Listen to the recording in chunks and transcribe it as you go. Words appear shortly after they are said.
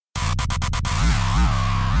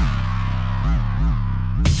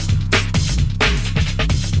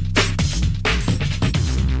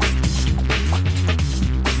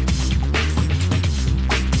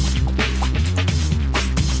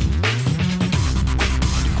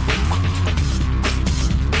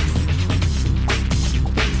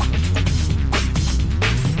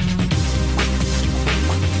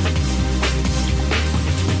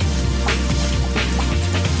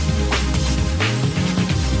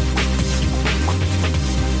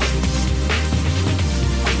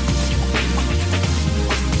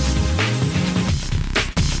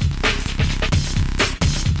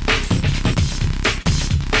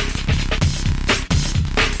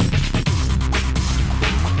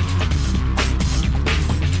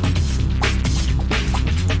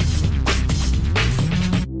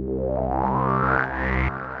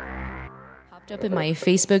up in my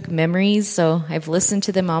Facebook memories, so I've listened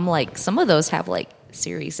to them. I'm like, some of those have like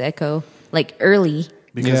Series Echo, like early.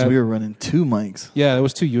 Because we were running 2 mics. Yeah, it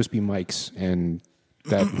was 2 USB mics, and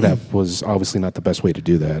that was obviously not the best way to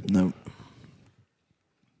do that. No.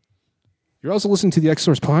 You're also listening to the X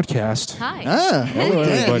Source podcast. Hi. Hello,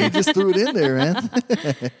 everybody. You just threw it in there, man.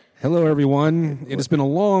 Hello, everyone. It has been a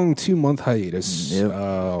long 2-month hiatus. Yep.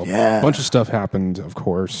 A bunch of stuff happened, of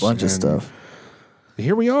course. Bunch of stuff.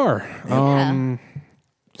 Here we are. Yeah.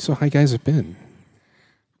 So how you guys have been?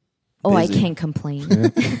 Oh, Busy. I can't complain.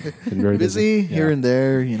 Been very Busy Yeah. here and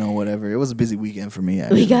there, whatever. It was a busy weekend for me.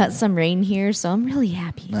 We got some rain here, so I'm really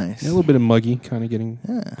happy. Nice. Yeah, a little bit of muggy kind of getting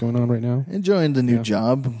going on right now. Enjoying the new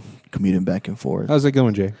job, commuting back and forth. How's it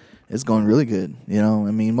going, Jay? It's going really good.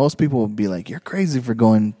 Most people would be like, you're crazy for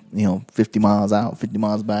going, 50 miles out, 50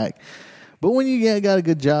 miles back. But when you got a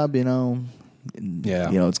good job,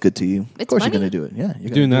 it's good to you. It's of course money. you're going to do it. Yeah. You're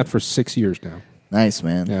doing that for 6 years now. Nice,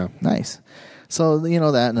 man. Yeah. Nice. So,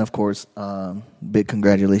 that, and of course, big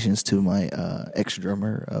congratulations to my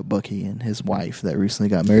ex-drummer, Bucky, and his wife that recently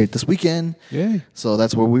got married this weekend. Yay. So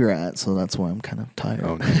that's where we were at, so that's why I'm kind of tired.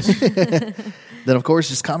 Oh, nice. Then, of course,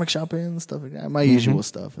 just comic shopping and stuff like that. My usual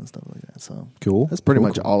stuff and stuff like that. So Cool. that's pretty Cool,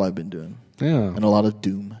 much cool. all I've been doing. Yeah. And a lot of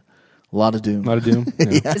Doom. A lot of Doom. A lot of Doom.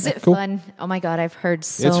 Yeah. Is it Cool. fun? Oh my God, I've heard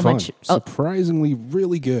so It's fun. much. Oh, Surprisingly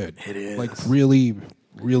really good. It is. Like really,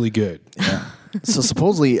 really good. Yeah. So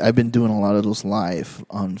supposedly I've been doing a lot of those live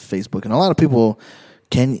on Facebook, and a lot of people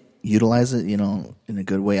can utilize it, in a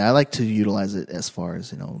good way. I like to utilize it as far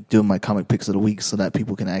as, doing my comic picks of the week so that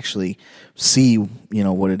people can actually see,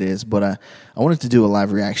 what it is. But I wanted to do a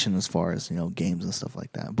live reaction as far as, games and stuff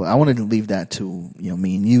like that. But I wanted to leave that to,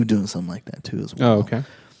 me and you doing something like that too as well. Oh, okay.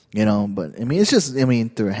 But it's just, through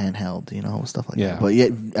a handheld, stuff like Yeah. that. But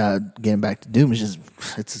yet, getting back to Doom is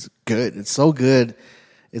it's good. It's so good.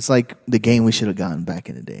 It's like the game we should have gotten back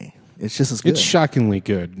in the day. It's just as good. It's shockingly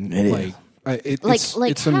good. It is.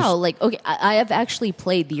 It's how? Okay, I have actually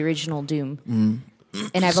played the original Doom,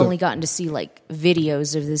 and I've only gotten to see like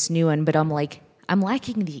videos of this new one. But I'm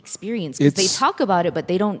lacking the experience because they talk about it, but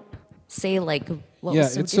they don't say like what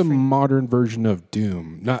was so it's different. a modern version of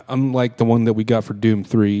Doom, not unlike the one that we got for Doom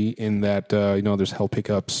 3 in that there's health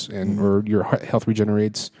pickups and or your health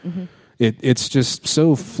regenerates. Mm-hmm. It's just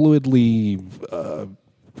so fluidly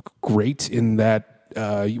great in that.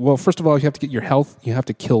 First of all, you have to get your health. You have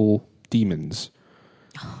to kill demons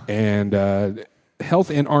and health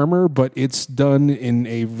and armor, but it's done in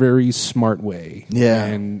a very smart way. Yeah,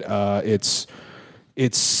 and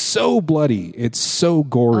it's so bloody, it's so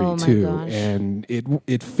gory too, gosh. and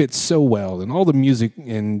it fits so well, and all the music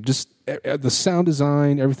and just the sound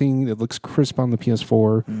design, everything that looks crisp on the PS4.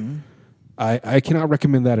 Mm-hmm. I cannot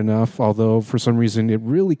recommend that enough, although for some reason it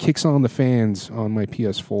really kicks on the fans on my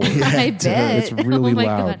PS4. I bet It's really Oh my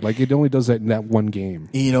loud. God. Like it only does that in that one game.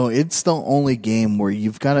 it's the only game where you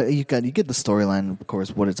get the storyline, of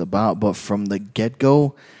course, what it's about, but from the get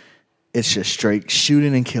go, it's just straight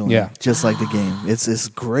shooting and killing. Yeah. Just like the game. It's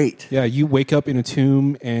great. Yeah, you wake up in a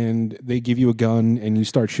tomb and they give you a gun and you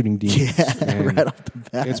start shooting demons. Yeah, And right off the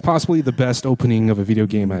bat. it's possibly the best opening of a video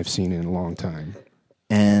game I've seen in a long time.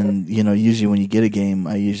 And, usually when you get a game,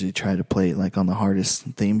 I usually try to play it like on the hardest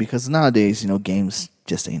thing because nowadays, games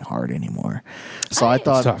just ain't hard anymore. So I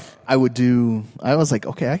thought tough. I was like,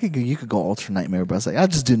 okay, you could go Ultra Nightmare, but I was like, I'll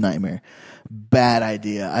just do Nightmare. Bad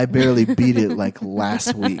idea. I barely beat it like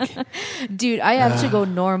last week. Dude, I have to go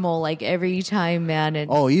normal like every time, man.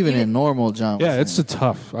 And Even in normal, John. Yeah, it's a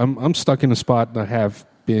tough. I'm stuck in a spot that I have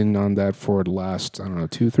been on that for the last,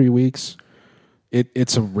 2-3 weeks.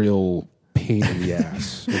 It's a real pain in the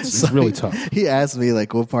ass. It's really tough. He asked me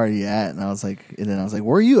like, "What part are you at?" And I was like,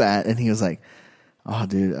 "Where are you at?" And he was like, "Oh,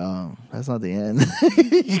 dude, that's not the end.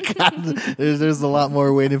 There's a lot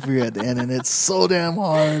more waiting for you at the end, and it's so damn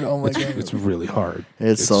hard. Oh my god, It's really hard.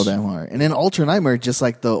 it's so damn hard." And then Ultra Nightmare, just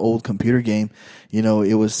like the old computer game, it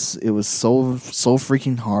was so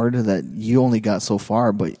freaking hard that you only got so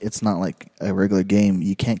far. But it's not like a regular game.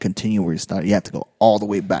 You can't continue where you started. You have to go all the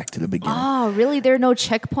way back to the beginning. Oh, really? There are no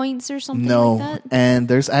checkpoints or something No, like that? and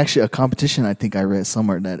there's actually a competition I think I read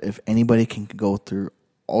somewhere that if anybody can go through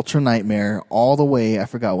Ultra Nightmare all the way, I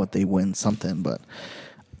forgot what they win something, but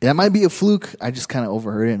that might be a fluke. I just kind of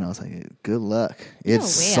overheard it and I was like, good luck. It's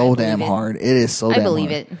so damn hard. It is so damn hard. I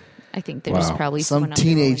believe it. I think there's probably some someone out there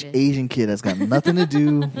teenage with it. Asian kid that's got nothing to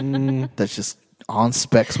do that's just on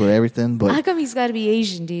specs with everything. But How come he's got to be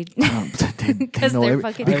Asian, dude? they Because know they're every-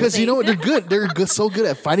 fucking because you know what, insane. they're good. They're good, so good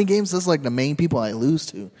at fighting games. That's like the main people I lose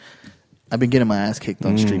to. I've been getting my ass kicked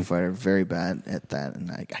on Street Fighter very bad at that, and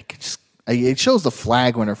I it shows the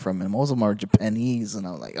flag when they're from, and most of them are Japanese, and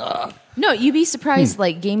I was like, ah. No, you'd be surprised.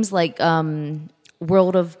 Like games like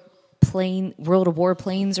World of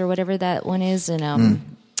Warplanes or whatever that one is, and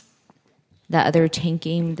that other tank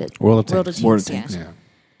game World of Tanks. Yeah.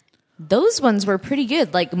 Those ones were pretty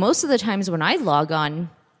good. Like most of the times when I log on,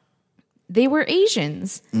 they were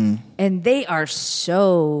Asians, and they are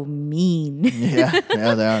so mean. Yeah,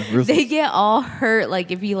 they are. Ruthless. They get all hurt.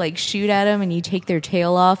 Like if you like shoot at them and you take their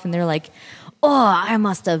tail off, and they're like, "Oh, I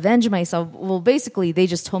must avenge myself." Well, basically, they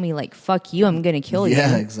just told me like, "Fuck you, I'm gonna kill you."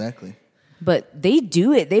 Yeah, exactly. But they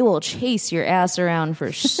do it. They will chase your ass around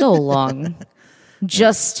for so long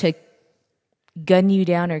just to gun you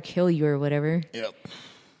down or kill you or whatever. Yep.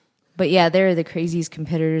 But yeah, they're the craziest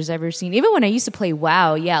competitors I've ever seen. Even when I used to play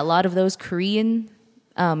WoW, yeah, a lot of those Korean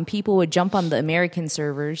people would jump on the American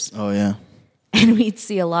servers. Oh, yeah. And we'd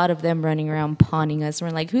see a lot of them running around pawning us. And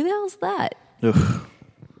we're like, who the hell's that? Ugh.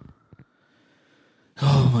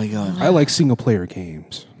 Oh, my God. I like single-player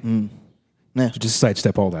games. Yeah. Just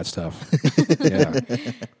sidestep all that stuff. Yeah.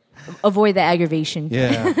 Avoid the aggravation.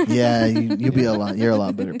 Yeah. Yeah, you're a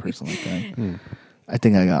lot better person like that. I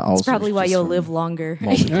think I got all. That's probably why you'll live longer.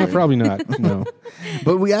 Yeah, probably not. No.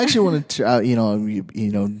 But we actually want to try,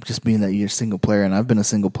 just being that you're a single player, and I've been a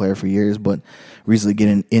single player for years, but recently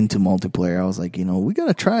getting into multiplayer, I was like, we got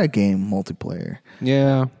to try a game multiplayer.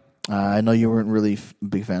 Yeah. I know you weren't really a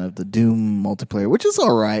big fan of the Doom multiplayer, which is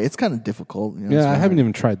all right. It's kind of difficult. I haven't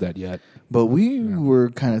even tried that yet. But we were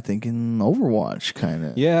kind of thinking Overwatch, kind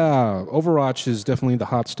of. Yeah, Overwatch is definitely the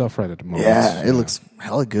hot stuff right at the moment. Yeah, it looks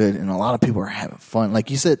hella good, and a lot of people are having fun. Like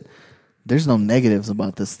you said, there's no negatives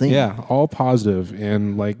about this thing. Yeah, all positive,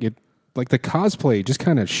 and like the cosplay just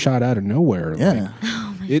kind of shot out of nowhere. Yeah,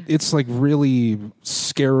 it's like really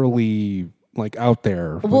scarily like out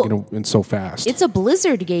there, and so fast. It's a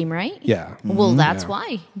Blizzard game, right? Yeah. Well, that's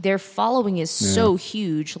why their following is so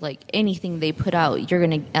huge. Like anything they put out, you're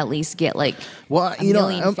gonna at least get like. Well,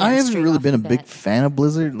 I haven't really been a big fan of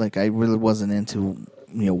Blizzard. Like I really wasn't into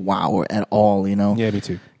WoW at all. Yeah, me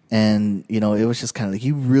too. And it was just kind of like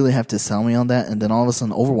you really have to sell me on that. And then all of a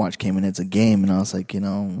sudden, Overwatch came and it's a game, and I was like,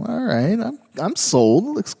 all right, I'm sold. It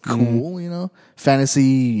looks cool.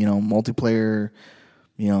 Fantasy, multiplayer.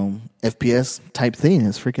 FPS type thing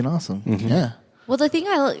is freaking awesome. Yeah. Well, the thing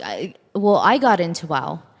I got into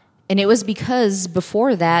WoW, and it was because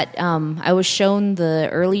before that, I was shown the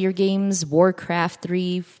earlier games, Warcraft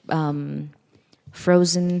 3,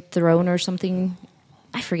 Frozen Throne or something.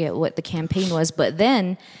 I forget what the campaign was, but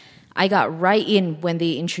then I got right in when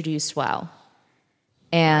they introduced WoW.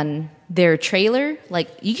 And their trailer, like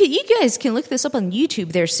you guys can look this up on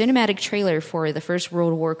YouTube. Their cinematic trailer for the first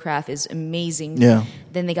World of Warcraft is amazing. Yeah.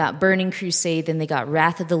 Then they got Burning Crusade. Then they got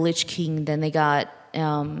Wrath of the Lich King. Then they got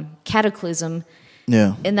Cataclysm.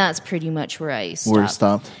 Yeah. And that's pretty much where I stopped. Where it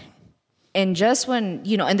stopped. And just when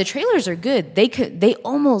and the trailers are good. They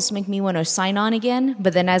almost make me want to sign on again.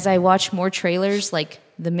 But then as I watch more trailers, like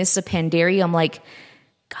the Mists of Pandaria, I'm like,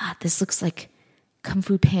 God, this looks like Kung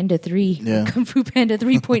Fu Panda 3, Kung Fu Panda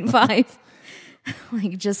 3.5.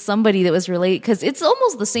 Like just somebody that was related, because it's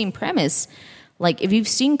almost the same premise. Like if you've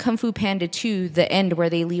seen Kung Fu Panda 2, the end where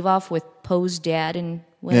they leave off with Poe's dad and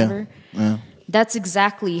whatever, that's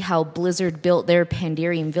exactly how Blizzard built their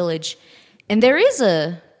Pandarian village. And there is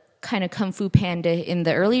a kind of Kung Fu Panda in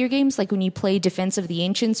the earlier games, like when you play Defense of the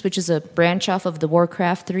Ancients, which is a branch off of the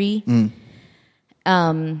Warcraft 3.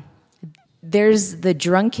 There's the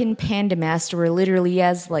drunken panda master where literally he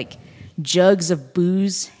has like jugs of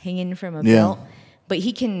booze hanging from a belt. But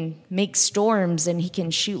he can make storms and he can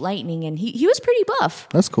shoot lightning, and he was pretty buff.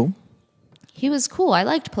 That's cool. He was cool. I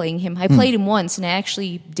liked playing him. I played him once and I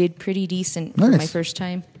actually did pretty decent for my first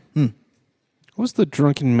time. What was the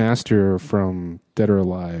drunken master from Dead or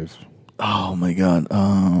Alive? Oh my God.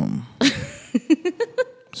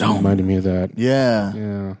 Reminded me of that. Yeah.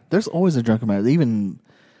 Yeah. There's always a drunken master. Even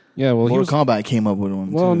Mortal Kombat came up with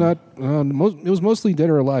one. Well, too. it was mostly Dead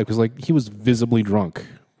or Alive because like he was visibly drunk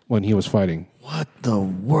when he was fighting. What the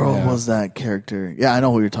world was that character? Yeah, I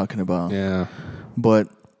know who you're talking about. Yeah. But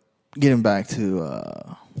getting back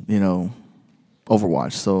to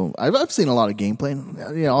Overwatch. So I've seen a lot of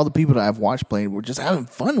gameplay. All the people that I've watched playing were just having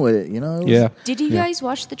fun with it. Did you guys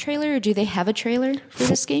watch the trailer, or do they have a trailer for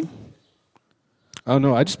this game? Oh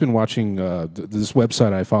no, I just been watching this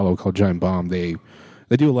website I follow called Giant Bomb. They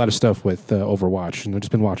do a lot of stuff with Overwatch, and I've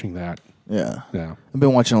just been watching that. Yeah. Yeah. I've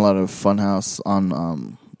been watching a lot of Funhouse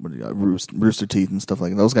on Rooster Teeth and stuff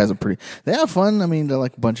like that. Those guys are pretty. They have fun. I mean, they're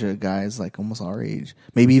like a bunch of guys like almost our age,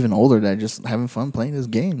 maybe even older, that are just having fun playing this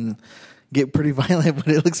game. get pretty violent, but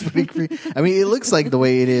it looks pretty creepy. I mean, it looks like the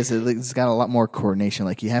way it is. It's got a lot more coordination.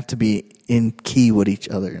 Like, you have to be in key with each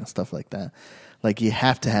other and stuff like that. Like, you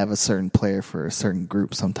have to have a certain player for a certain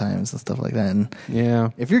group sometimes and stuff like that. And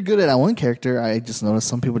if you're good at one character, I just noticed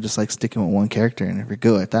some people just like sticking with one character. And if you're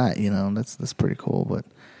good at that, that's pretty cool. But,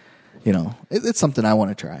 it's something I want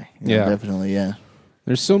to try. Definitely, yeah.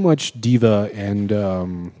 There's so much diva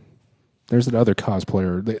and there's that other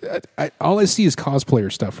cosplayer. All I see is cosplayer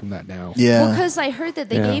stuff from that now. Yeah. Well, because I heard that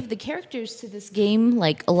they gave the characters to this game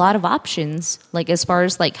like a lot of options, like as far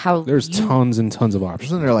as like how there's tons and tons of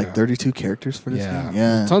options. Isn't there like 32 characters for this game?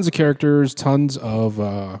 Yeah, tons of characters, tons of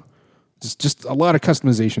just a lot of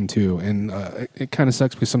customization too. And it kind of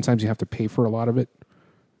sucks because sometimes you have to pay for a lot of it.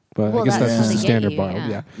 But I guess that's just the standard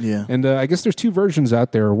build. Yeah. And I guess there's two versions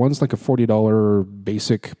out there. One's like a $40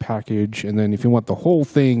 basic package, and then if you want the whole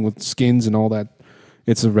thing with skins and all that,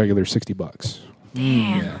 it's a regular $60.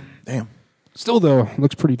 Damn. Still though, it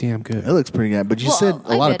looks pretty damn good. It looks pretty good. But you said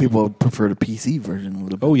a lot of people prefer the PC version a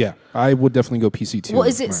little bit. Oh yeah, I would definitely go PC too. Well,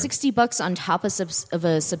 is it $60 on top of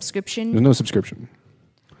a subscription? There's no subscription.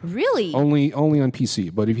 Really? Only on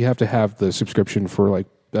PC. But if you have to have the subscription for like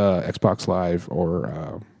Xbox Live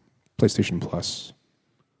or PlayStation Plus.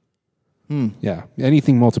 Yeah,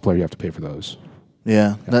 anything multiplayer you have to pay for those.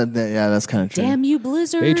 Yeah, that's kind of true. Damn you,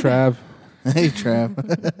 Blizzard! Hey, Trav. Hey,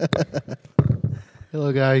 Trav.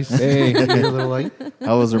 Hello, guys. Hey, You're a little late.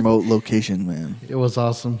 How was remote location, man? It was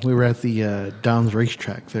awesome. We were at the Downs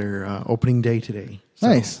Racetrack, their opening day today. So,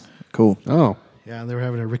 Nice, cool. Oh, yeah, they were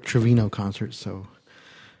having a Rick Trevino concert, so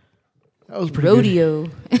that was pretty Rodeo.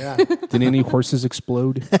 good. Yeah. did any horses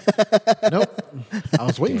explode? Nope. I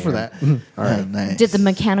was waiting for that. All right, nice. Did the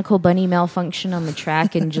mechanical bunny malfunction on the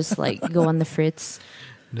track and just like go on the fritz?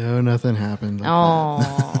 No, nothing happened.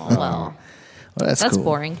 Well, that's that's cool.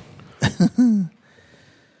 boring.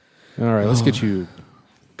 All right, let's get you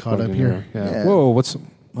Caught plugged up in here. there. Yeah. Yeah. Whoa, what's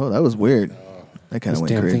Oh, that was weird. That kind this of went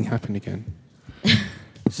damn crazy. thing happened again?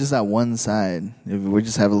 It's just that one side. We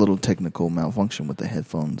just have a little technical malfunction with the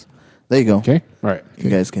headphones. There you go. Okay, all right. You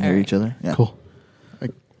guys can hear All right. each other. Yeah. Cool.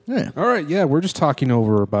 Yeah. All right, yeah, we're just talking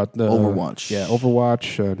over about the Overwatch. Yeah,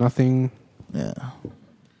 Overwatch. Nothing. Yeah.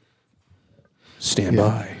 Stand Yeah.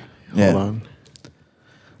 by. Yeah. Hold on.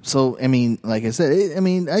 So I mean, like I said,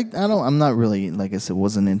 I'm not really, like I said,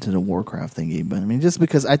 wasn't into the Warcraft thingy, but I mean, just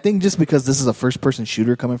because this is a first person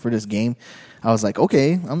shooter coming for this game, I was like,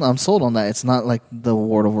 okay, I'm sold on that. It's not like the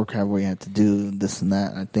World of Warcraft where you have to do this and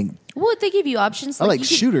that. I think Well, they give you options. I like you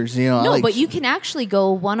could- shooters, you know. No, I like but you can actually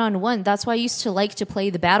go one-on-one. That's why I used to like to play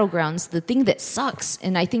the Battlegrounds. The thing that sucks,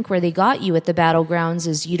 and I think where they got you at the Battlegrounds,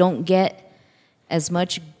 is you don't get as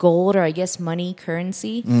much gold or I guess money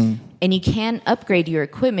currency, and you can't upgrade your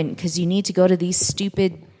equipment because you need to go to these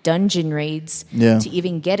stupid dungeon raids to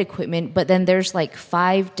even get equipment. But then there's like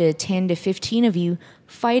 5 to 10 to 15 of you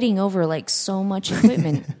fighting over like so much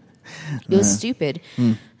equipment. It was stupid.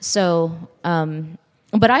 So,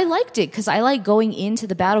 but I liked it because I like going into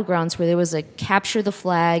the Battlegrounds where there was a capture the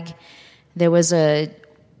flag, there was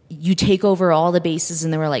you take over all the bases,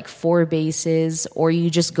 and there were like 4 bases, or you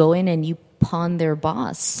just go in and you pawn their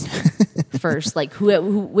boss first. Like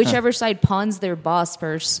whichever side pawns their boss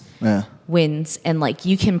first wins, and like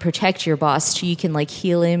you can protect your boss, so you can like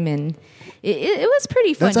heal him, and it was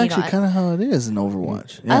pretty fun. that's actually kind of how it is in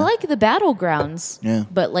Overwatch. Yeah. I like the Battlegrounds,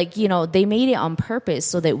 but like they made it on purpose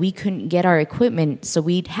so that we couldn't get our equipment, so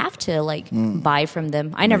we'd have to like buy from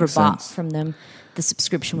them. I never bought from them. The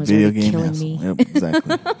subscription was Video really game killing hassle. me. Yep,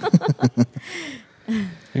 exactly.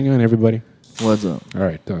 Hang on, everybody. What's up? All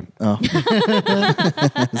right, done. Oh,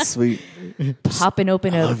 sweet. Popping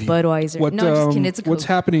open a Budweiser. What, no, just kidding. It's a Coke. what's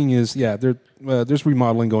happening is, there's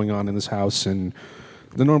remodeling going on in this house, and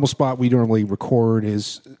the normal spot we normally record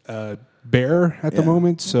is bare at the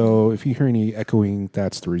moment. So if you hear any echoing,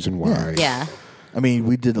 that's the reason why. Yeah. I mean,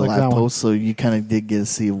 we did the Like live that one. post, so you kind of did get to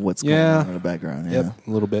see what's going on in the background. Yeah. Yep,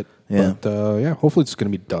 a little bit. Yeah. But hopefully it's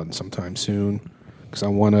going to be done sometime soon, because I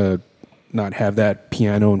want to not have that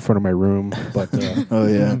piano in front of my room. But Oh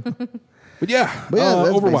yeah. but yeah, that's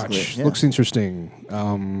Overwatch basically it, looks interesting.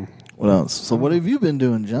 What else? So what have you been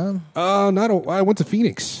doing, John? I went to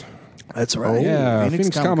Phoenix. That's right. Yeah, Phoenix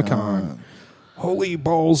Comic-Con. Holy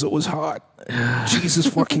balls, it was hot. Jesus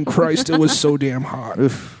fucking Christ, it was so damn hot.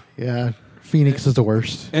 Yeah. Phoenix is the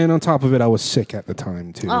worst. And on top of it, I was sick at the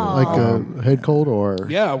time, too. Oh. Like a head cold or?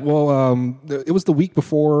 Yeah, well, it was the week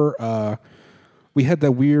before we had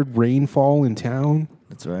that weird rainfall in town.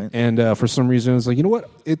 That's right. And for some reason, I was like, you know what?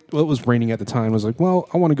 It was raining at the time. I was like, well,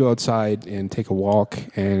 I want to go outside and take a walk,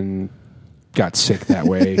 and got sick that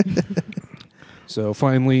way. So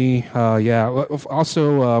finally,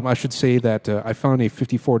 Also, I should say that I found a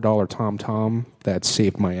 $54 TomTom that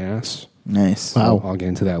saved my ass. Nice. Wow. I'll get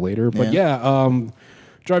into that later. But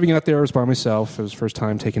driving out there, I was by myself. It was the first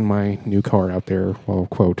time taking my new car out there. Well,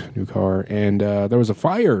 quote, new car. And there was a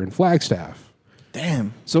fire in Flagstaff.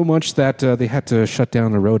 Damn. So much that they had to shut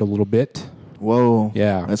down the road a little bit. Whoa.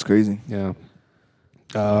 Yeah. That's crazy. Yeah.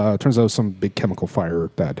 Turns out it was some big chemical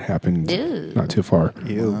fire that happened not too far.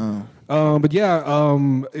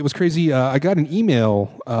 Wow. It was crazy. I got an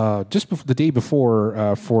email the day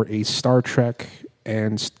before for a Star Trek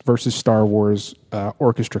versus Star Wars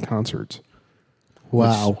orchestra concert.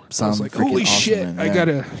 Wow. Sounds like, freaking holy awesome, shit! man. I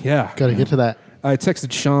gotta get to that. I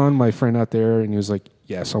texted Sean, my friend out there, and he was like,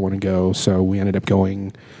 "Yes, I want to go." So we ended up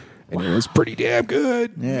going, and it was pretty damn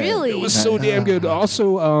good. Yeah. Really? It was so damn good.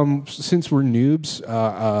 Also, since we're noobs,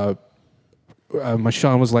 my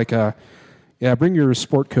Sean was like, "Yeah, bring your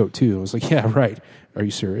sport coat too." I was like, "Yeah, right. Are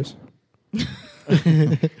you serious?"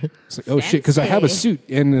 It's like, oh shit, because I have a suit,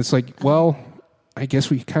 and it's like, well, I guess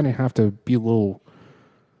we kind of have to be a little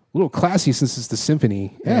classy since it's the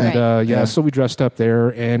symphony. Yeah. And so we dressed up there,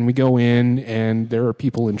 and we go in, and there are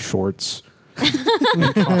people in shorts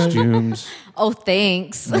and costumes. Oh,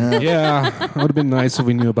 thanks. Yeah, it would have been nice if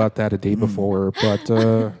we knew about that a day before, but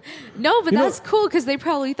No, but that's cool because they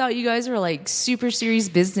probably thought you guys were like super serious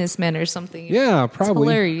businessmen or something. yeah, It's probably.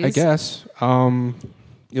 hilarious. I guess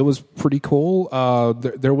it was pretty cool.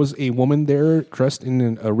 There was a woman there dressed in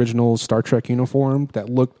an original Star Trek uniform that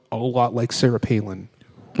looked a lot like Sarah Palin.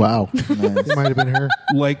 Wow. It might have been her.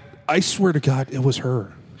 Like, I swear to God, it was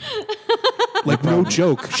her. Like, no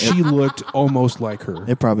joke. She looked almost like her.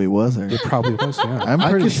 It probably was her. It probably was, yeah. I'm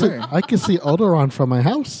pretty sure. I can see Alderaan from my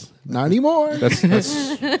house. Not anymore. That's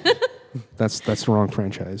the wrong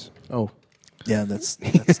franchise. Oh. Yeah, that's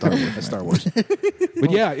Star Wars. That's Star Wars.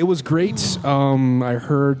 But yeah, it was great. I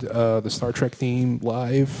heard the Star Trek theme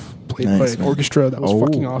live, played by Nice, an man. orchestra. That was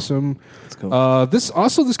fucking awesome. That's cool. This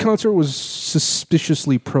concert was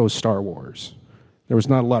suspiciously pro Star Wars. There was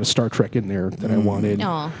not a lot of Star Trek in there that I wanted.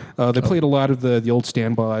 Aw. They played a lot of the old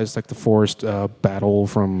standbys, like the Forest Battle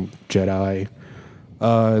from Jedi.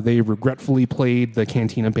 They regretfully played the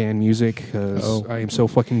Cantina Band music because I am so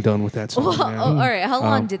fucking done with that song Well, now. all right. How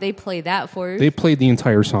long did they play that for? They played the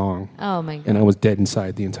entire song. Oh my god. And I was dead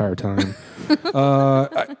inside the entire time.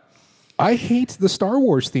 I hate the Star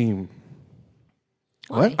Wars theme.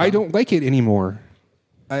 What? I don't like it anymore.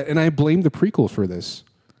 And I blame the prequels for this.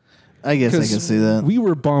 I guess I can see that. We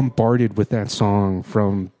were bombarded with that song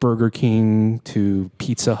from Burger King to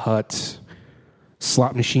Pizza Hut,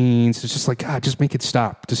 slot machines. It's just like, God, just make it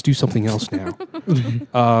stop. Just do something else now.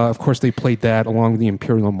 Of course, they played that along with the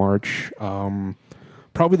Imperial March.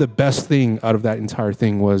 Probably the best thing out of that entire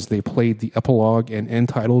thing was they played the epilogue and end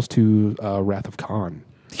titles to Wrath of Khan.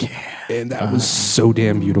 Yeah. And that was so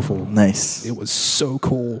damn beautiful. Nice. It was so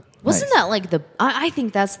cool. Wasn't that like I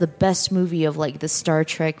think that's the best movie of like the Star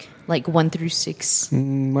Trek, like 1 through 6. I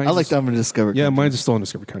like that one, Discovery. Yeah, Country. mine's still on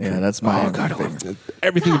Discovery Country. Yeah, that's my God, I favorite. love it.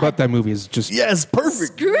 Everything about that movie is just Yes,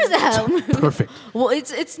 perfect. Screw that movie. perfect. Well,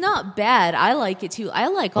 it's not bad. I like it too. I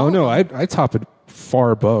like all. Oh no, of them. I top it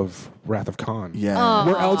far above Wrath of Khan. Yeah,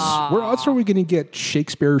 Where else are we going to get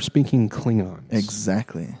Shakespeare speaking Klingons?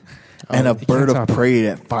 exactly. And a you bird can't of top it. prey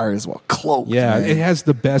that fires while cloaked. Yeah, man. it has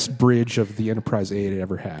the best bridge of the Enterprise A it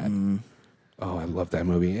ever had. Oh, I love that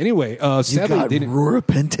movie. Anyway, You sadly, got they didn't. Rura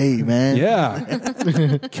Pentay, man.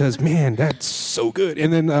 Yeah, because man, that's so good.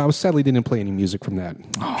 And then sadly didn't play any music from that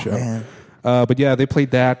show. man. But yeah, they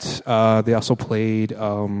played that. They also played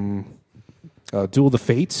Duel of the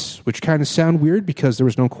Fates, which kind of sound weird because there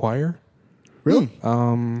was no choir. Really?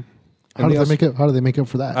 How do they make up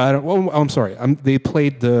for that? I don't. Well, I'm sorry. They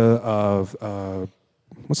played the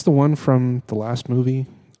what's the one from the last movie?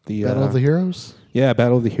 The Battle of the Heroes? Yeah,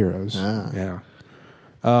 Battle of the Heroes. Ah. Yeah.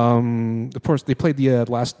 Of course, they played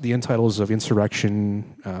the end titles of Insurrection,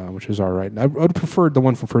 which is all right. I would have preferred the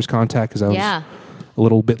one from First Contact because that was a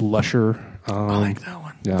little bit lusher. I like that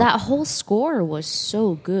one. Yeah. That whole score was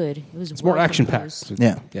so good. It was It's more action packed.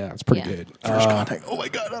 Yeah. Yeah, it's pretty Yeah. good. First Contact. Oh my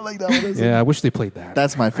god, I like that one. Yeah, I wish they played that.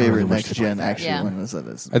 That's my favorite really wish next they gen played that. action Yeah. one. So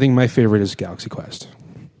this. I think my favorite is Galaxy Quest.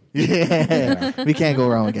 Yeah, we can't go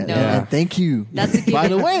wrong with that. No. And thank you. That's a By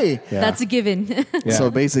the given. way, Yeah. That's a given. Yeah.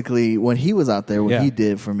 so basically, when he was out there, what Yeah. he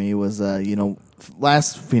did for me was,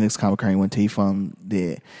 last Phoenix Comic Con he went to, he found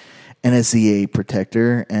the NSCA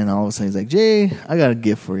protector, and all of a sudden he's like, Jay, I got a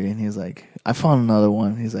gift for you. And he's like, I found another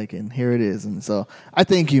one. He's like, and here it is. And so I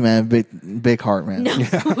thank you, man. Big heart, man. No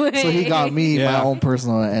way. So he got me Yeah. my own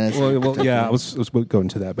personal NSCA. Well, yeah, I was going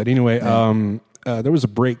to that, but anyway, there was a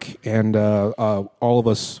break, and all of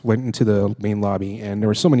us went into the main lobby, and there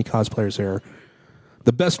were so many cosplayers there.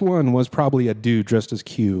 The best one was probably a dude dressed as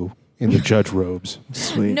Q in the judge robes.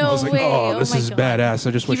 Sweet. No I was like, way. oh, this my is God. badass. I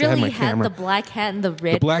just wish He I had really my camera. the black hat and the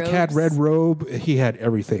red The black hat, robes. red robe, he had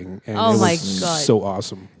everything. And Oh it my was God. so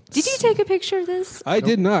awesome. Did you take a picture of this? I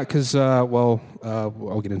did not, because,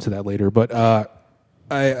 I'll get into that later, but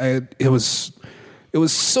it was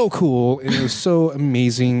so cool, and it was so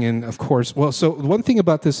amazing, and of course, so one thing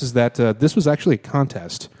about this is that this was actually a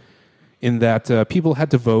contest, in that people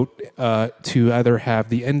had to vote to either have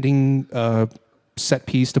the ending set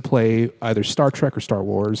piece to play either Star Trek or Star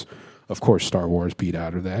Wars. Of course, Star Wars beat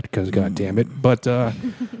out of that, because God damn it. But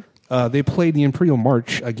they played the Imperial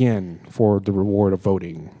March again for the reward of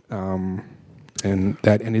voting, and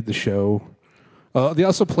that ended the show. They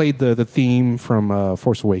also played the theme from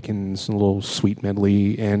Force Awakens, a little sweet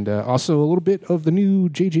medley, and also a little bit of the new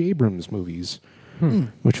J.J. Abrams movies,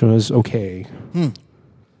 which was okay.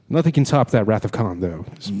 Nothing can top that Wrath of Khan, though.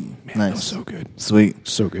 Man, Nice. that was so good. Sweet.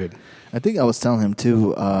 So good. I think I was telling him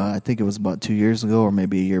too. I think it was about 2 years ago, or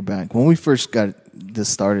maybe a year back, when we first got this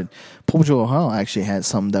started. Pojo Hall actually had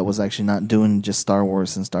something that was actually not doing just Star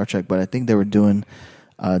Wars and Star Trek, but I think they were doing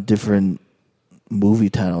different movie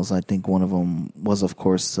titles. I think one of them was, of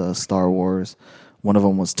course, Star Wars. One of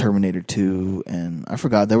them was Terminator 2, and I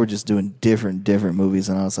forgot. They were just doing different movies,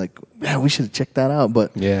 and I was like, man, we should have checked that out.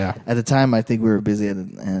 But Yeah. at the time, I think we were busy,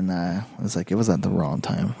 and I was like, it was at the wrong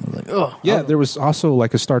time. I was like, oh. Yeah, there was also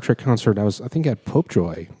like a Star Trek concert. I think at Pope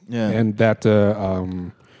Joy. Yeah. And that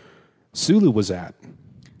Sulu was at.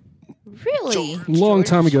 Really? Long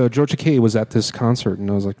time ago, George Takei was at this concert,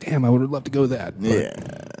 and I was like, damn, I would have loved to go to that. But Yeah.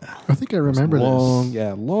 I think I remember long, this.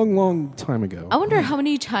 yeah, long time ago. I wonder how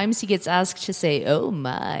many times he gets asked to say, "Oh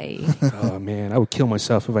my." Oh, man, I would kill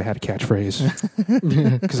myself if I had a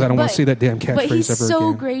catchphrase. Because I don't want to say that damn catchphrase But he's ever so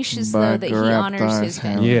again. gracious, By though, that he honors his Graptar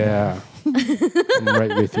family. Yeah. I'm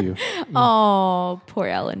right with you. Oh, poor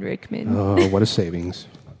Alan Rickman. Oh, what a savings.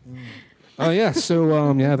 Oh, yeah.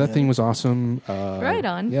 So, that thing was awesome. Right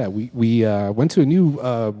on. Yeah, we went to a new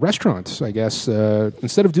restaurant, I guess.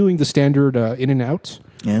 Instead of doing the standard In-N-Out,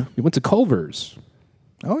 Yeah. we went to Culver's.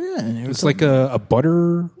 Oh, yeah. And It's like a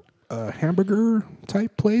butter hamburger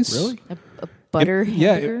type place. Really? A butter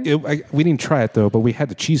hamburger? We didn't try it, though, but we had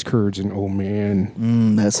the cheese curds, and oh,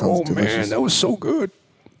 man. That sounds Oh, delicious. man, that was so good.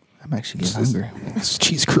 I'm actually getting hungry. This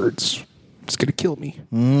cheese curds. It's going to kill me.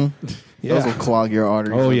 Those will clog your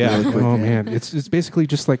arteries. Oh, up yeah. really quick, Oh, yeah. man. It's basically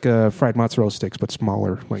just like fried mozzarella sticks, but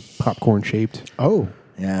smaller, like popcorn shaped. Oh,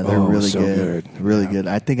 Yeah, they're Oh, really so good. good. Really Yeah. good.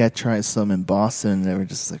 I think I tried some in Boston, and they were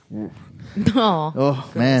just like, Oh,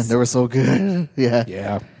 oh, man, they were so good. Yeah.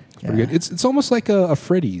 Yeah. It's pretty Yeah. good. It's almost like a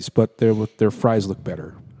Freddy's, but their fries look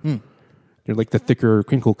better. They're like the thicker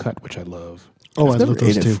crinkle cut, which I love. I I've never love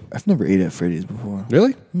those ate too. I've never ate at Freddy's before.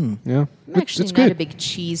 Really? Yeah. I'm actually it's not good. a big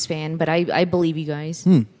cheese fan, but I believe you guys.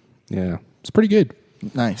 Yeah. It's pretty good.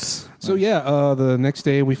 Nice. So, the next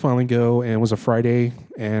day we finally go, and it was a Friday,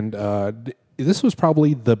 and this was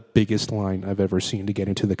probably the biggest line I've ever seen to get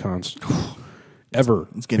into the cons. Ever.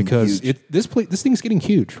 It's getting because huge. this thing's getting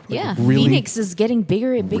huge. Like, Yeah, really, Phoenix is getting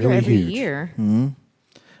bigger and bigger really every huge. year.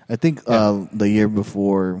 I think the year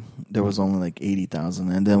before, there was only like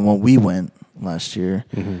 80,000. And then when we went last year,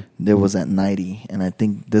 there was at 90. And I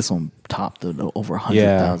think this one topped it over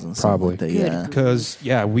 100,000. something probably. like that. Good. Yeah. Because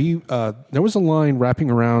we there was a line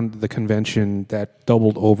wrapping around the convention that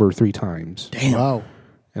doubled over 3 times, Damn. Wow.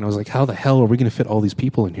 and I was like, "How the hell are we going to fit all these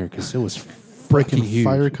people in here?" Because it was freaking huge.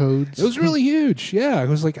 Fire codes. It was really huge. Yeah, I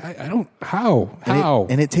was like, I don't how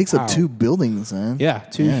And it takes up How? 2 buildings, man. Yeah,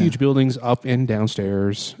 2 huge buildings up and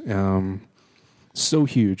downstairs. So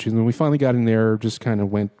huge. And when we finally got in there, just kind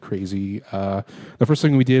of went crazy. The first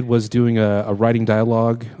thing we did was doing a writing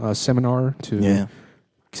dialogue seminar to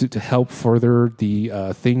help further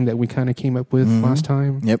the thing that we kind of came up with last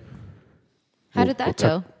time. Yep. How did that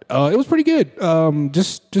go? It was pretty good.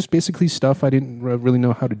 Just basically stuff I didn't really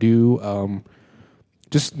know how to do.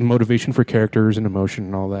 Just motivation for characters and emotion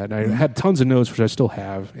and all that. I had tons of notes, which I still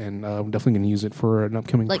have, and I'm definitely going to use it for an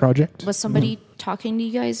upcoming project. Was somebody talking to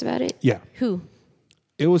you guys about it? Yeah. Who?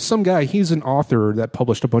 It was some guy. He's an author that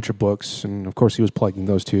published a bunch of books, and of course he was plugging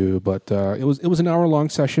those too. But it was an hour-long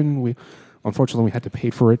session. Unfortunately, we had to pay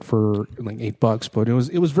for it for like $8, but it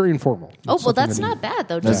was very informal. Oh, well, Something that's that he- not bad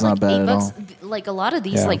though. That's Just not like bad at $8. Like a lot of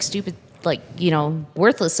these, Yeah. like stupid, like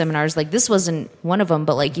worthless seminars. Like this wasn't one of them,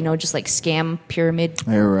 but like just like scam pyramid.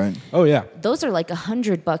 You're right. Oh yeah, Those are like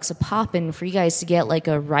 $100 a pop, and for you guys to get like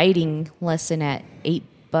a writing lesson at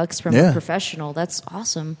 $8 from Yeah. a professional, that's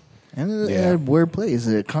awesome. And at Weird Place,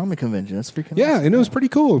 a comic convention. That's freaking awesome. And it was pretty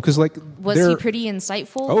cool because like was he pretty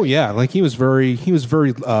insightful? Oh yeah, like he was very he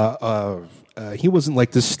wasn't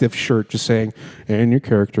like this stiff shirt just saying, and your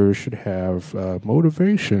character should have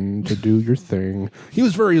motivation to do your thing. He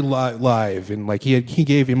was very live and like he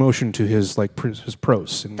gave emotion to his like his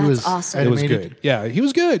prose. And That's awesome. It was good. Yeah, he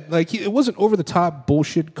was good. Like it wasn't over the top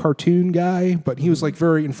bullshit cartoon guy, but he was like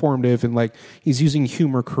very informative and like he's using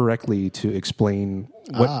humor correctly to explain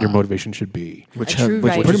what your motivation should be. Which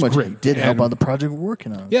pretty much did help out the project we're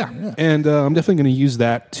working on. Yeah. And I'm definitely going to use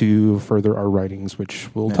that to further our writings, which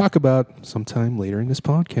we'll talk about sometime later in this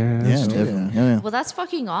podcast. Yeah, definitely. Yeah. Well, that's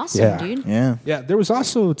fucking awesome, dude. Yeah. Yeah, there was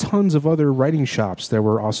also tons of other writing shops that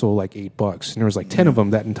were also like $8, and there was like 10 of them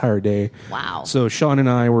that entire day. Wow. So Sean and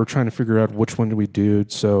I were trying to figure out which one did we do.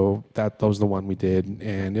 So that was the one we did,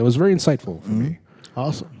 and it was very insightful for me.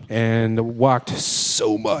 Awesome. And walked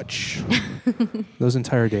so much those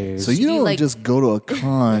entire days. So you don't just go to a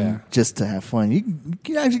con just to have fun. You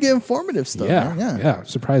can actually get informative stuff. Yeah,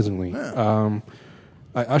 surprisingly. Yeah.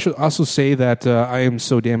 I should also say that I am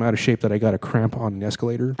so damn out of shape that I got a cramp on an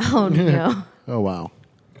escalator. Oh, no. Oh, wow.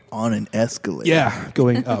 On an escalator. Yeah,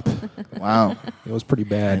 going up. Wow. It was pretty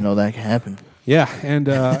bad. I didn't know that could happen. Yeah, and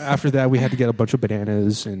after that, we had to get a bunch of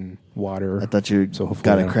bananas and water. I thought you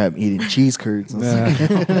got a crap eating cheese curds.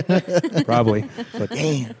 Probably. But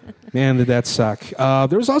damn. Man, did that suck.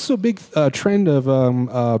 There was also a big trend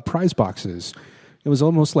of prize boxes. It was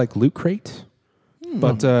almost like Loot Crate.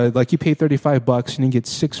 But like you pay $35 and you get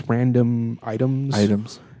 6 random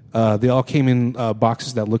items. They all came in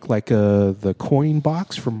boxes that looked like the coin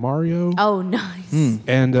box from Mario. Oh, nice.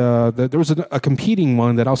 And there was a competing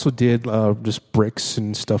one that also did just bricks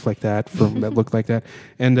and stuff like that that looked like that.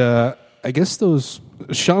 And I guess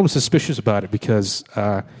Sean was suspicious about it because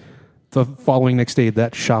the following next day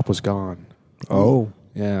that shop was gone. Oh.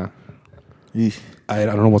 Yeah. Eesh. I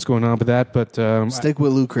don't know what's going on with that, but stick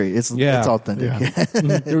with Loot Crate. It's authentic. Yeah.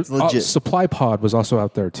 It's legit. Supply Pod was also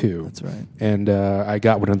out there too. That's right. And I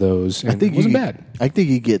got one of those. And it wasn't bad. I think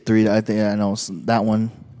you get 3. I know that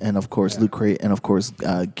one, and of course Loot Crate, and of course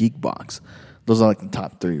Geek Box. Those are like the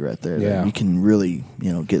top 3 right there. Yeah. You can really,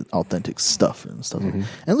 get authentic stuff and stuff. And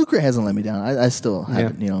Loot Crate hasn't let me down. I still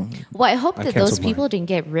haven't, Well, I hope that those people didn't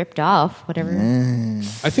get ripped off, whatever.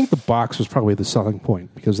 I think the box was probably the selling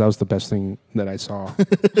point because that was the best thing that I saw.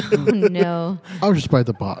 Oh, no. I'll just buy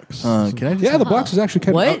the box. Can I just the box is actually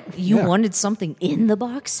kind of... What? You wanted something in the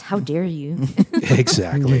box? How dare you?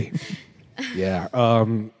 Exactly. Yeah.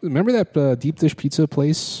 Remember that deep dish pizza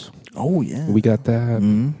place? Oh, yeah. We got that.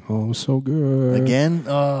 Oh, so good. Again?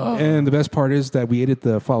 And the best part is that we ate it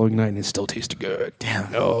the following night and it still tasted good. Damn.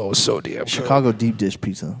 Oh, so damn good. Chicago deep dish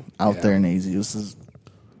pizza out there in AZ. This is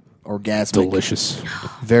orgasmic. Delicious.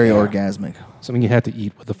 Very orgasmic. Something you had to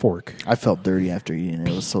eat with a fork. I felt dirty after eating it.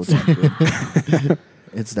 It was so damn good.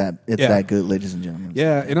 It's that good, ladies and gentlemen.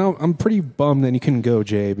 Yeah, and I'm pretty bummed that you couldn't go,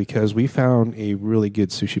 Jay, because we found a really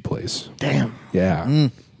good sushi place. Damn. Yeah.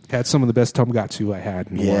 Had some of the best tonkatsu I had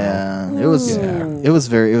in a while. It was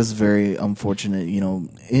very unfortunate,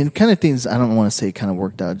 and kind of things I don't want to say kind of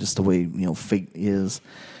worked out just the way, fate is.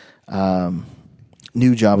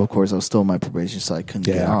 New job, of course, I was still in my probation, so I couldn't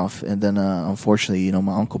get off. And then, unfortunately,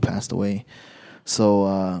 my uncle passed away.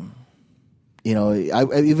 So,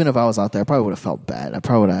 even if I was out there, I probably would have felt bad. I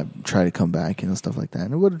probably would have tried to come back and stuff like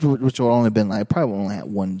that. And which would have only been I probably only had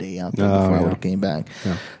one day out there before I would have came back.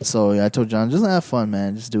 Yeah. So I told John, just have fun,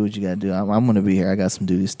 man. Just do what you got to do. I'm going to be here. I got some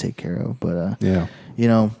duties to take care of. But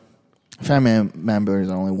family members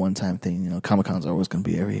are only one time thing. Comic Cons are always going to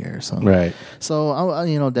be every year. So right. So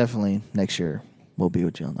I'll definitely next year we'll be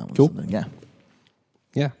with you on that one. Cool. So yeah.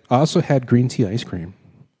 Yeah. I also had green tea ice cream.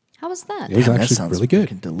 How was that? It was that actually sounds really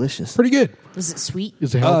good. Delicious. Pretty good. Was it sweet?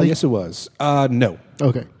 Is it healthy? Yes, it was. No.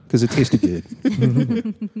 Okay. Because it tasted good.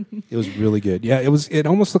 It was really good. Yeah, it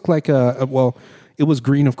almost looked like it was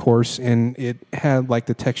green, of course, and it had like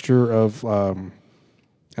the texture of, I don't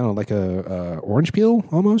know, like a orange peel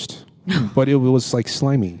almost. But it was like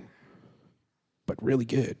slimy. But really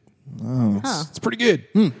good. Oh. Huh. It's pretty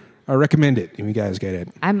good. I recommend it if you guys get it.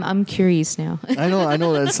 I'm curious now. I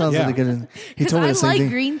know that sounds like a good. He told me the same I like thing.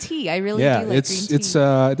 green tea. I really do like green tea. It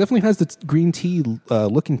definitely has the green tea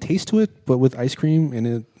look and taste to it, but with ice cream and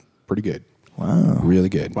it pretty good. Wow, really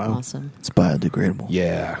good. Wow, awesome. It's biodegradable.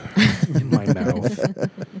 Yeah, in my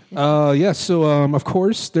mouth. So of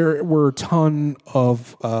course there were a ton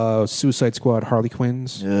of Suicide Squad Harley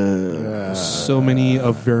Quinns. So many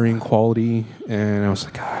of varying quality, and I was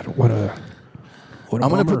like, God, what a I'm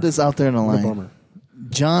going to put this out there in the line. Bummer.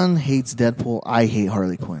 John hates Deadpool. I hate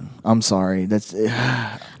Harley Quinn. I'm sorry. That's.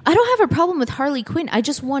 I don't have a problem with Harley Quinn. I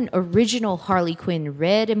just want original Harley Quinn,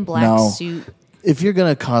 red and black suit. If you're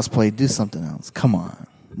gonna cosplay, do something else. Come on.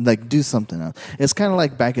 Like, do something else. It's kind of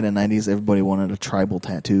like back in the 90s, everybody wanted a tribal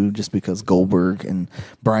tattoo just because Goldberg and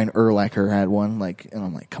Brian Urlacher had one. Like, and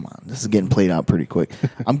I'm like, come on, this is getting played out pretty quick.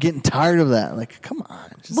 I'm getting tired of that. Like, come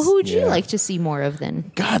on. Just, but who would you like to see more of then?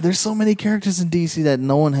 God, there's so many characters in DC that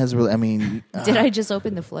no one has really. I mean, did I just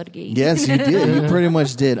open the floodgate? Yes, you did. You pretty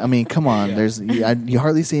much did. I mean, come on. There's you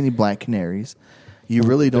hardly see any Black Canaries. You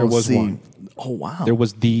really don't see. One. Oh wow, there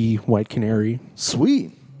was the White Canary.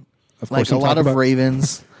 Sweet. Of like course, a lot of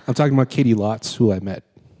Ravens. I'm talking about Katie Lotz, who I met.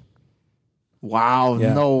 Wow,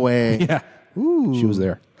 no way. Yeah. Ooh. She was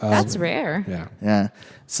there. That's rare. Yeah. Yeah.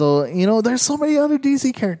 So, there's so many other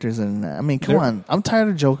DC characters in that. I mean, come on. I'm tired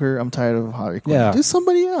of Joker. I'm tired of Harley Quinn. Yeah. Do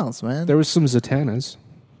somebody else, man. There was some Zatanas.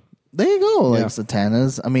 There you go. Like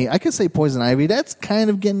Zatanas. I mean, I could say Poison Ivy. That's kind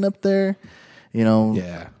of getting up there.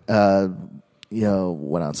 Yeah.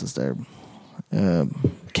 What else is there?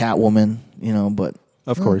 Catwoman, but.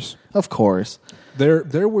 Of course. Of course.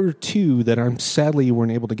 There were two that I'm sadly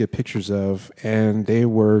weren't able to get pictures of, and they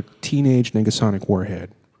were Teenage Negasonic Warhead.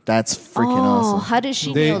 That's freaking awesome. How does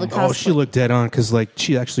she nail the cosplay? Oh, she looked dead on because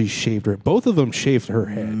she actually shaved her. Both of them shaved her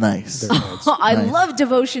head. Nice. I love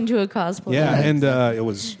devotion to a cosplay. Yeah, and it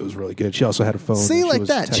was really good. She also had a phone. See, like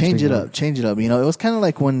that. Change it up. Change it up. It was kind of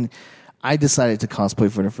like when I decided to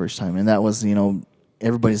cosplay for the first time, and that was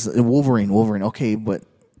everybody's Wolverine. Okay, but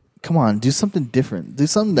come on, do something different. Do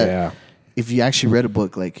something that if you actually read a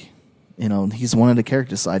book, he's one of the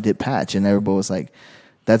characters. So I did Patch, and everybody was like,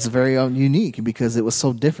 that's very unique because it was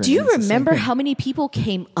so different. Do you remember how many people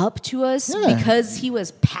came up to us because he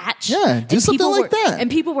was Patch? Yeah, do something like that.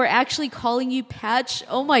 And people were actually calling you Patch.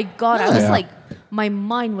 Oh my God, I was like, my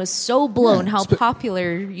mind was so blown how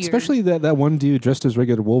popular you are. Especially that one dude dressed as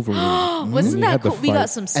regular Wolverine. Wasn't that cool? We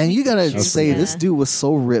got some sweet and you gotta pictures. say this dude was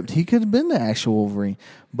so ripped. He could have been the actual Wolverine,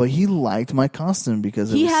 but he liked my costume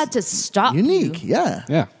because he had to stop unique.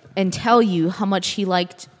 You and tell you how much he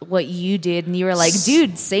liked what you did, and you were like,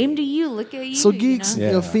 dude, same to you. Look at you. So geeks,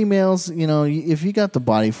 females, if you got the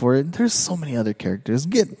body for it, there's so many other characters.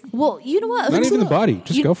 Well, you know what? Not even the body.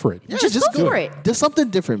 Just go for it. Yeah, just go for it. Do something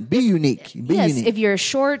different. Be unique. Be unique. If you're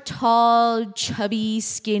short, tall, chubby,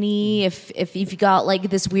 skinny, if you got like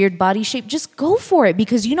this weird body shape, just go for it.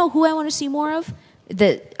 Because you know who I want to see more of?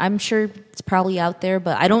 That I'm sure it's probably out there,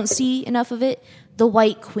 but I don't see enough of it. The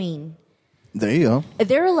White Queen. There you go.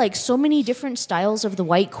 There are like so many different styles of the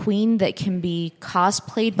White Queen that can be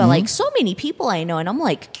cosplayed by like so many people I know, and I'm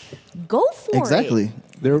like, go for it. Exactly.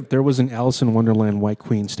 There was an Alice in Wonderland White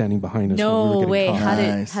Queen standing behind us. No when we were way.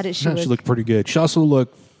 Getting How did she look? She looked pretty good. She also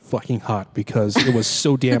looked fucking hot because it was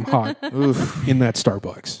so damn hot in that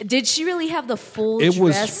Starbucks. Did she really have the full It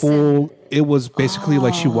was dress? full. It was basically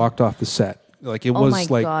like she walked off the set. Like it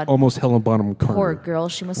was like God. almost Helen Bonham Carter. Poor girl.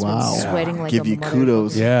 She must have been sweating like Give a you mother.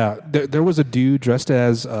 kudos. Yeah, there was a dude dressed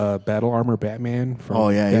as Battle Armor Batman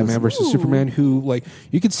from Batman versus Superman who, like,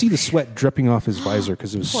 you could see the sweat dripping off his visor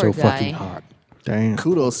because it was Poor so guy. fucking hot. Dang.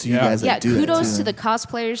 Kudos to you guys that do that. Kudos too. to the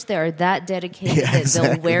cosplayers that are that dedicated Yeah, that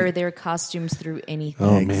exactly. they'll wear their costumes through anything.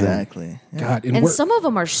 Oh, man. Exactly. Yeah. God, And some of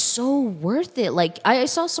them are so worth it. Like I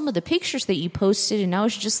saw some of the pictures that you posted, and I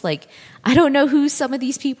was just like, I don't know who some of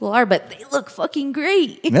these people are, but they look fucking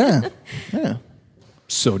great. Yeah. Yeah.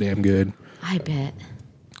 so damn good. I bet.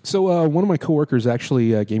 So one of my coworkers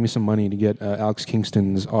actually gave me some money to get Alex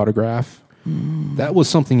Kingston's autograph. That was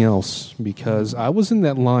something else because I was in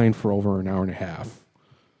that line for over an hour and a half.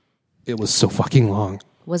 It was so fucking long.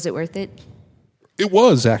 Was it worth it? It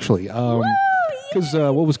was actually. Because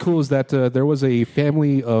what was cool is that there was a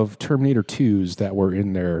family of Terminator 2s that were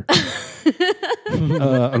in there.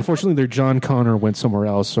 Unfortunately, their John Connor went somewhere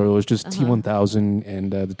else, so it was just T-1000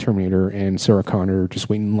 and the Terminator and Sarah Connor just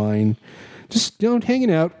waiting in line, just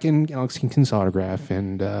hanging out, getting Alex Kingston's autograph.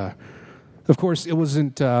 And of course, it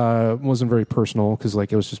wasn't very personal because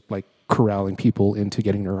it was just like corralling people into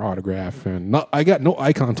getting their autograph. And I got no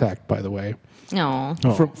eye contact, by the way, No.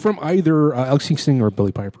 from either Alex Kingston or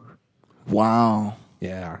Billy Piper. Wow.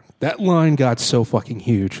 Yeah, that line got so fucking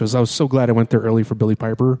huge because I was so glad I went there early for Billy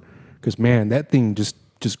Piper because, man, that thing just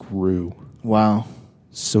grew. Wow.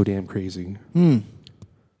 So damn crazy.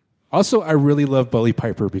 Also, I really love Billy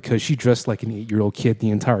Piper because she dressed like an 8-year-old kid the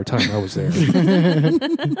entire time I was there.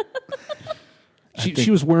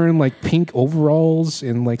 She was wearing like pink overalls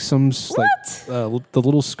and like some the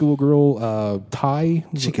little schoolgirl tie.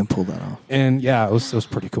 She can pull that off. And yeah, it was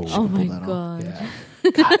pretty cool. Oh my that off. God. Yeah.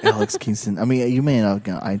 God, Alex Kingston. I mean, you may not have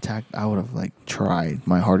got eye contact. I would have tried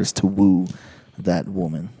my hardest to woo that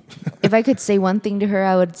woman. If I could say one thing to her,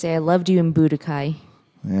 I would say I loved you in Budokai.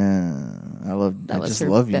 Yeah, I was just her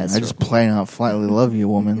love you. I best just plain out flatly love you,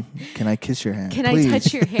 woman. Can I kiss your hand? Can please? I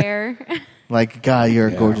touch your hair? Like, God, you're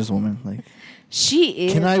a gorgeous woman. Like, she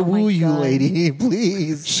is. can I oh my woo you, God. lady?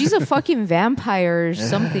 Please. She's a fucking vampire or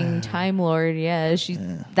something, Time Lord. Yeah,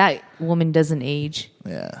 that woman doesn't age.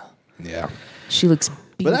 Yeah. Yeah. She looks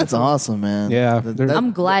beautiful. But that's awesome, man. Yeah,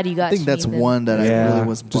 I'm glad you got I think to that's meet them. one that I really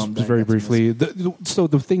was bummed. Just very briefly. So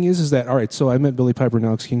the thing is that, all right, so I met Billy Piper and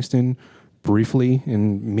Alex Kingston briefly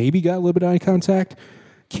and maybe got a little bit of eye contact.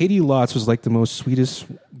 Katie Lotz was like the most sweetest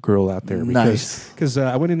girl out there. Because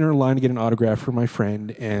I went in her line to get an autograph for my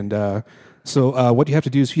friend. And so what you have to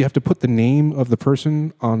do is you have to put the name of the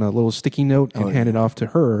person on a little sticky note and hand it off to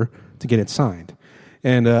her to get it signed.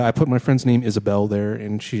 And I put my friend's name, Isabel, there.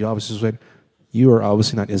 And she obviously said, "You are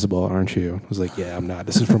obviously not Isabel, aren't you?" I was like, "Yeah, I'm not.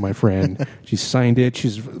 This is for my friend." She signed it.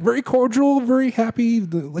 She's very cordial, very happy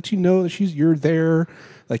to let you know that you're there.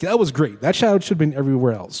 Like, that was great. That shout should have been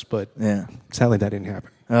everywhere else, but sadly that didn't happen.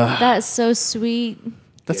 That's so sweet.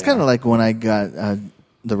 That's kind of like when I got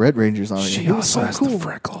the Red Rangers on it. She also has the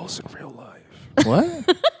freckles in real life.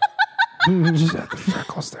 What? She's got the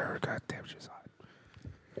freckles there. God damn, she's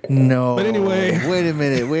hot. No. But anyway. Wait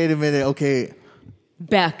a minute. Okay.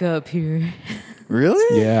 Back up here.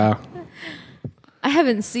 Really? Yeah. I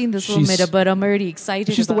haven't seen this little Mida, but I'm already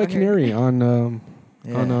excited. She's the about White Canary on her.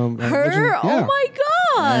 Yeah. Oh my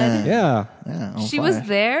God! Yeah. She was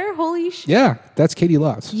there. Holy shit! Yeah, that's Katie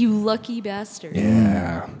Lotz. You lucky bastard.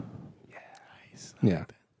 Yeah. Yeah.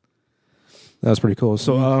 That was pretty cool.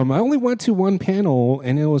 So I only went to one panel,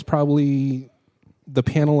 and it was probably the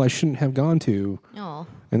panel I shouldn't have gone to. Oh.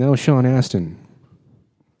 And that was Sean Astin.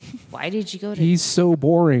 Why did you go to? He's so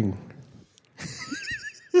boring.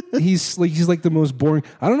 he's like the most boring.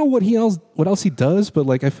 I don't know what else he does, but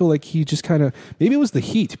like I feel like he just kind of, maybe it was the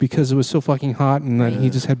heat because it was so fucking hot and he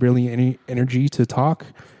just had barely any energy to talk.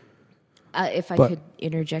 If I could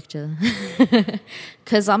interject,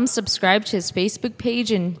 because I'm subscribed to his Facebook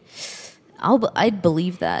page and I'd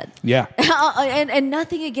believe that. Yeah. and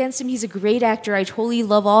nothing against him. He's a great actor. I totally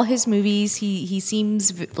love all his movies. He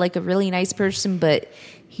seems like a really nice person, but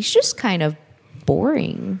he's just kind of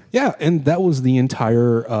boring. Yeah, and that was the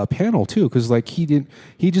entire panel too, because like he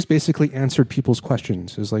just basically answered people's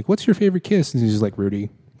questions. It was like, "What's your favorite kiss?" And he's like, "Rudy."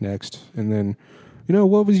 Next, and then,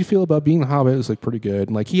 what would you feel about being the Hobbit? It was like pretty good.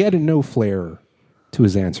 And, like, he had no flair to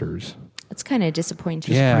his answers. It's kind of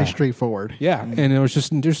disappointing. Yeah, pretty straightforward. Yeah, and it was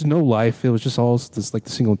just there's no life. It was just all this like the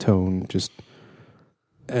single tone. Just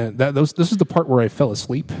this is the part where I fell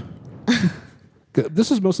asleep.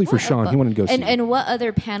 This is mostly for Sean. He wanted to go see. And what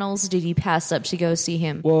other panels did he pass up to go see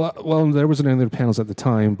him? Well, there wasn't any other panels at the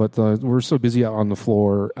time, but we're so busy out on the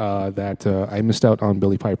floor that I missed out on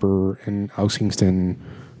Billy Piper and Alex Kingston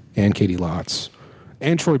and Katie Lotz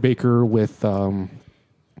and Troy Baker with oh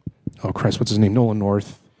Christ, what's his name? Nolan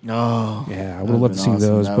North. Oh, yeah, I would have loved to see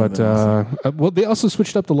those, but well, they also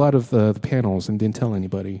switched up a lot of the panels and didn't tell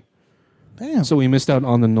anybody. Damn. So we missed out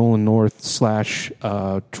on the Nolan North /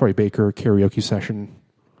 Troy Baker karaoke session.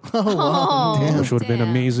 Oh, wow. Damn. Which would have been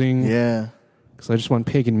amazing. Yeah. Because I just want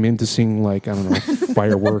Pig and Min to sing, like, I don't know,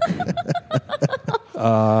 Firework.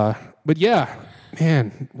 But yeah,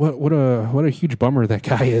 man, what a huge bummer that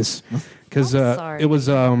guy is. Because it was,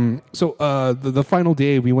 the final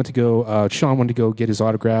day we went to go, Sean wanted to go get his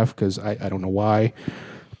autograph because I don't know why.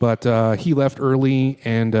 But he left early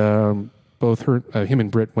and both him and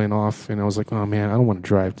Britt went off, and I was like, oh man, I don't want to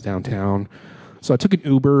drive to downtown. So I took an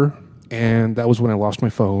Uber, and that was when I lost my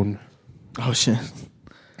phone. Oh shit!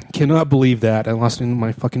 Cannot believe that I lost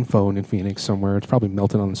my fucking phone in Phoenix somewhere. It's probably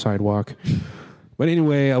melted on the sidewalk. But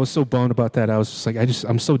anyway, I was so bummed about that. I was just like,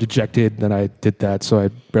 I'm so dejected that I did that. So I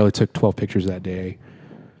barely took 12 pictures that day,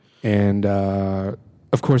 and of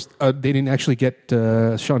course they didn't actually get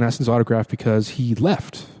Sean Astin's autograph because he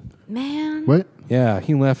left. Man, what? Yeah,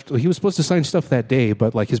 he left. He was supposed to sign stuff that day,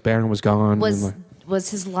 but like his banner was gone. Was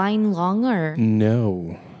his line longer?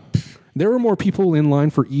 No, there were more people in line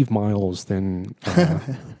for Eve Miles than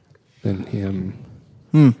him.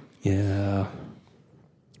 Yeah.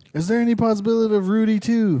 Is there any possibility of Rudy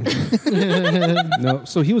too? No.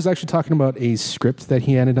 So he was actually talking about a script that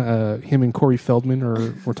he had. Him and Corey Feldman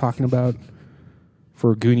were talking about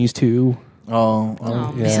for Goonies 2. Oh,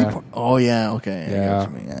 yeah. Oh, yeah. Okay. Yeah.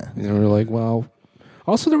 Yeah. And they were like, well.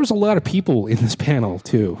 Also, there was a lot of people in this panel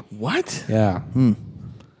too. What? Yeah.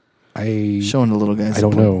 Showing the little guys. I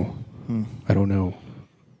don't know. I don't know.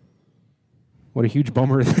 What a huge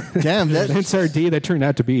bummer! Damn, that entire day that turned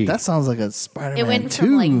out to be. That sounds like a Spider-Man 2. It went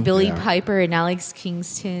from like Billy Piper and Alex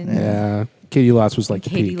Kingston. Yeah. Katie Lotz was like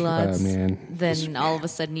Katie the peak. Lotz. Man. Then all of a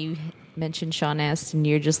sudden you mention Sean Astin,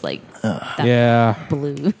 you're just like, Yeah.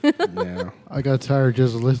 blue. Yeah. I got tired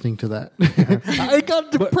just listening to that. I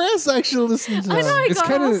got depressed actually listening to I know, that. I It's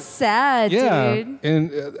got all kinda- sad, Yeah. dude.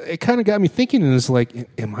 And it kind of got me thinking, and it's like,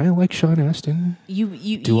 am I like Sean Astin?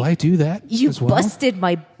 Do I do that You as well? busted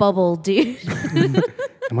my bubble, dude.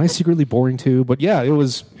 Am I secretly boring too? But yeah, it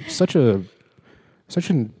was such a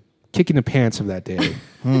kick in the pants of that day.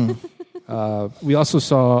 We also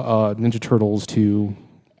saw Ninja Turtles 2.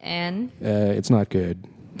 And It's not good.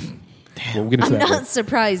 We'll get into I'm that not later.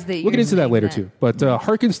 surprised that We'll get into that saying later too. But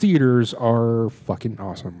Harkins theaters are fucking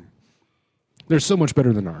awesome. They're so much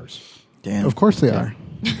better than ours. Damn. Of course they are.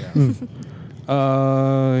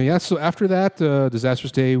 Yeah. So after that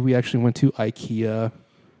disastrous day, we actually went to IKEA.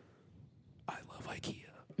 I love IKEA.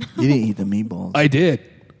 You didn't eat the meatballs. I did.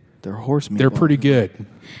 They're horse meatballs. They're pretty good.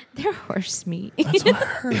 They're horse meat. That's what I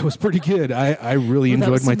heard. It was pretty good. I really Well, that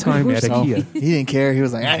enjoyed was my some time good at horse IKEA. He didn't care. He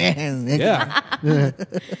was like, Yeah.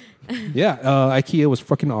 Yeah. IKEA was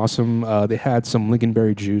fucking awesome. They had some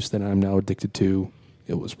lingonberry juice that I'm now addicted to.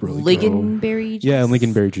 It was really good. Lingonberry juice? Yeah,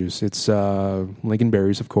 lingonberry juice. It's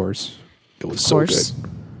lingonberries, of course. It was so course. good.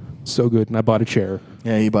 So good. And I bought a chair.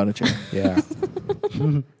 Yeah, he bought a chair. Yeah.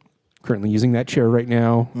 Currently using that chair right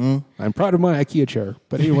now. I'm proud of my IKEA chair.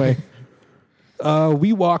 But anyway,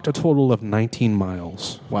 we walked a total of 19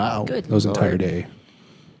 miles. Wow. Good. Those entire day.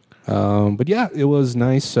 But yeah, it was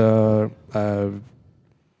nice. I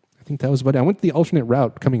think that was about it. I went the alternate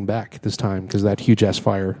route coming back this time because of that huge ass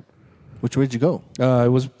fire. Which way did you go? It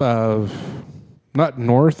was not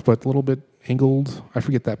north, but a little bit angled. I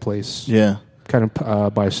forget that place. Yeah. Kind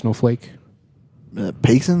of by Snowflake.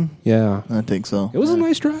 Payson? Yeah. I think so. It was a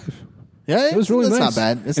nice drive. Yeah, It was really it's nice. not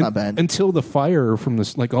bad. It's not bad. Until the fire from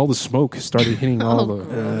this, like all the smoke started hitting all the.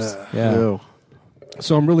 gross. Yeah. Ew.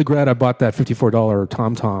 So I'm really glad I bought that $54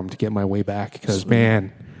 TomTom to get my way back because,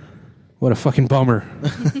 man, what a fucking bummer.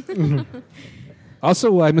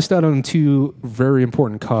 Also, I missed out on two very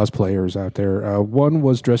important cosplayers out there. One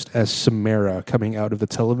was dressed as Samara coming out of the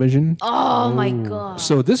television. Oh, my God.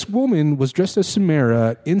 So this woman was dressed as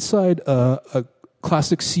Samara inside a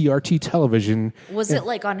classic CRT television. Was it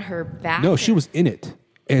like on her back? No, she was in it,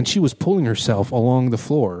 and she was pulling herself along the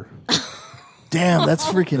floor. Damn, that's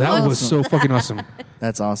freaking That awesome. was so fucking awesome.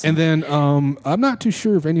 That's awesome. And then I'm not too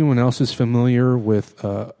sure if anyone else is familiar with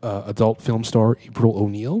adult film star April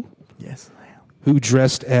O'Neil, yes, I am. who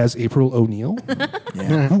dressed as April O'Neil,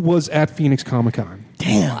 Yeah. who was at Phoenix Comic Con.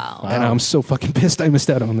 Damn. Wow. And I'm so fucking pissed I missed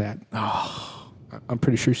out on that. I'm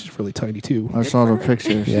pretty sure she's really tiny too. I saw the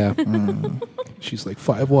pictures. Yeah. She's like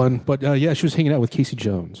 5'1". But yeah, she was hanging out with Casey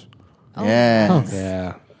Jones. Yes.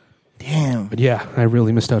 Yeah. Damn. But yeah, I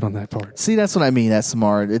really missed out on that part. See, that's what I mean. That's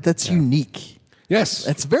smart. That's unique. Yes.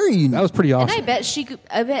 That's very unique. That was pretty And awesome.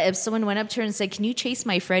 I bet if someone went up to her and said, "Can you chase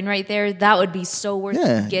my friend right there?" That would be so worth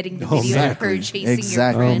Yeah. getting the Oh, video of exactly. her chasing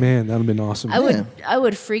Exactly. your Oh friend. man, that would have been awesome. I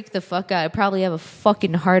would freak the fuck out. I'd probably have a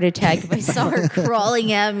fucking heart attack if I saw her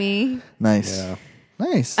crawling at me. nice. Yeah.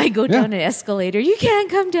 Nice. I go down an escalator. You can't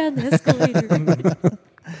come down the escalator.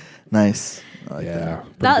 Nice. I like Yeah. that.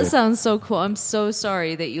 pretty That good. sounds so cool. I'm so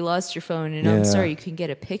sorry that you lost your phone, and I'm Yeah. sorry you couldn't get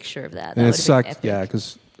a picture of that. And it would've been sucked, epic. yeah,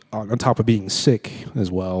 because on top of being sick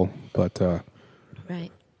as well. But Right.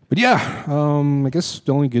 yeah, I guess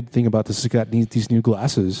the only good thing about this is I got these new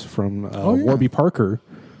glasses from Oh, yeah. Warby Parker.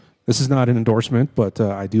 This is not an endorsement, but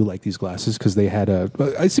I do like these glasses because they had I've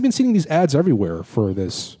been seeing these ads everywhere for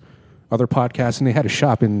this other podcast, and they had a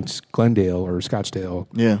shop in Glendale or Scottsdale.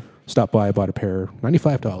 Yeah. Stopped by, bought a pair,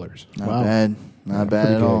 $95. Not Wow. bad. Not bad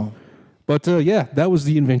pretty at good. all. But yeah, that was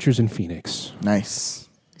the Adventures in Phoenix. Nice.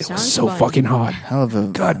 It Sounds was so fun. fucking hot. Hell of a.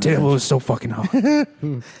 God damn, it was so fucking hot.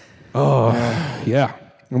 Oh, yeah.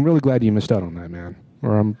 I'm really glad you missed out on that, man.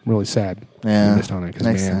 Or I'm really sad Yeah. you missed on it because,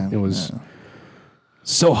 Next man, time. it was Yeah.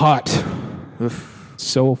 so hot. Oof.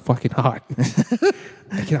 So fucking hot.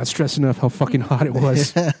 I cannot stress enough how fucking hot it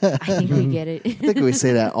was. I think we get it. I think we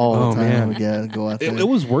say that all Oh, the time. man. We gotta go out there. It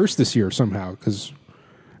was worse this year somehow because,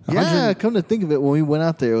 yeah, come to think of it, when we went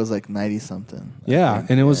out there, it was like 90 something. yeah,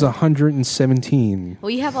 and it was 117. Well,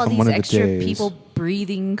 you have all on these one of the extra days. people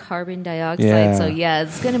breathing carbon dioxide, Yeah. so yeah,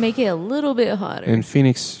 it's gonna make it a little bit hotter. In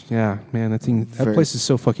Phoenix, yeah, man, that Very- place is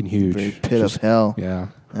so fucking huge. Very pit of hell. Yeah.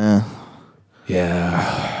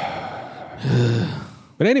 Yeah.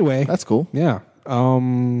 But anyway, That's cool. yeah. So,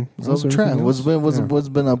 was there Trav, anything what's else? been Yeah. what's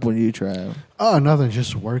been up with you, Trav? Oh, nothing.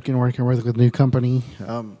 Just working with a new company.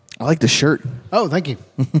 I like the shirt. Oh, thank you.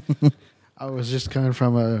 I was just coming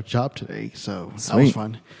from a job today, so that was Sweet.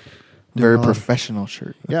 fun. Very Doing a lot of- professional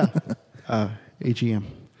shirt. Yeah. AGM.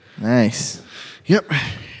 Nice. Yep.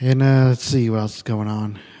 And let's see what else is going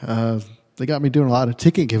on. They got me doing a lot of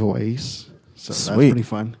ticket giveaways, so that's pretty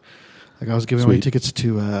fun. Like I was giving away tickets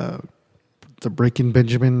to the Breaking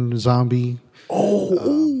Benjamin zombie. Oh,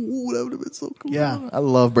 that would have been so cool. Yeah, I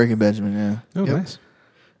love Breaking Benjamin. Yeah. Oh, nice.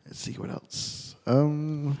 Let's see what else.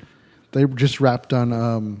 They just wrapped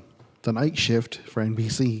on the night shift for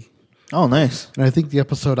NBC. Oh, nice. And I think the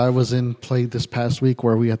episode I was in played this past week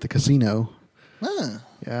where we at the casino. Ah.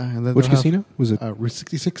 Yeah, and then Which casino was it? Route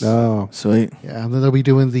 66. Oh, sweet. Yeah, and then they'll be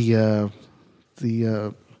doing the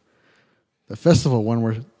festival one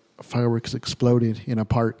where fireworks exploded in a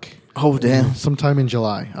park. Oh, damn. Sometime in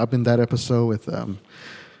July. I've been that episode with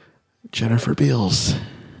Jennifer Beals.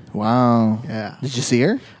 Wow. Yeah. Did you see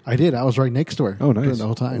her? I did. I was right next to her. Oh, nice. During the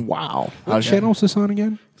whole time. Wow. what channel is this on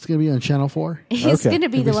again? It's going to be on Channel 4. He's Okay. going to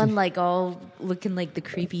be the one like all looking like the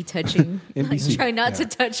creepy touching. Like, NBC. try not to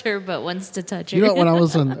touch her, but wants to touch her. You know, when I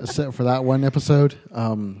was on set for that one episode,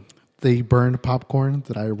 they burned popcorn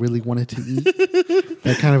that I really wanted to eat.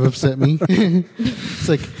 That kind of upset me. It's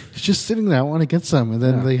like, it's just sitting there. I want to get some. And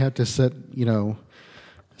then they had to set it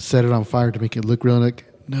on fire to make it look real. Like,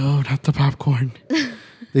 no, not the popcorn.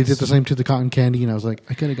 They did the same to the cotton candy. And I was like,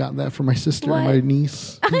 I could have gotten that for my sister and my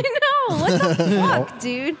niece. I know. What the fuck,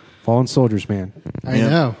 dude? Fallen Soldiers, man. I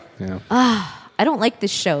know. Yeah. I don't like this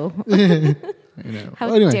show. I know. How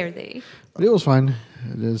Well, anyway, dare they? but it was fun.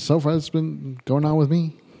 So far, it's been going on with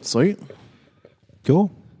me. Sweet. Cool.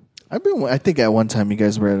 I think at one time you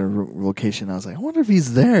guys were at a location. I was like, I wonder if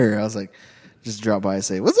he's there. I was like, just drop by and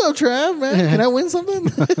say, "What's up, Trav? Man, can I win something?"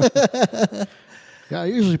 Yeah, I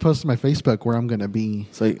usually post on my Facebook where I'm going to be.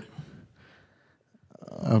 Sweet.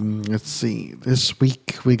 Let's see. This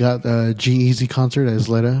week we got the G-Eazy concert at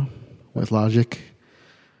Isleta with Logic.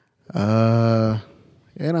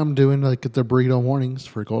 And I'm doing like the burrito mornings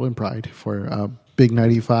for Golden Pride for Big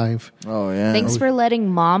 95. Oh yeah. Thanks for letting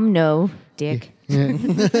Mom know, Dick. Yeah.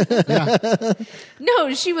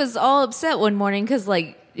 No, she was all upset one morning because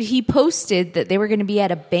like he posted that they were going to be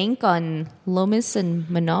at a bank on Lomas and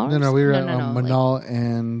Menard. No, we were at Manal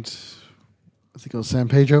and I think it was San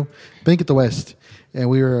Pedro. Bank at the West. And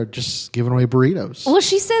we were just giving away burritos. Well,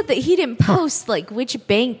 she said that he didn't post like which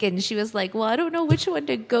bank, and she was like, "Well, I don't know which one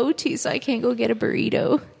to go to, so I can't go get a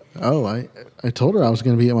burrito." Oh, I told her I was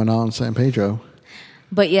going to be at Manal and San Pedro.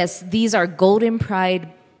 But yes, these are Golden Pride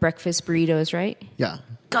breakfast burritos, right? Yeah.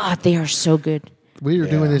 God, they are so good. We are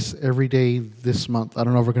doing this every day this month. I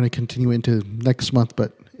don't know if we're going to continue into next month,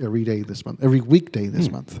 but every day this month. Every weekday this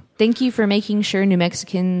month. Thank you for making sure New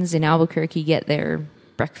Mexicans in Albuquerque get their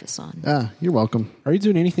breakfast on. You're welcome. Are you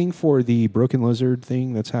doing anything for the Broken Lizard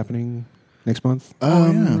thing that's happening next month?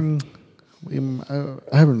 I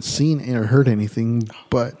haven't seen or heard anything,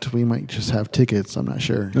 but we might just have tickets. I'm not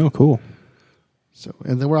sure. Oh, cool. So,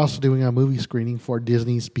 and then we're also doing a movie screening for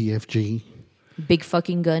Disney's BFG. Big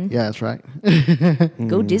fucking gun. Yeah, that's right.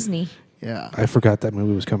 Go Disney. Yeah, I forgot that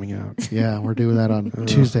movie was coming out. yeah, we're doing that on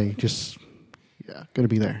Tuesday. Gonna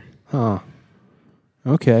be there. Huh.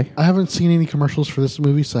 Okay. I haven't seen any commercials for this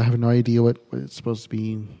movie, so I have no idea what it's supposed to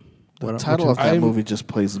be. The title of that movie just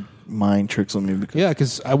plays mind tricks on me because Yeah,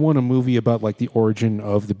 because I want a movie about like the origin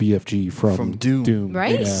of the BFG from Doom.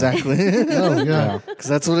 Right? Yeah. exactly. Oh yeah, Because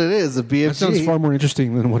that's what it is. The BFG. That sounds far more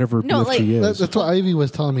interesting than whatever No, BFG like- is. that's what Ivy was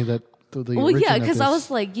telling me that. Well, yeah, because I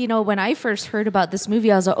was like, when I first heard about this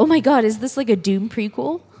movie, I was like, oh my God, is this like a Doom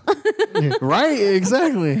prequel? Right,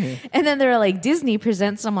 exactly. And then they're like, Disney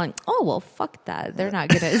presents. I'm like, oh, well, fuck that. They're not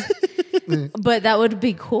going to. But that would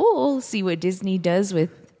be cool. See what Disney does with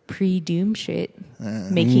pre-Doom shit.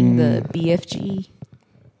 Making the BFG.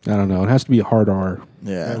 I don't know. It has to be a hard R.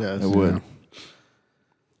 Yeah, does, it would.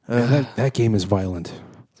 That game is violent.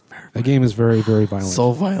 That game is very, very violent.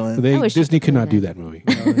 So violent. I wish Disney you could not could do that movie.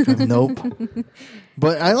 Nope.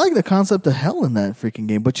 But I like the concept of hell in that freaking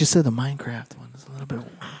game. But you said the Minecraft one is a little bit.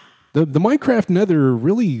 The Minecraft Nether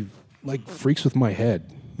really like freaks with my head.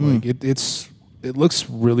 Like it looks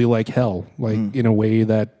really like hell. Like in a way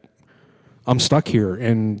that I'm stuck here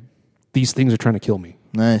and these things are trying to kill me.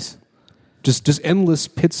 Nice. Just endless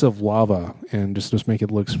pits of lava and just make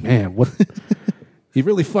it look, man, what you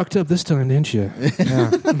really fucked up this time, didn't you?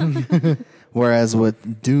 Yeah. Whereas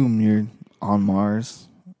with Doom, you're on Mars.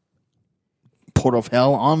 Port of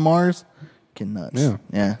Hell on Mars. Getting nuts.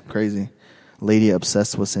 Yeah, crazy. Lady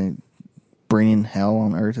obsessed with saying bringing hell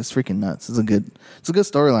on Earth. It's freaking nuts. It's a good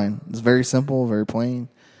storyline. It's very simple, very plain.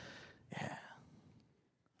 Yeah.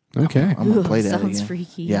 Okay. I'm gonna play that Sounds again.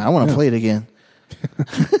 freaky. Yeah, I want to play it again.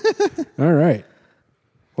 All right.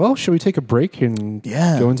 Well, shall we take a break and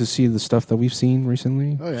Yeah. go in to see the stuff that we've seen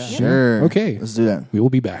recently? Oh yeah. Sure. Okay. Let's do that. We will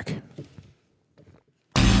be back.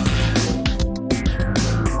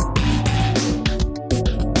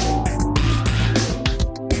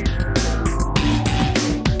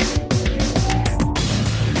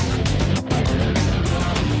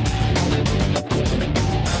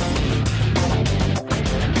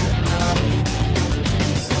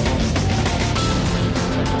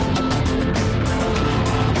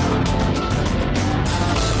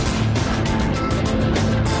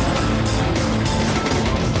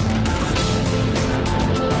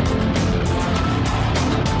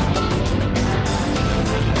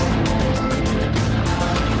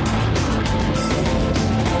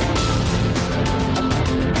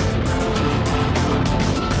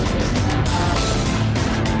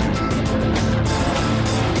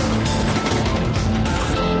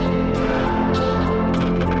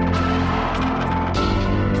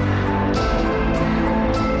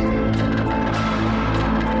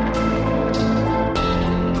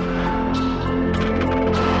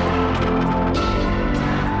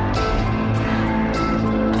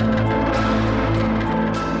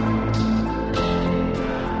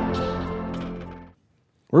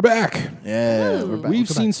 We're back. Yeah, we're back. We've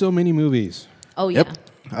seen so many movies. Oh, yeah. Yep.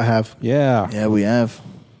 I have. Yeah. Yeah, we have.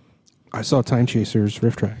 I saw Time Chasers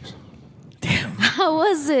Rift Tracks. How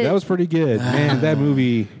was it? That was pretty good. Man, that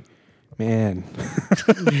movie, man.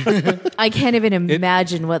 I can't even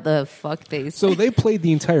imagine what the fuck they said. So they played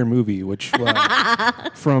the entire movie, which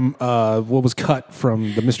from what was cut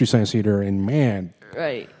from the Mystery Science Theater, and man,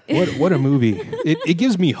 Right. what a movie. It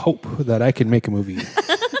gives me hope that I can make a movie.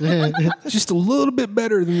 Just a little bit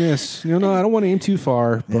better than this. I don't want to aim too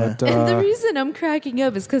far, but And the reason I'm cracking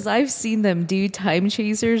up is because I've seen them do Time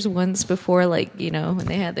Chasers once before, when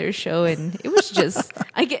they had their show, and it was just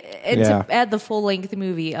to add the full length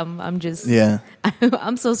movie. I'm just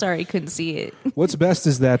I'm so sorry I couldn't see it. what's best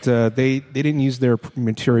is that they didn't use their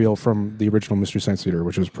material from the original Mystery Science Theater,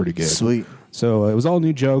 which was pretty good. Sweet. So it was all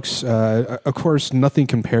new jokes. Of course, nothing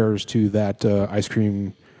compares to that ice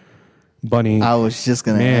cream bunny. I was just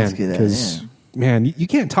going to ask you that. Because, man, you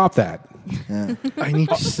can't top that. Yeah. I need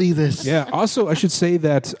to see this. Yeah. Also, I should say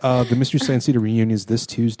that the Mystery Science Theater reunion is this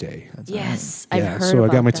Tuesday. Yes, I've heard so I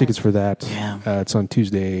got about my that. tickets for that. Yeah. It's on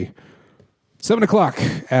Tuesday,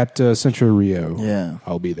 7:00 at Central Rio. Yeah.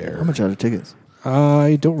 I'll be there. How much are the tickets?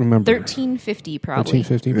 I don't remember. $13.50 probably.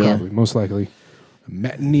 $13.50 Really? probably, most likely.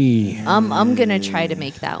 Matinee. I'm gonna try to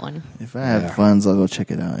make that one. If I have funds, I'll go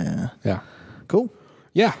check it out. Yeah. Yeah. Cool.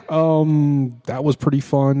 Yeah. That was pretty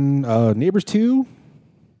fun. Neighbors 2.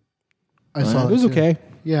 I saw It was too. okay.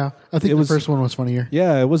 Yeah, I think It the was- first one was funnier.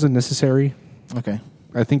 Yeah, it wasn't necessary. Okay.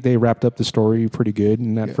 I think they wrapped up the story pretty good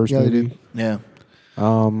in that first yeah, they movie. did. Yeah.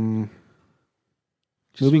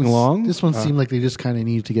 Moving along. This one seemed like they just kind of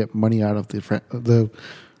needed to get money out of the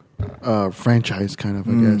franchise, kind of.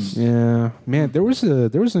 I guess Yeah, man, there was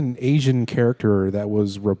an Asian character that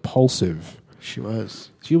was repulsive. she was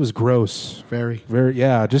She was gross. very.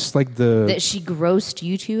 Just like the That she grossed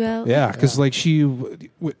you two out. yeah, because like if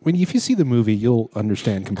you see the movie, you'll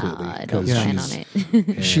understand completely. I don't 'cause plan on she's-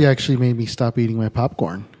 it. She actually made me stop eating my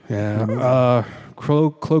popcorn. Yeah,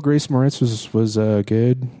 Chloe Grace Moretz was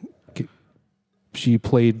good. She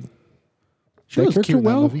played She that was character cute in that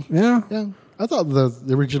well. movie. Yeah, Yeah, I thought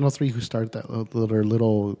the original three who started that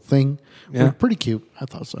little thing Yeah. were pretty cute. I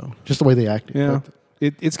thought so. Just the way they acted. yeah.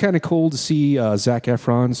 But It's kind of cool to see Zac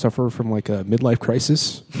Efron suffer from like a midlife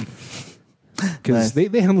crisis. Because Nice.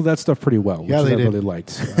 they handled that stuff pretty well, which Yeah, they I did. really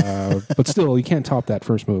liked. But still, you can't top that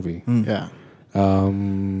first movie. yeah,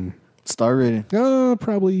 Star rating.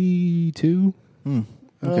 Probably 2.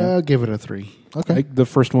 I'll give it a 3. Okay. Like the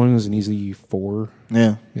first one is an easy 4.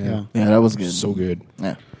 Yeah. Yeah. Yeah, that was good. So good.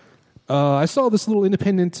 Yeah. I saw this little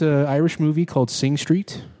independent Irish movie called Sing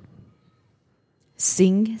Street.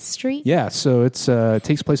 Sing Street. Yeah, so it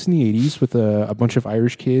takes place in the 80s with a bunch of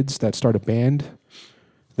Irish kids that start a band.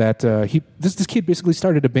 That this kid basically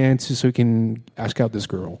started a band so he can ask out this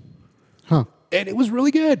girl. Huh. And it was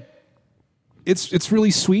really good. It's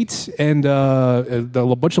really sweet and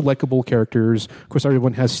a bunch of likable characters. Of course,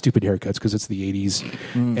 everyone has stupid haircuts because it's the 80s.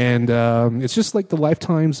 And it's just like the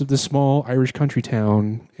lifetimes of this small Irish country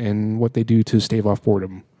town and what they do to stave off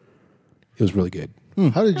boredom. It was really good.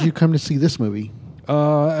 How did you come to see this movie?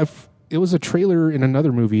 It was a trailer in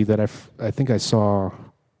another movie that I think I saw a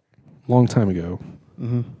long time ago.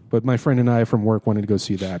 But my friend and I from work wanted to go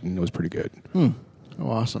see that, and it was pretty good. Oh,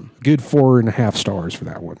 awesome. Good 4.5 stars for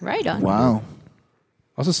that one. Right on. Wow.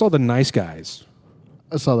 I also saw The Nice Guys.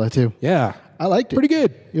 I saw that too. Yeah. I liked it. Pretty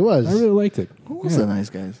good. It was. I really liked it. Who was the nice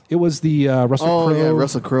guys? It was the Russell Crowe. Yeah,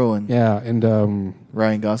 Russell Crowe and Yeah, and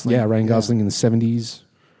Ryan Gosling. Ryan Gosling in the 70s.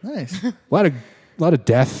 Nice. A lot of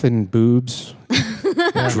death and boobs,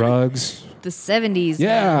 drugs. The 70s.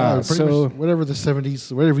 Yeah. Pretty So much whatever the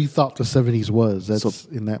 70s, whatever you thought the 70s was, that's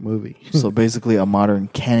in that movie. So basically a modern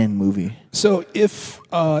canon movie. So if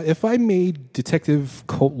I made Detective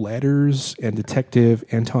Colt Ladders and Detective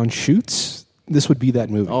Anton Schutz, this would be that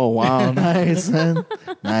movie. Oh, wow. Nice, man.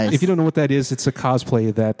 Nice. If you don't know what that is, it's a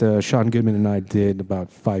cosplay that Sean Goodman and I did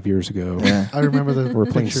about 5 years ago. Yeah. I remember the We're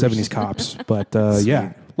playing pictures. 70s cops. But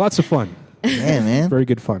yeah, lots of fun. Yeah, man. Very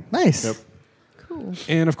good fun. Nice. Cool.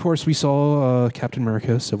 And of course, we saw Captain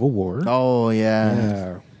America Civil War. Oh,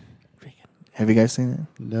 yeah. Yeah. Have you guys seen it?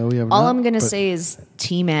 No, we haven't. All I'm going to say is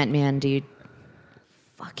Team Ant-Man, dude.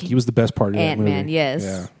 Fucking He was the best part of that movie. Ant-Man, yes.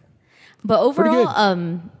 Yeah. But Pretty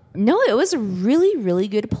overall, no, it was a really, really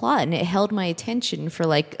good plot, and it held my attention for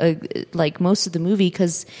like most of the movie.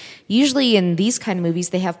 Because usually in these kind of movies,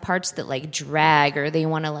 they have parts that like drag, or they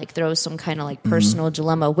want to like throw some kind of like personal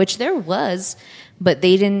dilemma, which there was, but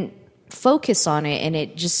they didn't focus on it, and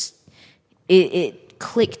it just it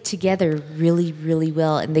clicked together really, really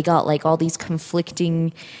well, and they got like all these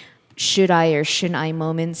conflicting should I or shouldn't I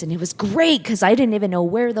moments, and it was great because I didn't even know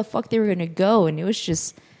where the fuck they were gonna go, and it was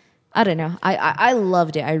just, I don't know. I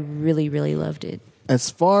loved it. I really, really loved it. As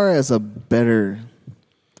far as a better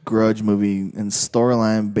Grudge movie and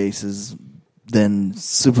storyline basis than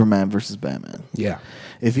Superman versus Batman. Yeah.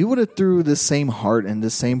 If you would have threw the same heart and the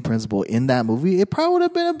same principle in that movie, it probably would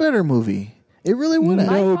have been a better movie. It really would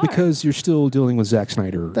have. No, because you're still dealing with Zack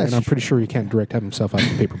Snyder, and I'm pretty sure he can't direct himself out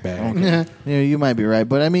of a paper bag. Okay. Yeah, you might be right,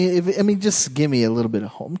 but I mean, just give me a little bit of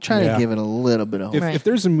hope. I'm trying to give it a little bit of hope. If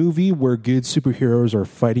there's a movie where good superheroes are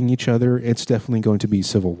fighting each other, it's definitely going to be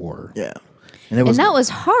Civil War. Yeah, and that was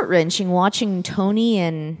heart wrenching watching Tony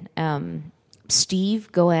and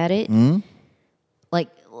Steve go at it. Mm-hmm.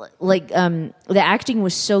 Like the acting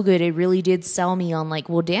was so good. It really did sell me on like,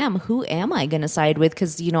 well, damn, who am I going to side with?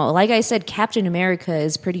 Because, you know, like I said, Captain America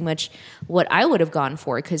is pretty much what I would have gone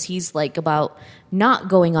for, because he's like about not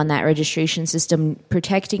going on that registration system,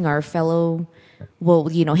 protecting our fellow,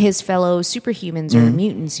 well, you know, his fellow superhumans or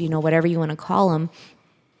mutants, you know, whatever you want to call them.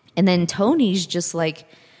 And then Tony's just like,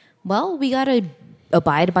 well, we got to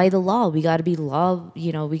abide by the law. We got to be law,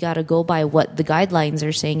 you know, we got to go by what the guidelines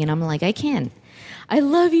are saying. And I'm like, I can't. I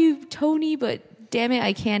love you, Tony, but damn it,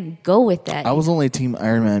 I can't go with that. I was only Team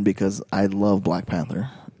Iron Man because I love Black Panther,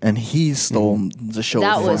 and he stole the show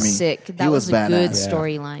that for me. Was sick. That was a good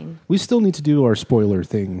storyline. We still need to do our spoiler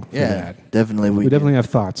thing for that. Definitely. We definitely have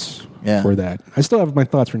thoughts for that. I still have my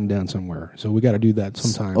thoughts written down somewhere, so we got to do that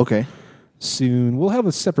sometime. Okay. Soon. We'll have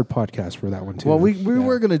a separate podcast for that one, too. Well, we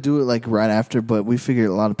were going to do it like right after, but we figured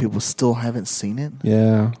a lot of people still haven't seen it.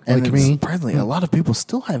 Yeah. And like me. Surprisingly, a lot of people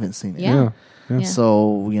still haven't seen it. Yeah.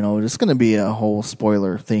 So, you know, there's going to be a whole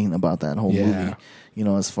spoiler thing about that whole movie, you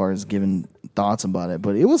know, as far as giving thoughts about it.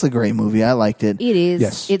 But it was a great movie. I liked it. It is.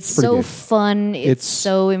 Yes, it's so fun. It's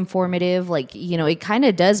so informative. Like, you know, it kind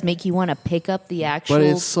of does make you want to pick up the actual.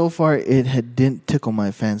 But so far, it didn't tickle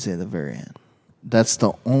my fancy at the very end. That's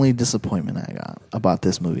the only disappointment I got about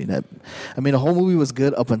this movie. The whole movie was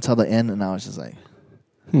good up until the end, and I was just like,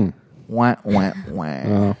 wah, wah,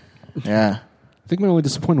 wah. Yeah. I think my only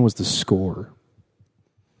disappointment was the score.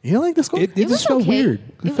 You don't like the score? It just felt weird.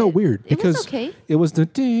 It felt weird because was okay. It was the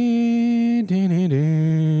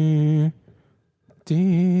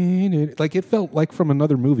like it felt like from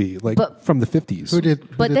another movie, like from the 50s. Who did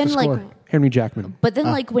the score? Henry Jackman. But then,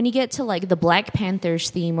 like, when you get to, like, the Black Panthers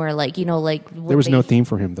theme or, like, you know, like... There was no theme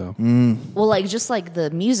for him, though. Well, like, just, like, the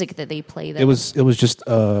music that they play. It was just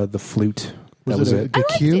the flute. That was it. The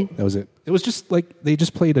cue? It. That was it. It was just, like, they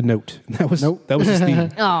just played a note. That was his theme.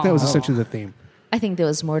 That was essentially the theme. I think there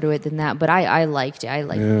was more to it than that, but I liked it. I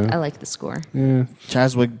like the score. Yeah.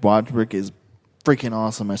 Chadwick Broderick is freaking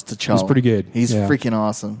awesome as T'Challa. He's pretty good. He's freaking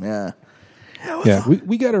awesome. Yeah. Yeah,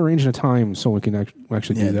 we got to arrange a time so we can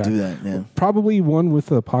actually do that. Do that. Yeah, probably one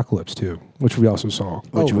with Apocalypse too, which we also saw.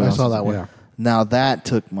 I saw that one. Yeah. Now that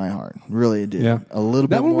took my heart. Really, it did. Yeah, a little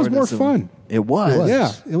bit. That one more was more fun. It was.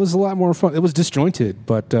 Yeah, it was a lot more fun. It was disjointed,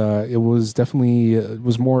 but it was definitely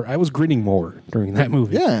was more. I was grinning more during that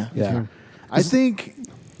movie. Yeah. I think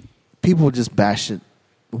people just bashed it.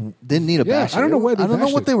 Didn't need a bash. I don't know why they I don't know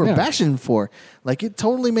bashed what it. they were Yeah. bashing for. Like, it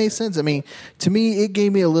totally made sense. I mean, to me, it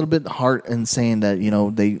gave me a little bit heart in saying that, you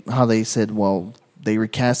know, they said, well, they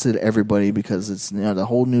recasted everybody because it's, you know, the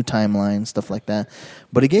whole new timeline, stuff like that.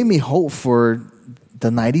 But it gave me hope for the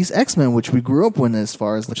 90s X-Men, which we grew up with as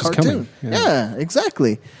far as the cartoon. Yeah,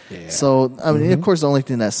 exactly. Yeah. So, I mean, of course, the only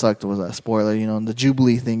thing that sucked was a spoiler, you know, the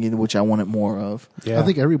Jubilee thing, which I wanted more of. Yeah. I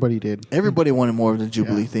think everybody did. Everybody wanted more of the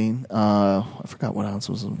Jubilee thing. I forgot what else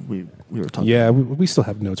was we were talking about. Yeah, we still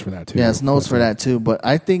have notes for that, too. Yeah, it's notes for that, too. But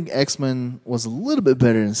I think X-Men was a little bit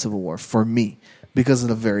better than Civil War for me, because of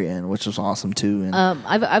the very end, which was awesome too. And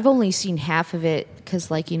I've only seen half of it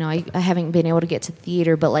because, like, you know, I haven't been able to get to the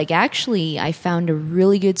theater. But, like, actually, I found a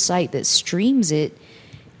really good site that streams it,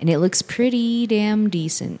 and it looks pretty damn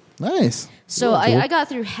decent. Nice. So I got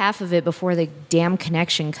through half of it before the damn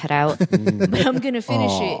connection cut out. But I'm gonna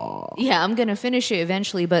finish it. Yeah, I'm gonna finish it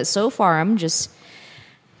eventually. But so far, I'm just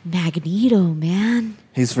Magneto, man.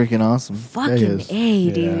 He's freaking awesome. Fucking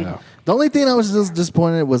A, dude. Yeah. The only thing I was just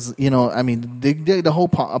disappointed was, you know, I mean, the whole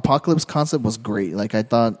apocalypse concept was great. Like, I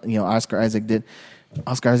thought, you know, Oscar Isaac,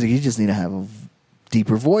 you just need to have a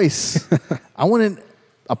deeper voice. I wanted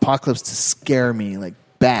Apocalypse to scare me, like,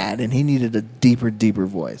 bad, and he needed a deeper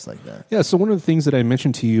voice like that. Yeah, so one of the things that I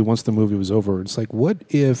mentioned to you once the movie was over, it's like, what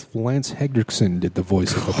if Lance Henriksen did the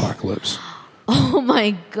voice of Apocalypse? Oh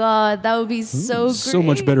my God, that would be so great. So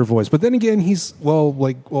much better voice. But then again,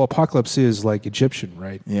 Apocalypse is like Egyptian,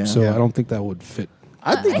 right? Yeah. So I don't think that would fit.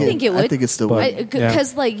 I think it would. I think it still would.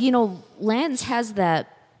 Because, like, you know, Lance has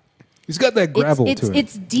that He's got that gravel it's to him.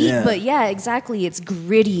 It's deep, Yeah. but yeah, exactly. It's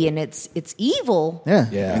gritty and it's evil.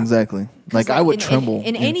 Yeah, exactly. Like I would tremble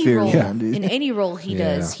in any fear role. of that, dude. In any role he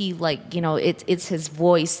does, he it's his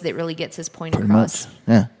voice that really gets his point Pretty across. much.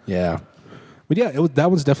 Yeah. Yeah. But yeah, that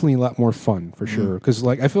was definitely a lot more fun for sure. Because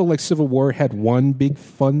like I feel like Civil War had one big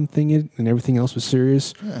fun thing in it, and everything else was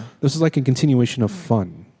serious. Yeah. This is like a continuation of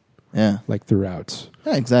fun, Yeah. like throughout.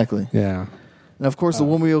 Yeah, exactly. Yeah. And of course, the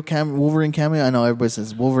Wolverine cameo. I know everybody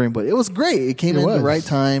says Wolverine, but it was great. It came in at the right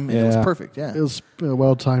time. And It was Yeah. perfect. Yeah. It was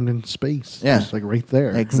well timed in space. Yeah. Just like right there.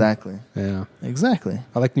 Exactly. Yeah. Exactly.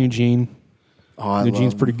 I like New Gene. Oh, New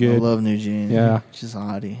Gene's pretty good. I love New Gene. Yeah. She's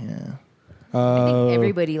hottie. Yeah. I think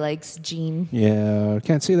everybody likes Jean. Yeah.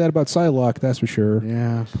 Can't say that about Psylocke, that's for sure.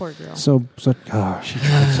 Yeah. Poor girl. So she tried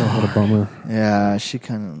so hard. What a bummer. Yeah. She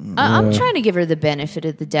kind of. I'm trying to give her the benefit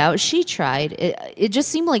of the doubt. She tried. It just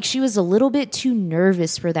seemed like she was a little bit too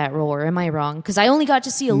nervous for that role. Or am I wrong? Because I only got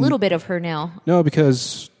to see a little bit of her now. No,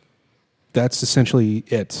 because that's essentially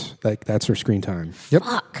it. Like that's her screen time. Yep.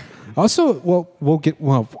 Fuck. Also,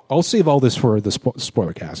 I'll save all this for the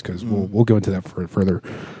spoiler cast because we'll go into that further.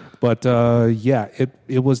 But yeah,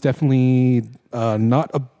 it was definitely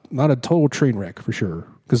not a total train wreck for sure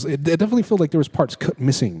because it definitely felt like there was parts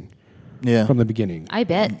missing Yeah. from the beginning. I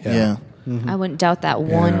bet. Yeah. I wouldn't doubt that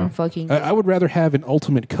one fucking. I would rather have an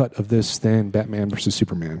ultimate cut of this than Batman versus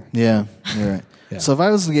Superman. Yeah. You're right. Yeah. So if I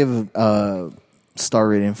was to give a star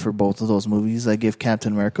rating for both of those movies, I give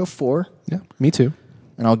Captain America 4, Yeah, me too.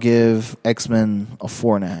 and I'll give X-Men a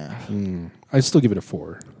 4.5. I still give it a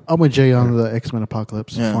 4. I'm with Jay on the X-Men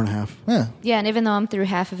Apocalypse. Yeah. 4.5. Yeah. Yeah, and even though I'm through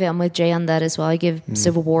half of it, I'm with Jay on that as well. I give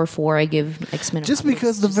Civil War 4. I give X-Men. Just Apocalypse.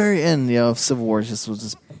 because the very end, of Civil War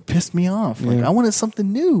just pissed me off. Like Yeah. I wanted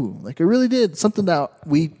something new. Like I really did something that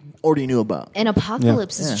we already knew about. And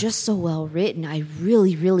Apocalypse Yeah. is just so well written. I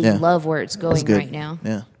really, really Yeah. love where it's That's going good. right now.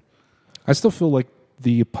 Yeah. I still feel like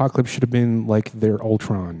the Apocalypse should have been like their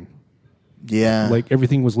Ultron. Yeah. Like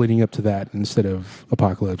everything was leading up to that instead of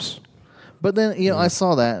Apocalypse. But then, I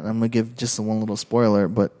saw that, and I'm going to give just one little spoiler,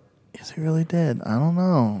 but is he really dead? I don't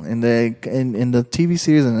know. In the TV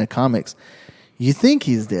series and the comics, you think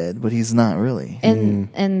he's dead, but he's not really.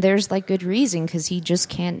 And there's like good reason because he just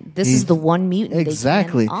can't. This is the one mutant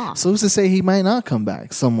Exactly. they can off. So who's to say he might not come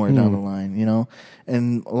back somewhere down the line,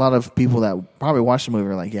 And a lot of people that probably watch the movie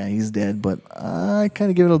are like, yeah, he's dead, but I kind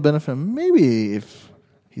of give it a benefit. Maybe if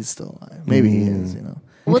he's still alive. Maybe he is,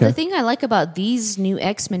 Well, Okay. the thing I like about these new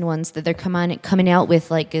X-Men ones that they're coming out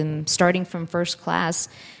with, like starting from First Class,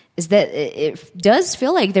 is that it does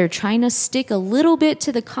feel like they're trying to stick a little bit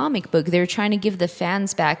to the comic book. They're trying to give the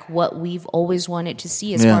fans back what we've always wanted to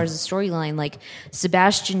see as far as the storyline, like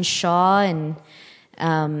Sebastian Shaw and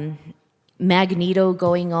Magneto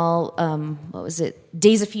going all what was it?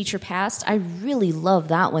 Days of Future Past. I really love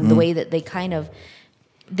that one. The way that they kind of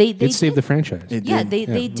they It saved the franchise. yeah,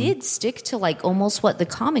 they did stick to like almost what the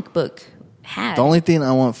comic book had. The only thing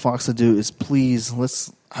I want Fox to do is please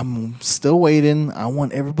I'm still waiting. I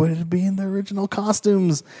want everybody to be in their original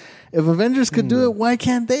costumes. If Avengers could do it, why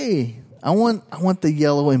can't they? I want the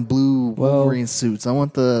yellow and blue Wolverine suits. I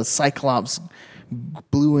want the Cyclops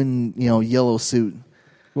blue and yellow suit.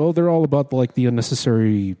 Well, they're all about the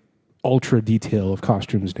unnecessary ultra detail of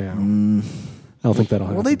costumes now. I don't think that'll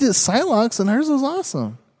happen. Well, they did Psylocke and hers was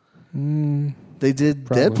awesome. They did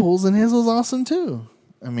Probably. Deadpool's and his was awesome too.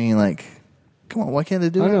 I mean, come on, why can't they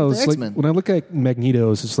do I it don't know. with the It's X-Men? when I look at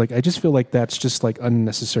Magneto's, it's like I just feel like that's just like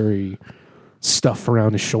unnecessary stuff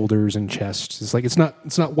around his shoulders and chest. It's like it's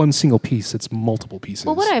not one single piece. It's multiple pieces.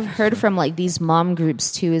 Well, what I've heard from these mom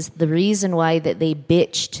groups too is the reason why that they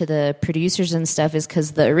bitch to the producers and stuff is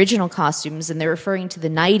because the original costumes, and they're referring to the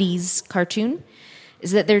 '90s cartoon,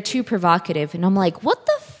 is that they're too provocative. And I'm like, what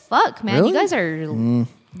the fuck, man? Really?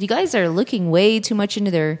 You guys are looking way too much into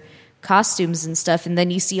their costumes and stuff, and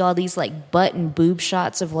then you see all these butt and boob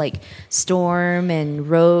shots of Storm and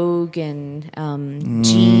Rogue and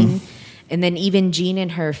Jean. And then even Jean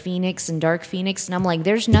and her Phoenix and Dark Phoenix. And I'm like,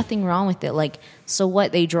 there's nothing wrong with it. So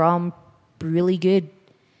what? They draw them really good.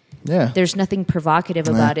 Yeah. There's nothing provocative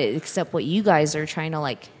about it except what you guys are trying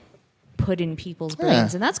to put in people's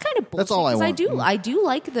brains. And that's kind of bullshit. That's all I 'cause want. I do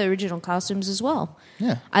like the original costumes as well.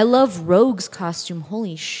 Yeah. I love Rogue's costume.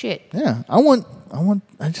 Holy shit. Yeah.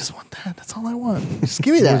 I just want that. That's all I want. Just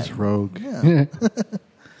give me that. It's Rogue. Yeah.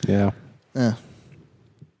 Yeah. Yeah.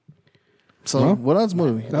 So, Well, what else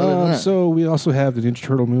movie? Other than that? So we also have the Ninja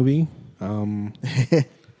Turtle movie.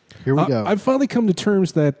 Here we go. I've finally come to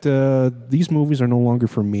terms that these movies are no longer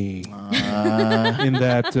for me. In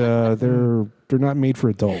that they're not made for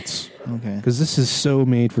adults. Okay. Because this is so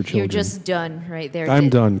made for children. You're just done right there. I'm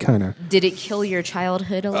done, kind of. Did it kill your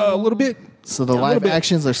childhood A little bit. So the live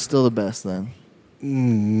actions are still the best then?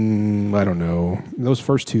 I don't know. Those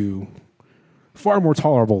first two, far more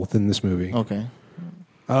tolerable than this movie. Okay.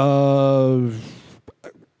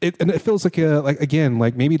 It feels like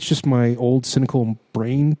maybe it's just my old cynical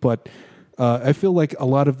brain, but I feel like a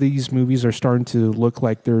lot of these movies are starting to look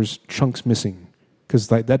like there's chunks missing, because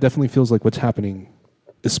that definitely feels like what's happening,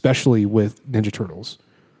 especially with Ninja Turtles.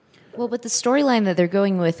 Well, with the storyline that they're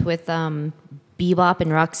going with Bebop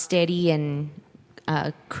and Rocksteady and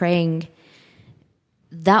Krang,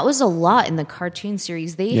 that was a lot in the cartoon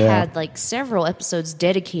series. They had like several episodes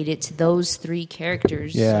dedicated to those three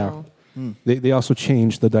characters. Yeah. So. They also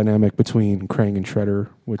changed the dynamic between Krang and Shredder,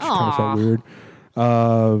 which kind of felt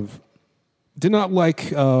weird. Did not like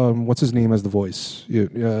what's his name as the voice.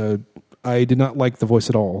 I did not like the voice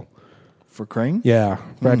at all. For Krang? Yeah,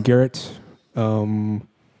 Brad Garrett.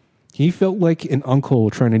 He felt like an uncle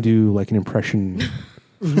trying to do like an impression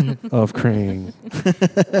of Krang.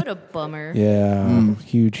 What a bummer. Yeah,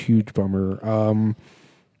 huge bummer.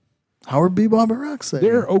 How are Bebop and Rocksteady?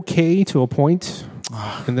 They're okay to a point,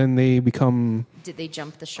 and then they become... Did they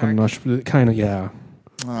jump the shark? Kind of, yeah.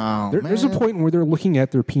 Oh, There's a point where they're looking at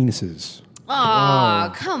their penises.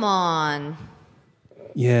 Oh, come on.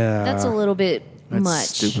 Yeah. That's a little bit That's much.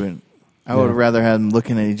 stupid. I would rather have them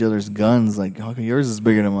looking at each other's guns like, how come yours is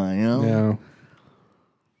bigger than mine, you know?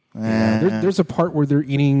 Yeah. There's a part where they're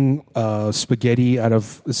eating spaghetti out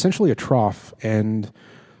of essentially a trough, and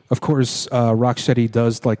of course Rocksteady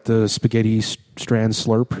does like the spaghetti strand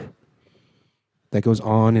slurp that goes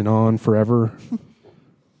on and on forever.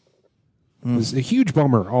 It was a huge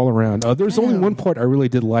bummer all around. There's only one part I really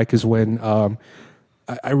did like, is when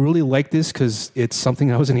I really like this because it's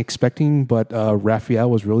something I wasn't expecting, but Raphael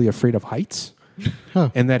was really afraid of heights.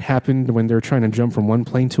 And that happened when they're trying to jump from one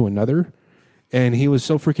plane to another. And he was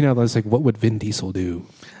so freaking out. I was like, what would Vin Diesel do?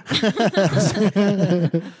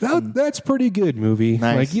 That's pretty good, movie.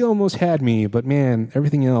 Nice. Like, you almost had me, but man,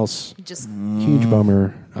 everything else, Just huge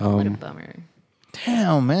bummer. what a bummer.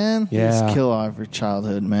 Damn, man. Yeah. Just kill off your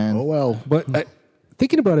childhood, man. Oh, well. But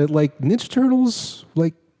thinking about it, like Ninja Turtles,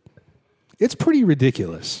 like it's pretty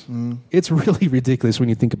ridiculous. It's really ridiculous when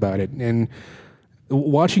you think about it. And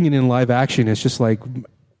watching it in live action, it's just like,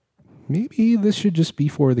 maybe this should just be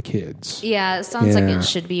for the kids. Yeah, it sounds like it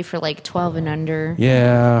should be for like 12 and under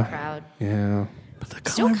Yeah. crowd. Yeah. But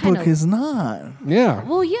the Still comic kind book of- is not. Yeah.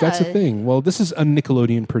 Well, yeah. That's the thing. Well, this is a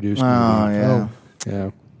Nickelodeon produced movie. Yeah. Yeah.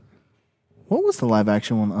 What was the live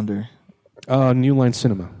action one under? New Line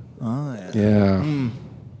Cinema. Oh, yeah. Yeah.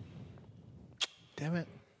 Damn it.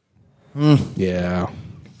 Yeah.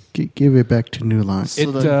 Give it back to New Line.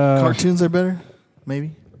 So the cartoons are better?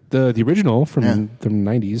 Maybe? The original from the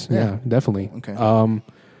 90s. Yeah, definitely. Okay.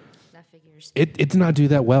 That figures. It did not do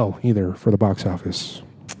that well either for the box office.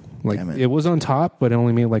 Like, Damn it. it was on top, but it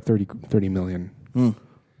only made like 30 million.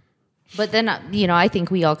 But then, I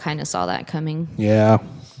think we all kind of saw that coming. Yeah.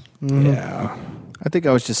 Yeah. I think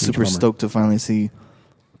I was just super bummer. stoked to finally see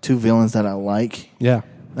two villains that I like. Yeah.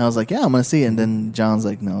 And I was like, yeah, I'm going to see it. And then John's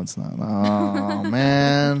like, no, it's not. Oh,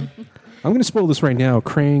 man. I'm going to spoil this right now.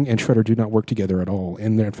 Krang and Shredder do not work together at all.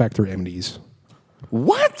 And in fact, they're enemies.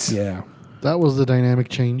 What? Yeah. That was the dynamic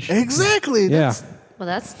change. Exactly. Yeah. Well,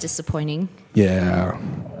 that's disappointing. Yeah.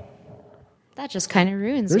 That just kind of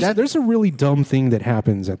ruins it. There's a really dumb thing that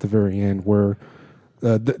happens at the very end where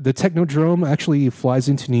the Technodrome actually flies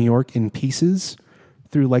into New York in pieces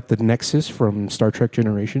through like the Nexus from Star Trek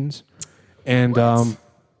Generations. And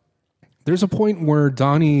there's a point where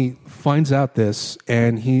Donnie finds out this,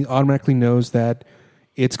 and he automatically knows that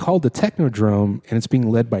it's called the Technodrome, and it's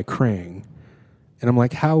being led by Krang. And I'm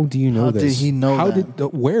like, how do you know How this? did he know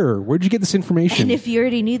that? Where'd you get this information? And if you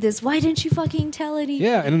already knew this, why didn't you fucking tell it?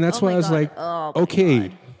 Yeah, and then that's Oh why my I was God. like, Oh my okay,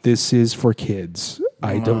 God. this is for kids.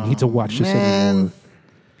 I don't need to watch this anymore.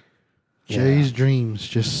 Jay's dreams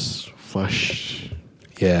just flush.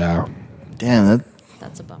 Yeah. Damn,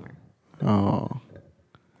 That's a bummer. Oh.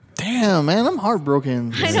 damn, man. I'm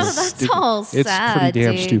heartbroken. I know, that's all sad. It's pretty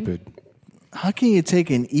damn dude. stupid. How can you take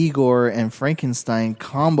an Igor and Frankenstein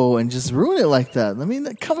combo and just ruin it like that? I mean,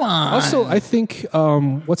 come on. Also, I think,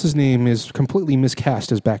 what's his name is completely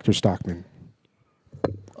miscast as Baxter Stockman.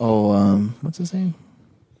 What's his name?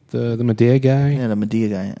 The Medea guy? Yeah, the Medea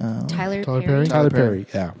guy. Tyler Tyler Perry. Perry? Tyler Perry. Perry,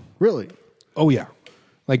 yeah. Really? Oh, yeah.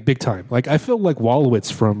 Like, big time. Like, I feel like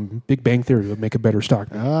Wolowitz from Big Bang Theory would make a better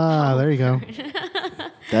Stockman. Ah, there you go.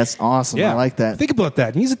 That's awesome. I like that. Think about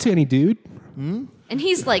that. He's a tinny dude. And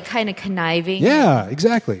he's like kind of conniving. Yeah,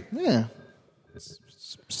 exactly. Yeah.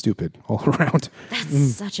 stupid all around.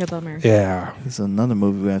 That's such a bummer. Yeah. It's another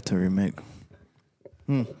movie we have to remake.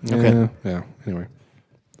 Okay. Yeah. Anyway,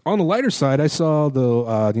 on the lighter side, I saw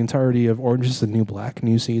the entirety of Orange is the New Black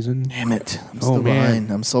new season. Damn it! I'm still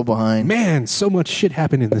behind. I'm so behind. Man, so much shit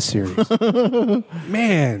happened in this series.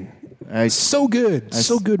 Man, so good.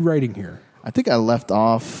 So good writing here. I think I left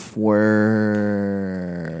off where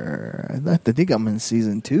I think I'm in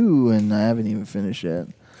season 2 and I haven't even finished yet.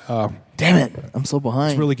 Damn it! I'm so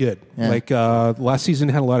behind. It's really good. Yeah. Like last season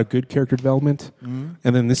had a lot of good character development, and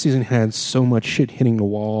then this season had so much shit hitting the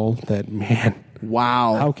wall that man,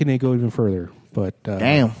 wow! How can they go even further? But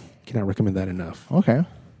damn, cannot recommend that enough. Okay,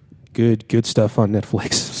 good stuff on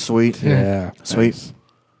Netflix. Sweet, yeah, sweet. Nice.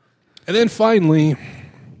 And then finally,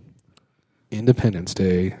 Independence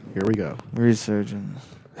Day. Here we go. Resurgence.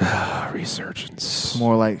 Resurgence.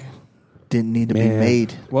 More like didn't need to be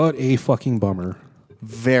made. What a fucking bummer.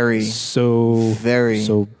 Very. So.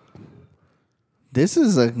 This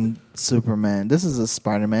is a Superman. This is a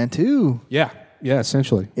Spider-Man too. Yeah,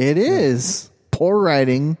 essentially. It is. Poor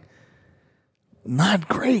writing. Not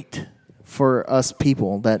great for us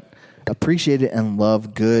people that appreciate it and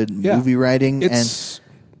love good movie writing. It's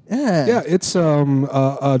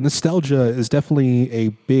nostalgia is definitely a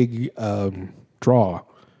big draw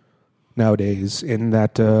nowadays, in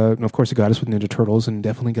that of course it got us with Ninja Turtles and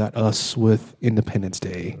definitely got us with Independence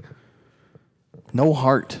Day. No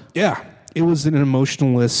heart. Yeah, it was an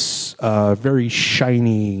emotionless, very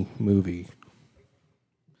shiny movie.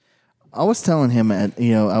 I was telling him I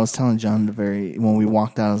was telling John when we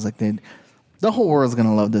walked out, I was like, the whole world's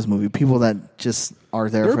gonna love this movie. People that just are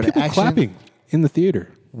there for the action. There were people clapping in the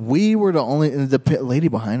theater. We were the only. The lady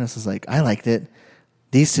behind us was like, I liked it.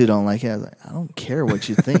 These two don't like it. I was like, I don't care what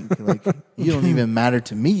you think. Like, you don't even matter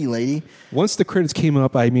to me, lady. Once the credits came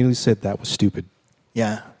up, I immediately said that was stupid.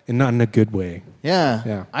 Yeah. And not in a good way.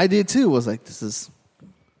 Yeah. I did too. Was like, this is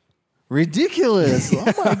ridiculous.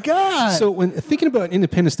 Oh my God. So when thinking about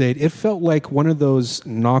Independence Day, it felt like one of those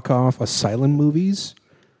knockoff Asylum movies.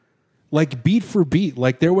 Like beat for beat.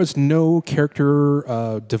 Like there was no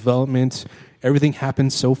character development. Everything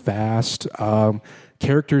happened so fast.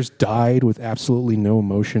 Characters died with absolutely no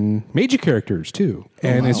emotion. Major characters, too.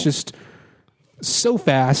 And it's just so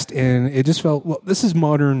fast, and it just felt, well, this is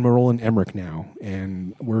modern Roland Emmerich now,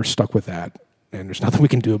 and we're stuck with that, and there's nothing we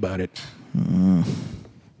can do about it.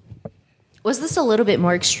 Was this a little bit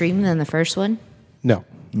more extreme than the first one? No.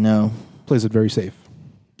 Plays it very safe.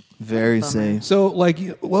 Very safe. So,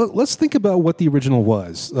 let's think about what the original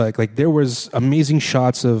was. Like there was amazing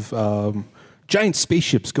shots of giant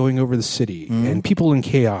spaceships going over the city and people in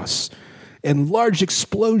chaos and large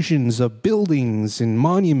explosions of buildings and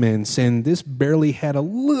monuments, and this barely had a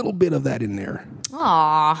little bit of that in there.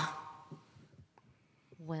 Aww.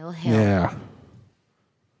 Well, hell. Yeah.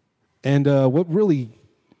 And what really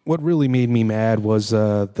made me mad was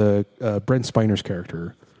the Brent Spiner's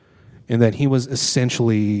character, in that he was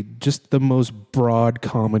essentially just the most broad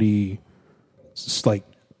comedy,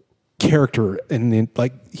 character, and then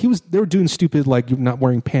they were doing stupid not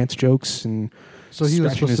wearing pants jokes, and so he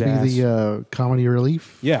was supposed to be the comedy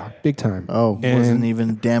relief. Yeah, big time. Oh, and wasn't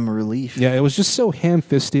even damn relief. Yeah, it was just so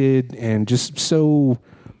ham-fisted and just so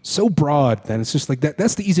broad that it's just like that.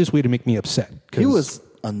 That's the easiest way to make me upset. He was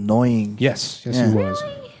annoying. Yes, he was.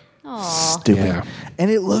 Stupid. Yeah. And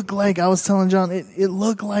it looked like, I was telling John, it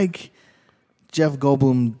looked like Jeff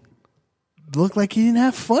Goldblum looked like he didn't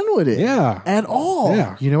have fun with it. Yeah. At all.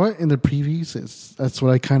 Yeah. You know what? In the previews, that's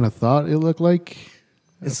what I kind of thought it looked like.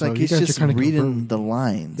 It's like he's just reading the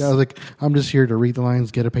lines. Yeah, I was like, I'm just here to read the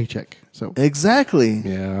lines, get a paycheck. So exactly.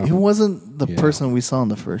 Yeah. He wasn't the person we saw in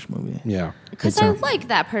the first movie. Yeah. Because I liked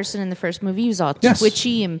that person in the first movie. He was all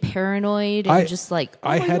twitchy and paranoid and just like,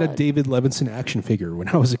 I had a David Levinson action figure when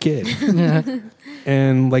I was a kid.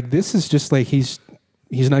 And this is just like he's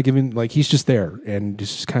not giving, he's just there and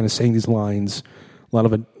just kind of saying these lines. A lot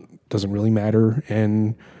of it doesn't really matter.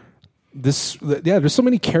 And there's so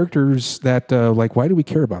many characters that why do we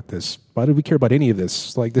care about this? Why do we care about any of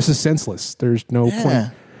this? This is senseless. There's no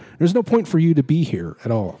point. There's no point for you to be here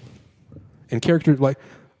at all. And characters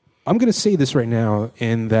I'm going to say this right now,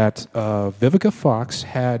 in that Vivica Fox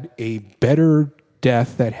had a better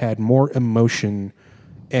death that had more emotion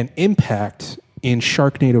and impact in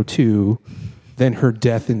Sharknado 2 than her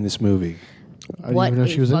death in this movie. I didn't even know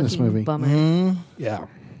she was in this movie. Yeah.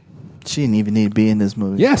 She didn't even need to be in this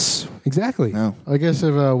movie. Yes, exactly. No. I guess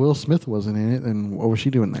if Will Smith wasn't in it, then what was she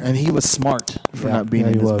doing there? And he was smart for not being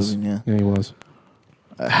in this movie. Yeah, he was.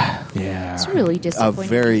 Yeah. It's really disappointing to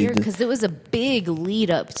very hear because it was a big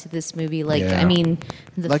lead up to this movie. Like, Yeah. I mean,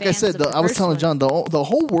 the Like I fans said, of the I was first telling one- John, the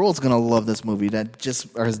whole world's gonna love this movie. That just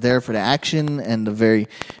is there for the action and the very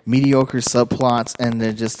mediocre subplots, and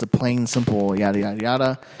they're just the plain simple yada yada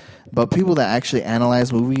yada. But people that actually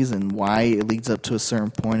analyze movies and why it leads up to a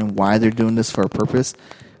certain point and why they're doing this for a purpose,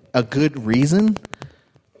 a good reason,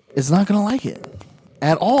 is not gonna like it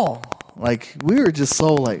at all. Like, we were just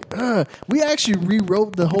so like, ugh. We actually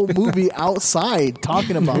rewrote the whole movie outside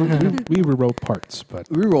talking about it. We rewrote parts, but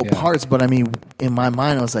We wrote yeah. parts, but I mean, in my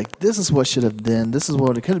mind, I was like, this is what should have been. This is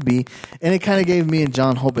what it could be. And it kind of gave me and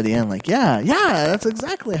John hope at the end. Like, yeah, that's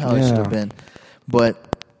exactly how it should have been. But,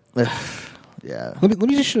 yeah. Let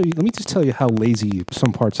me just show you. Let me just tell you how lazy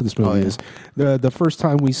some parts of this movie yeah. is. The first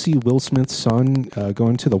time we see Will Smith's son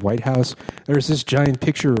going to the White House, there's this giant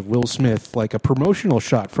picture of Will Smith, like a promotional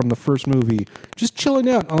shot from the first movie, just chilling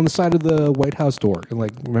out on the side of the White House door. And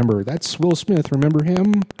like, remember, that's Will Smith. Remember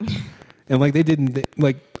him? And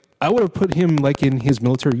like, I would have put him like in his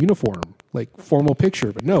military uniform, like formal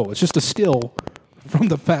picture, but no, it's just a still from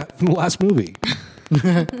the last movie.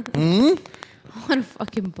 What a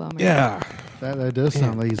fucking bummer. Yeah. That does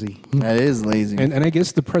sound lazy. That is lazy. And I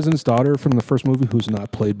guess the president's daughter from the first movie, who's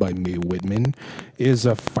not played by Mae Whitman, is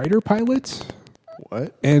a fighter pilot.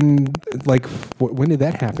 What? And like, when did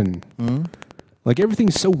that happen? Like,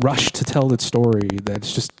 everything's so rushed to tell its story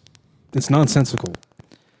that it's nonsensical.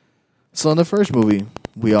 So in the first movie,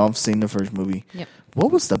 we all have seen the first movie. Yep.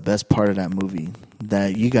 What was the best part of that movie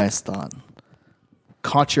that you guys thought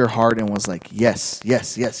caught your heart and was like, yes,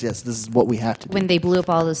 this is what we have to do? When they blew up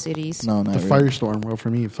all the cities. No, not The really. Firestorm. Well, for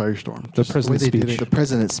me, Firestorm. The Just president's way they did speech. The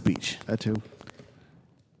president's speech. That too.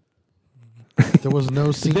 There was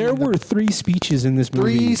no scene. There were 3 speeches in this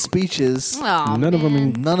movie. 3 speeches. Aw, None of them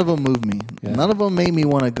man. None of them moved me. Yeah. None of them made me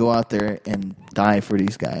want to go out there and die for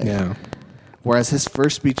these guys. Yeah. Whereas his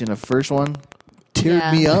first speech in the first one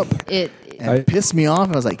teared me up and pissed me off.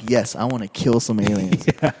 And I was like, yes, I want to kill some aliens.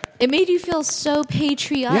 It made you feel so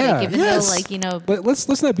patriotic, Yeah. even Yes. though, like, you know, But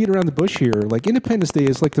let's not beat around the bush here. Like, Independence Day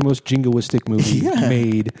is like the most jingoistic movie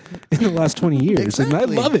made in the last 20 years. Exactly.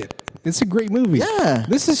 And I love it. It's a great movie. Yeah.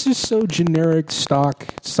 This is just so generic, stock,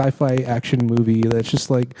 sci-fi action movie that's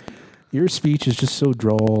just like, your speech is just so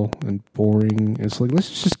droll and boring. It's like,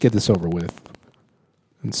 let's just get this over with.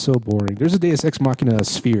 It's so boring. There's a Deus Ex Machina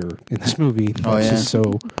sphere in this movie. That's just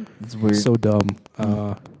so It's weird. so dumb.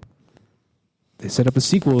 They set up a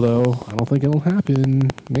sequel, though. I don't think it'll happen.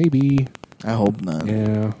 Maybe. I hope not.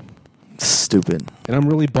 Yeah. Stupid. And I'm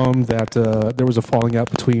really bummed that there was a falling out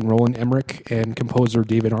between Roland Emmerich and composer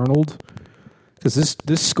David Arnold. Because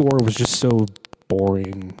this score was just so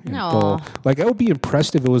boring and Aw. dull. Like, I would be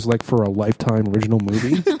impressed if it was like for a Lifetime original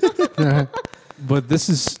movie. But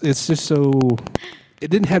it's just so... It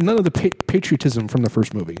didn't have none of the patriotism from the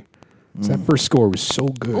first movie. So that first score was so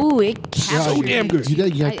good. ooh, it captured So damn good.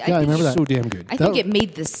 I remember that. So damn good. I think it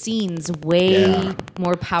made the scenes way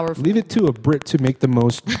more powerful. Leave it to a Brit to make the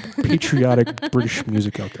most patriotic British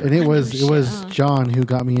music out there. And it was John who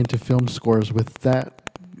got me into film scores with that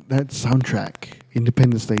soundtrack,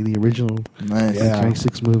 Independence Day, the original Nice.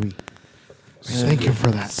 1996 movie. Thank you for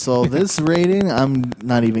that. So this rating, I'm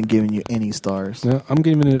not even giving you any stars. No, I'm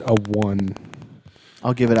giving it a 1.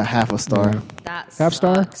 I'll give it a half a star. Yeah. That Half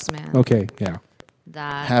star? sucks, man. Okay, yeah.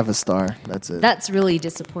 That Half a star. That's it. That's really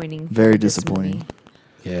disappointing. Very for this disappointing. movie.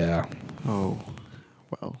 Yeah. Oh,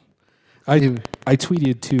 well. I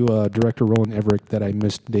tweeted to director Roland Emmerich that I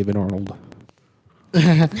missed David Arnold.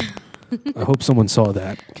 I hope someone saw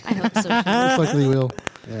that. I hope so. too. Most likely will.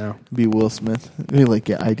 Yeah. Be Will Smith. Be like,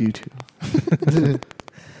 yeah, I do too.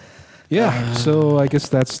 Yeah, so I guess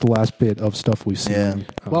that's the last bit of stuff we've seen. Yeah.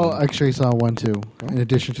 Well, actually, I saw one too. In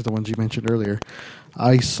addition to the ones you mentioned earlier,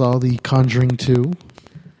 I saw The Conjuring 2.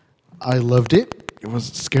 I loved it. It was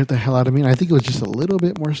scared the hell out of me, and I think it was just a little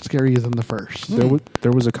bit more scary than the first.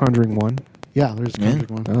 There was a Conjuring 1. Yeah, there's a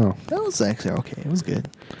Conjuring 1. Oh. That was actually okay. It was good.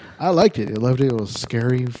 I liked it. I loved it. It was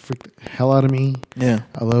scary, freaked the hell out of me. Yeah.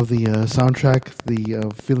 I love the soundtrack.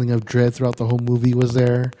 The feeling of dread throughout the whole movie was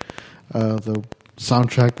there. The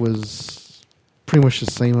soundtrack was pretty much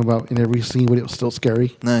the same about in every scene, but it was still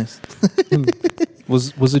scary. Nice.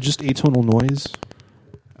 Was it just atonal noise?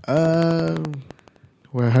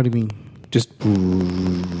 Well, how do you mean? Just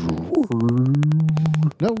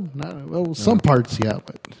No, not well. Some parts, yeah,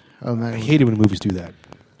 but other than I that, hate it when movies do that.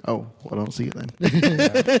 oh, well, I don't see it then.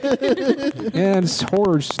 And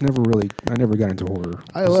horror just never really. I never got into horror.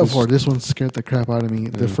 I love horror. This one scared the crap out of me.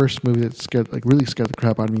 The first movie that really scared the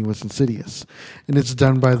crap out of me was Insidious, and it's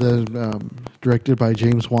done by directed by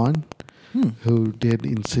James Wan. who did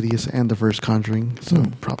Insidious and the first Conjuring. So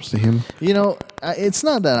props to him. You know, it's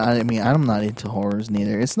not that I'm not into horrors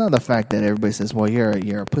neither. It's not the fact that everybody says, "Well,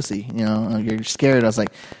 you're a pussy," you know, you're scared. I was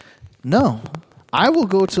like, no, I will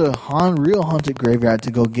go to a real haunted graveyard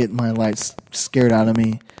to go get my lights scared out of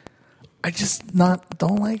me. I just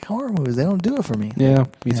don't like horror movies. They don't do it for me. Yeah,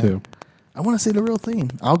 me too. I want to see the real thing.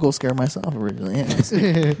 I'll go scare myself originally.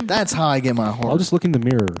 Yeah, that's how I get my horror. I'll just look in the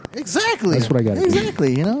mirror. Exactly. That's what I got to do.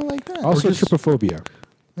 Exactly. You know, like that. Also, trypophobia.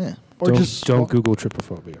 Yeah. Or Don't Google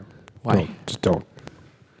trypophobia. Why? Just don't.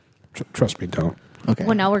 Trust me, don't. Okay.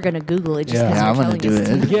 Well, now we're gonna Google it. Just Yeah. because I'm you're gonna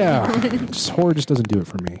telling do us it. to. Yeah, horror just doesn't do it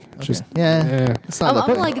for me. It's just It's not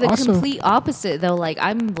I'm like the Also- complete opposite though. Like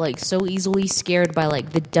I'm like so easily scared by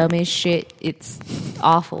like the dumbest shit. It's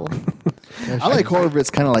awful. I like horror, but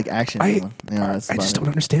it's kind of like action. I that's I about just it. don't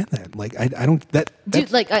understand that. Like I don't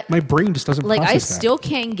Dude, like my brain just doesn't like I process that. still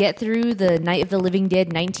can't get through the Night of the Living Dead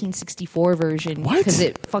 1964 version What? because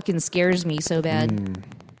it fucking scares me so bad.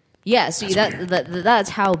 Yeah, see that's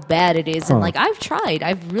how bad it is. And like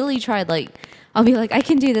I've really tried. Like I'll be like, I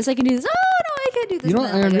can do this. Oh no, I can't do this. You know,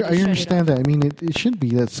 And then, like, I just shut it understand off. that. I mean, it shouldn't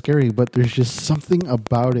be that scary, but there's just something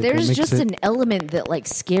about it. There's that makes just it, an element that like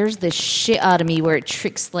scares the shit out of me, where it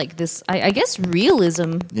tricks like this. I guess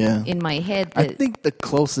realism. Yeah. In my head. I That, think the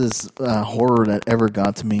closest horror that ever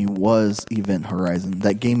got to me was Event Horizon.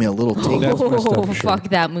 That gave me a little tingle. That's messed up oh for sure. fuck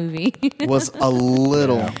that movie. Was a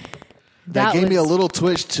little. Yeah. That gave me a was- little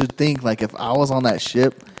twitch to think like if I was on that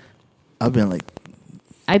ship, I'd been like,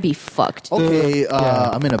 I'd be fucked. okay,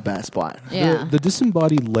 I'm in a bad spot. Yeah. The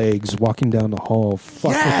disembodied legs walking down the hall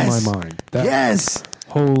fuck with my mind. Yes.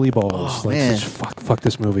 Holy balls! Oh, man. Fuck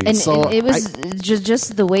this movie. And, So and it was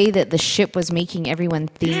just the way that the ship was making everyone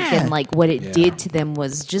think, and like what it did to them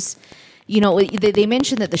was just, you know, they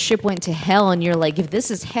mentioned that the ship went to hell, and you're like, if this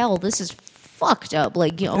is hell, this is fucked up.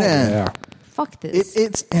 Like, you know, Yeah. fuck this.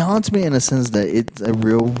 It haunts me in a sense that it's a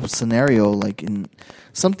real scenario, like in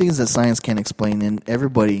some things that science can't explain, and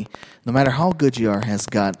everybody, no matter how good you are, has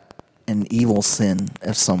got an evil sin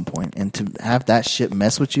at some point, and to have that shit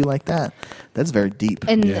mess with you like that, that's very deep.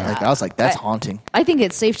 And, like I was like, that's haunting. I think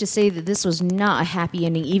it's safe to say that this was not a happy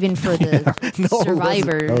ending, even for the No, it wasn't.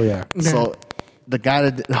 survivor. Oh yeah. So the guy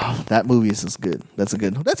that movie is good. That's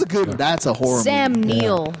a horror Sam movie.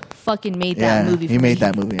 Neill fucking made that movie. He for made me.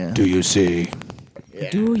 that movie. Yeah. Do you see?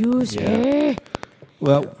 Do you see?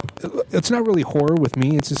 Well, it's not really horror with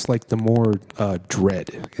me. It's just like the more dread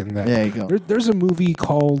in that. There you go. There's a movie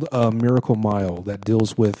called Miracle Mile that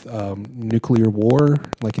deals with nuclear war,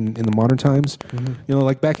 like in the modern times. Mm-hmm. You know,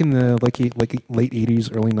 like back in the like late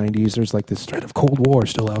 '80s, early '90s. There's like this threat of Cold War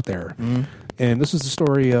still out there. Mm-hmm. And this is the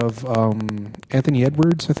story of Anthony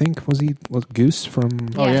Edwards, I think was Goose from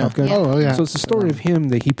Top Gun. Yeah. Oh, yeah. So it's the story of him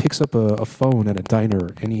that he picks up a phone at a diner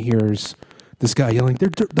and he hears this guy yelling,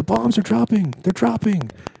 the bombs are dropping, they're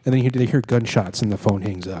dropping. And then they hear gunshots and the phone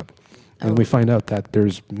hangs up. And we find out that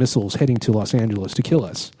there's missiles heading to Los Angeles to kill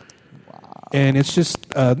us. Wow. And it's just,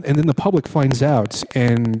 and then the public finds out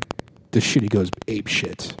and the shit, he goes ape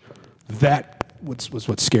shit. That was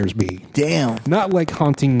what scares me. Damn. Not like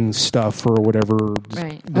haunting stuff or whatever.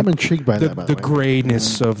 Right. I'm intrigued by that. By The the way.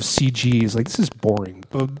 grayness of CG is like, this is boring.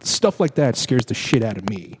 But stuff like that scares the shit out of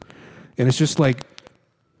me. And it's just like,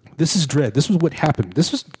 this is dread. This was what happened.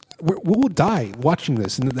 We will die watching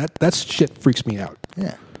this, and that shit freaks me out.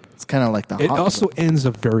 Yeah. It's kind of like the. It also ends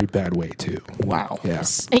a very bad way too. Wow. Yeah,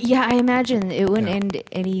 Yeah, I imagine it wouldn't end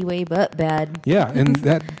any way but bad. yeah, and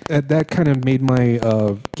that kind of made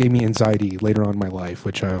gave me anxiety later on in my life,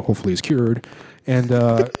 which hopefully is cured. And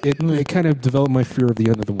it kind of developed my fear of the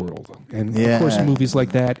end of the world. And of course, movies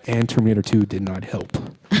like that and Terminator 2 did not help.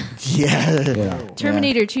 Yeah.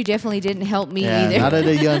 Terminator 2 definitely didn't help me Yeah, either. not at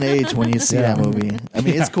a young age when you see that movie. I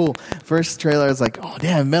mean, it's cool. First trailer is like, oh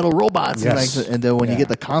damn, metal robots, Yes. and then when you get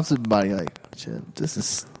the concept body, you're like, shit, this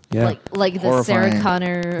is Yeah, like the Horrifying. Sarah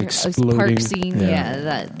Connor Exploding. park scene. Yeah.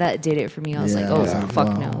 Yeah, that did it for me. I was like, oh fuck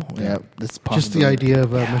wow. no. Yeah, this Just the idea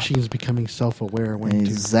of machines becoming self-aware when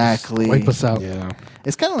Exactly. to wipe us out. yeah.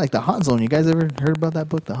 It's kind of like the Hot Zone. You guys ever heard about that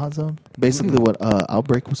book, The Hot Zone? Basically, what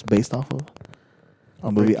Outbreak was based off of.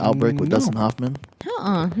 A movie Outbreak with No. Dustin Hoffman,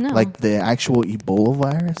 No. like the actual Ebola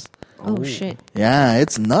virus. oh shit. Yeah,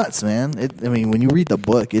 it's nuts, man. I mean, when you read the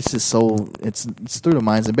book, it's just it's through the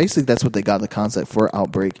minds, and basically that's what they got the concept for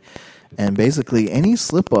Outbreak. And basically, any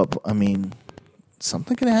slip up, I mean,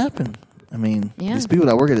 something can happen. I mean, these people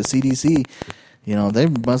that work at the CDC, you know, they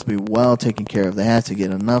must be well taken care of. They have to get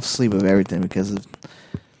enough sleep of everything because of,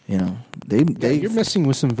 you know, they You're messing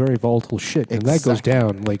with some very volatile shit, and that goes Exactly.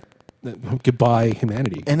 down like goodbye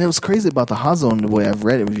humanity. And it was crazy about the hot zone the way I've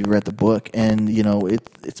read it. If you read the book, and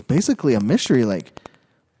it's basically a mystery. Like,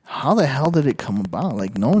 how the hell did it come about?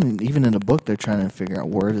 Like, no one, even in the book, they're trying to figure out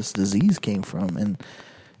where this disease came from, and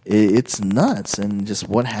it's nuts. And just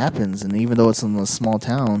what happens. And even though it's in a small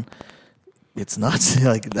town, it's nuts.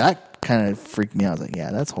 Like, that kind of freaked me out. I was like,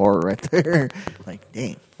 yeah, that's horror right there. Like,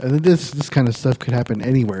 dang. And this kind of stuff could happen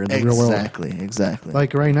anywhere in the real world. Exactly.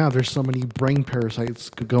 Like right now, there's so many brain parasites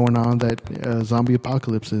going on that zombie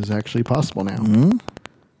apocalypse is actually possible now. Mm-hmm.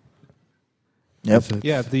 Yep.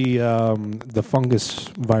 Yeah, the fungus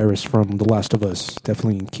virus from The Last of Us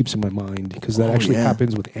definitely keeps in my mind because that actually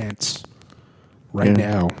happens with ants right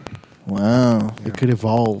now. Wow. It could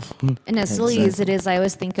evolve. And as silly as it is, I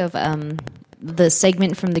always think of the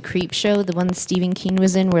segment from the Creep Show, the one that Stephen King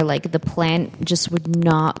was in, where like the plant just would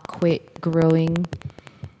not quit growing.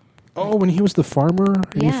 Oh, when he was the farmer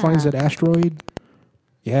and he finds that asteroid?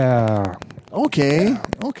 Yeah. Okay.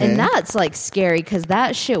 And that's like scary because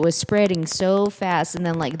that shit was spreading so fast. And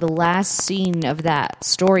then like the last scene of that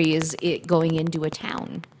story is it going into a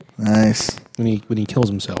town. Nice. When he kills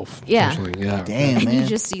himself. Yeah. Yeah. Damn, And man. you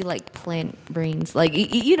just see like plant brains. Like,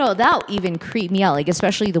 that even creeped me out. Like,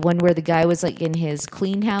 especially the one where the guy was like in his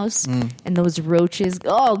clean house and those roaches.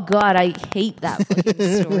 Oh, God, I hate that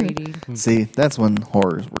fucking story, dude. See, that's when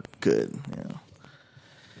horrors were good.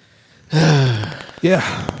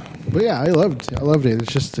 Yeah. But yeah, I loved it.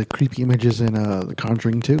 It's just the creepy images in The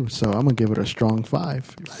Conjuring 2. So I'm gonna give it a strong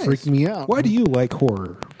 5. It freaked me out. Why do you like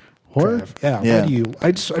horror? Horror? Trav? Yeah. Yeah. Why do you?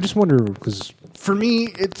 I just wonder because For me,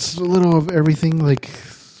 it's a little of everything. Like,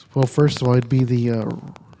 well, first of all, it'd be the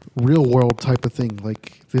real world type of thing.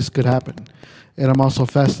 Like, this could happen. And I'm also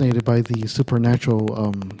fascinated by the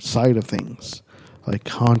supernatural side of things, like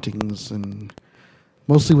hauntings and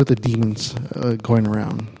mostly with the demons going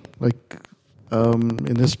around. Like,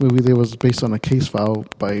 in this movie, there was based on a case file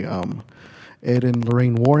by Ed and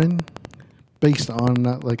Lorraine Warren, based on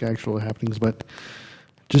not like actual happenings, but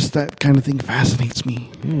just that kind of thing fascinates me.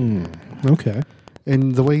 okay.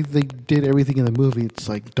 And the way they did everything in the movie, it's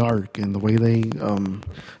like dark, and the way they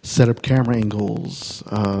set up camera angles,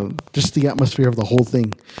 just the atmosphere of the whole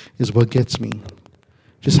thing is what gets me.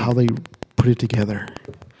 Just how they put it together,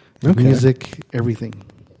 the music, everything.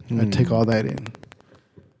 I take all that in.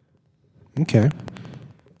 Okay.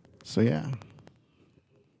 So yeah,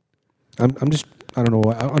 I'm just I don't know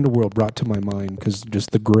what Underworld brought to my mind because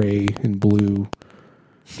just the gray and blue.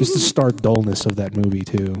 Just the stark dullness of that movie,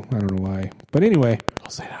 too. I don't know why. But anyway. I'll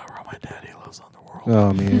say that around my daddy loves Underworld.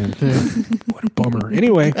 Oh, man. What a bummer.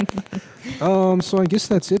 Anyway. So I guess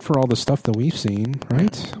that's it for all the stuff that we've seen,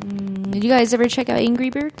 right? Did you guys ever check out Angry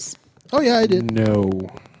Birds? Oh, yeah, I did. No.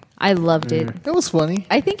 I loved it. It was funny.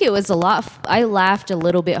 I think it was a lot. I laughed a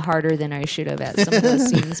little bit harder than I should have at some of those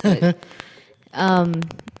scenes, but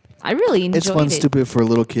I really enjoyed it. It's fun, stupid for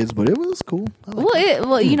little kids, but it was cool.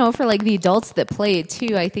 For like the adults that play it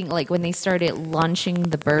too, I think like when they started launching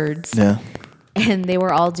the birds, and they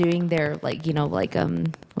were all doing their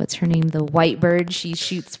what's her name, the white bird? She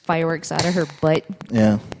shoots fireworks out of her butt.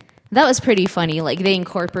 Yeah, that was pretty funny. Like they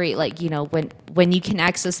incorporate when you can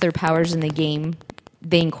access their powers in the game,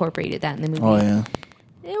 they incorporated that in the movie. Oh yeah,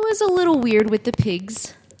 it was a little weird with the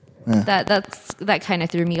pigs. Yeah. That kind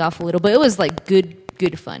of threw me off a little, but it was like good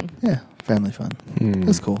fun. Yeah, family fun.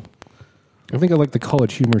 That's cool. I think I like the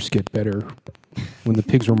College Humor skit better when the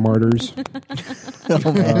pigs were martyrs.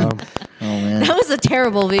 Oh man, that was a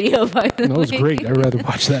terrible video. By the way, that was great. I'd rather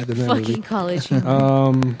watch that than that fucking movie. College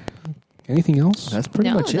Humor. Anything else? That's pretty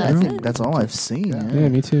much it. That's all I've seen. Yeah,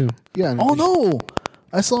 me too. yeah. Oh no,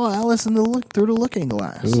 I saw Alice through the Looking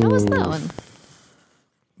Glass. How was that one?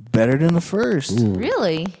 Better than the first. Ooh.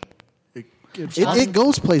 Really? It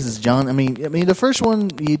goes places, John. I mean, the first one,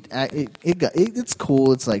 it's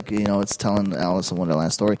cool. It's like it's telling Alice in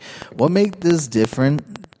Wonderland story. What made this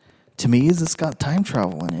different to me is it's got time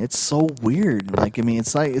travel in it. It's so weird. Like,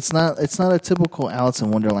 it's not a typical Alice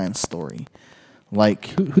in Wonderland story. Like,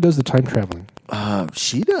 who does the time traveling?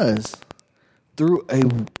 She does through I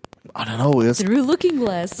don't know. Through Looking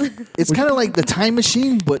Glass. It's kind of like the time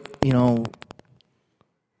machine, but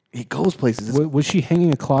it goes places. Was she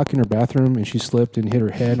hanging a clock in her bathroom and she slipped and hit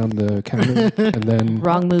her head on the counter and then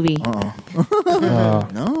Wrong movie. No,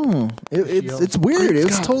 it's weird.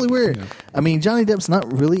 It's totally weird. Yeah. I mean, Johnny Depp's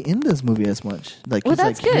not really in this movie as much. Like, well, he's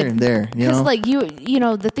that's like good. Here and there, because like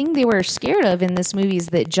the thing they were scared of in this movie is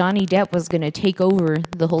that Johnny Depp was going to take over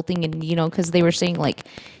the whole thing, and because they were saying like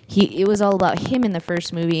it was all about him in the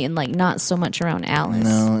first movie and like not so much around Alice.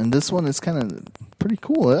 No, and this one is kind of pretty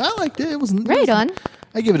cool. I liked it. It was on.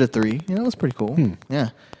 I give it a 3. It was pretty cool. Yeah.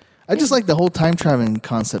 I just like the whole time traveling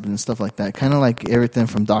concept and stuff like that. Kind of like everything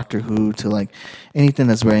from Doctor Who to like anything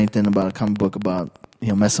that's read anything about a comic book about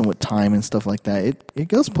messing with time and stuff like that. It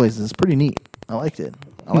goes places. It's pretty neat. I liked it.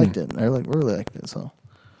 I really liked it. So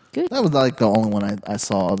Good. that was like the only one I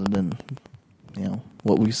saw other than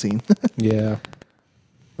what we've seen. Yeah.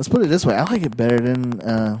 Let's put it this way. I like it better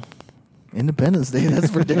than Independence Day. That's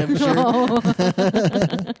for damn sure.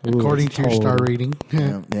 According to your star rating.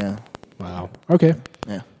 Yeah. Wow. Okay.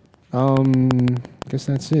 Yeah. Guess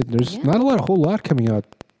that's it. There's not a whole lot coming out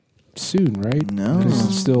soon, right? No.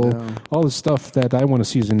 There's still all the stuff that I want to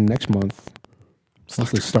see is in next month.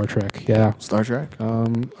 Mostly Star Trek. Yeah. Star Trek.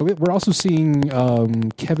 We're also seeing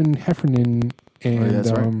Kevin Heffernan and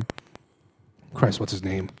that's right. Christ, what's his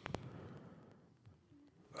name?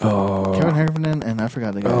 Kevin Heffernan and I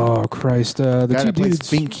forgot the guy. Oh Christ! The guy two that plays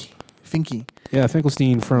dudes. Finky. Yeah,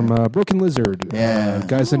 Finkelstein from Broken Lizard. Yeah.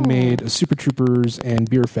 Guys that made Super Troopers and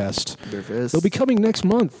Beer Fest. They'll be coming next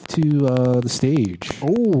month to the stage.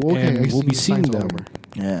 Oh, okay. And we'll be seeing them.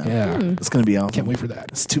 Yeah. Yeah. It's going to be awesome. Can't wait for that.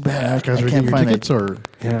 It's too bad. Guys, I are can't getting find tickets it. or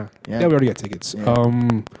Yeah. Yeah. We already got tickets.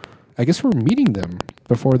 Yeah. I guess we're meeting them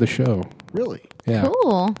before the show. really? Yeah.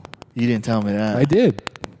 Cool. You didn't tell me that. I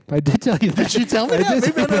did tell you that. Did you tell me that?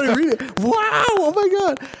 did. Maybe I didn't read it. Wow! Oh my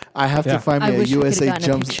god! I have to find me I a wish we could USA have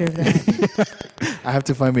gotten a picture of jumpsuit. that. I have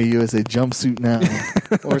to find me a USA jumpsuit now,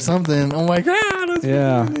 or something. Oh my god! That's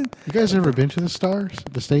Yeah. freaking- You guys ever been to the stars,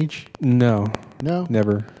 the stage? No. No.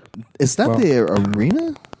 Never. Is that the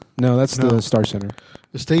arena? No, that's No. the Star Center.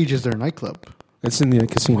 The stage is their nightclub. It's in the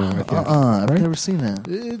casino, I think. I've Right? never seen that.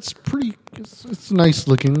 It's pretty. It's nice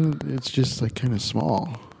looking. It's just like kind of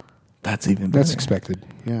small. That's even better. That's expected.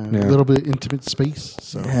 Yeah, Yeah. a little bit intimate space.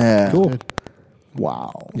 So Yeah. Cool. good.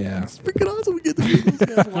 Wow. Yeah. It's freaking awesome. We get to meet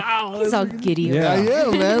those guys. Wow. He's all giddy. Yeah. Yeah,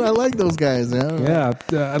 man. I like those guys. Yeah,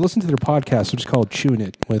 I listened to their podcast, which is called Chewing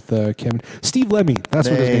It with Kevin. Steve Lemming. That's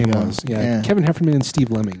what his There you name go. was. Yeah, Yeah. Kevin Heffernan and Steve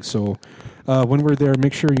Lemming. So when we're there,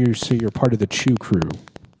 make sure you're part of the Chew crew.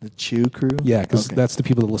 The Chew crew? Yeah, because Okay. that's the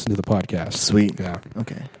people that listen to the podcast. Sweet. Yeah.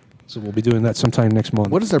 Okay. So we'll be doing that sometime next month.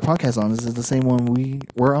 What is their podcast on? Is it the same one we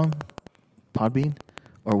were on? Podbean?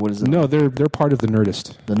 Or what is it? No, they're part of the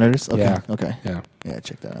Nerdist. The Nerdist? Okay. Yeah. Okay. Yeah. Yeah,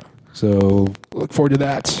 check that out. So look forward to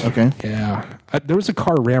that. Okay. Yeah. There was a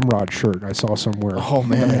Car Ramrod shirt I saw somewhere. Oh,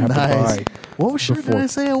 that I man. have to Nice. buy. What shirt did before. I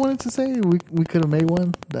say I wanted to say? We could have made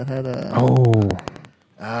one that had a... Oh.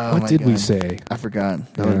 Oh, What my did we God. say? I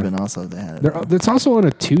forgot. That would have been awesome if they had it. It's also on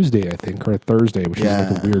a Tuesday, I think, or a Thursday, which is like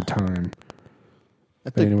Yeah. a weird time. I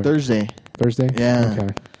think anyway. Thursday. Thursday? Yeah. Okay.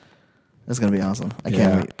 That's going to be awesome. I Yeah.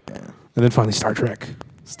 can't wait. Yeah. And then finally Star Trek.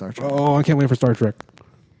 Star Trek. Oh, I can't wait for Star Trek.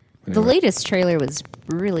 The Anyway. latest trailer was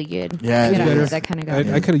really good. Yeah, Good it's on better. that kind of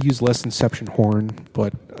guy. I could have used less Inception horn,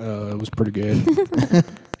 but it was pretty good.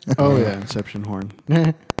 Oh yeah, Inception horn.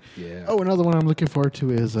 Yeah. Oh, another one I'm looking forward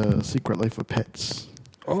to is Secret Life of Pets.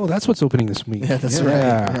 Oh, that's what's opening this week. Yeah, that's right.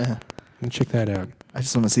 Yeah. Check that out. I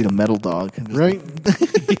just want to see the metal dog. Right?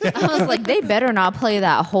 I was like, they better not play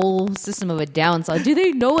that whole System of a Down song. Do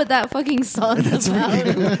they know what that fucking song is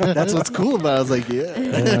about? That's what's cool about it. I was like,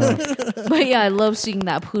 yeah. But yeah, I love seeing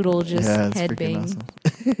that poodle just Yeah, it's freaking headbang.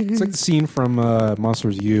 awesome. It's like the scene from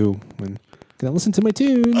Monsters U when can I listen to my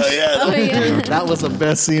tunes? Oh yeah, That was the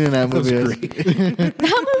best scene in that movie.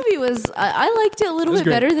 that movie was. I liked it a little bit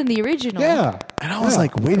great. better than the original. Yeah. And I was Yeah,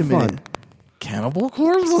 like, wait a fun. minute. Cannibal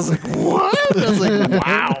Corpse? I was like, what? I was like,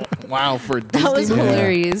 wow. Wow, for Disney. that was movie?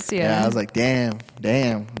 hilarious. Yeah, Yeah, I was like, damn.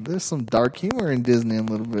 There's some dark humor in Disney a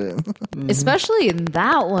little bit. especially in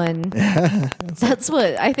that one. That's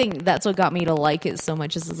what I think. That's what got me to like it so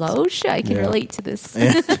much. Is like, oh shit, I can Yeah. relate to this.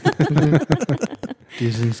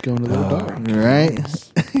 Disney's going to the dark.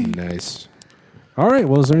 Right? Nice. All right.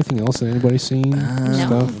 Well, is there anything else that anybody's seen?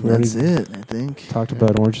 Stuff we already That's it, I think. talked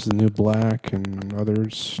about Orange is the New Black and other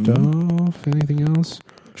stuff. Mm-hmm. Anything else?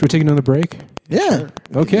 Should we take another break? Yeah.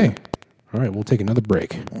 Okay. All right. We'll take another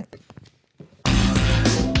break.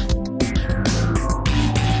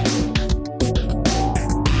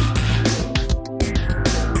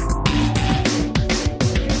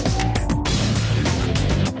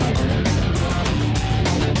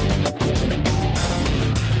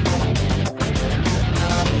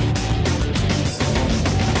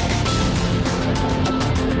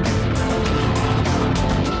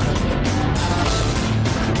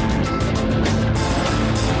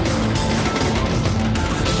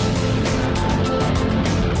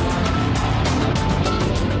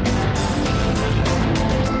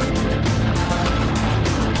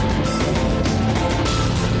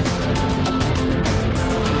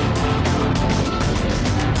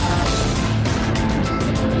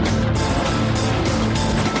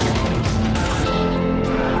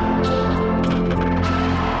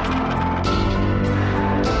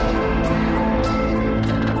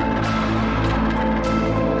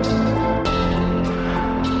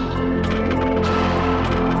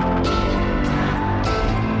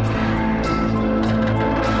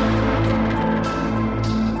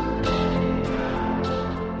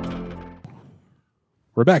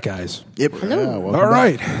 We're back, guys. Yep. Hello. All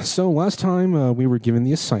right. So last time we were given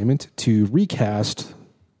the assignment to recast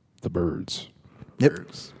the Birds. Yep.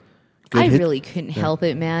 I really couldn't help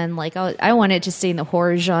it, man. Like I wanted to stay in the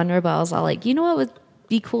horror genre, but I was all like, you know what would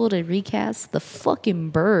be cool to recast? The fucking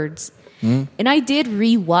Birds. And I did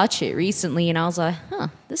rewatch it recently, and I was like,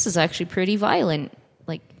 this is actually pretty violent.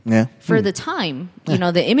 Like, for the time, you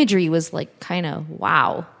know, the imagery was like kind of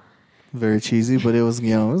wow. Very cheesy, but it was,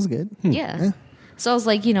 it was good. Yeah. So I was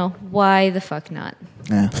like, why the fuck not?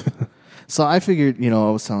 Yeah. So I figured,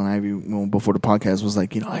 I was telling Ivy before the podcast was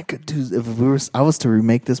like, I could do, if I was to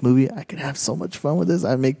remake this movie, I could have so much fun with this.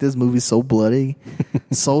 I'd make this movie so bloody,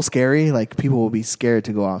 so scary, like people will be scared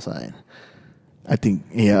to go outside. I think,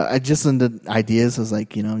 I just in the ideas was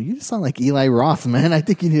like, you just sound like Eli Roth, man. I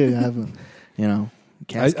think you need to have him,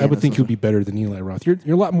 I would think you would be better than Eli Roth. You're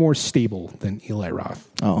a lot more stable than Eli Roth.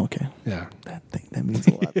 Oh, okay. Yeah. That means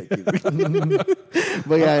a lot.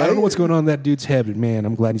 But yeah, I don't know what's going on in that dude's head, but man,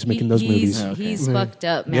 I'm glad he's making those movies. He's fucked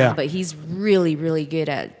up, man, but he's really, really good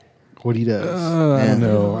at what he does. I don't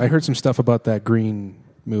know. I heard some stuff about that Green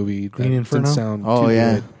movie. Green Inferno? Didn't sound too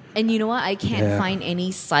good. And you know what? I can't find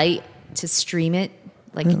any site to stream it.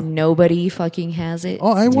 Like nobody fucking has it.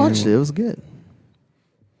 Oh, I watched it. It was good.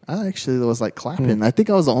 I actually was like clapping. I think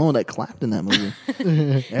I was the only one that clapped in that movie.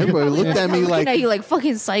 Everybody looked at me like, at you like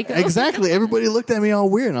fucking psycho. Exactly. Everybody looked at me all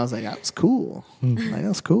weird, and I was like, that was cool. Like,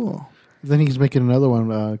 that's cool. Then he's making another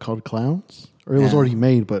one called Clowns. Or it was already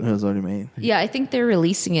made, but... It was already made. Yeah, I think they're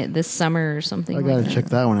releasing it this summer or something. I gotta check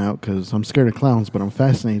that one out, because I'm scared of clowns, but I'm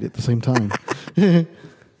fascinated at the same time.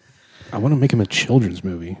 I want to make him a children's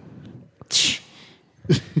movie.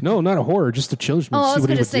 No, not a horror, just a children's movie. Oh, I was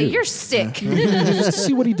going to say, you're sick. Just to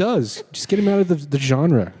see what he does. Just get him out of the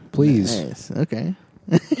genre, please. Nice. Okay.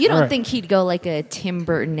 You don't think he'd go like a Tim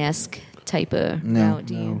Burton-esque type of route,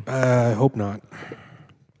 do you? I hope not.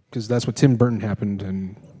 Because that's what Tim Burton happened,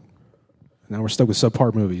 and now we're stuck with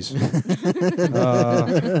subpar movies.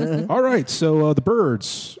 All right, so the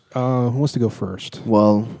Birds. Who wants to go first?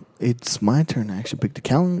 Well, it's my turn to actually pick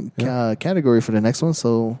the category for the next one,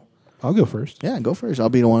 so... I'll go first. Yeah, go first. I'll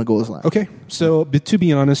be the one to go last. Okay, so to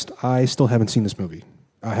be honest, I still haven't seen this movie.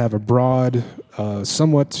 I have a broad,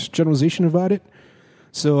 somewhat generalization about it.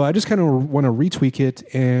 So I just kind of want to retweak it,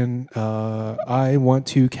 and I want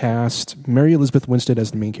to cast Mary Elizabeth Winstead as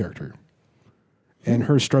the main character. And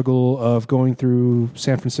her struggle of going through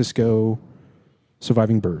San Francisco,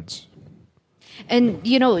 surviving birds. And,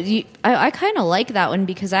 I kind of like that one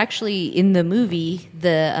because actually in the movie,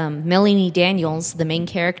 the Melanie Daniels, the main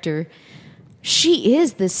character, she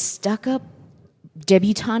is this stuck-up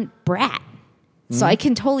debutante brat. So I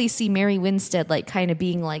can totally see Mary Winstead like kind of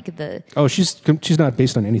being like the... Oh, she's not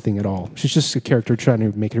based on anything at all. She's just a character trying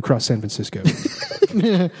to make it across San Francisco.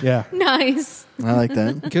 Yeah. Nice. I like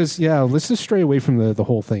that. Because, let's just stray away from the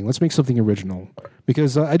whole thing. Let's make something original.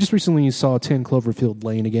 Because I just recently saw 10 Cloverfield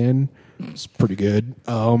Lane again. It's pretty good.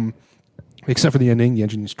 Except for the ending. The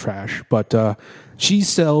ending is trash. But she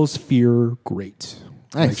sells fear great.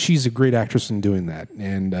 Nice. Like, she's a great actress in doing that.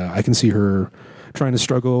 And I can see her trying to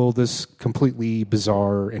struggle this completely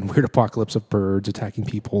bizarre and weird apocalypse of birds attacking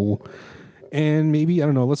people. And maybe, I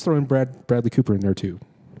don't know, let's throw in Bradley Cooper in there too.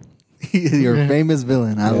 You're a famous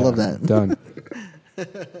villain. I love that. Done.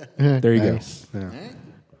 There you go. Yeah.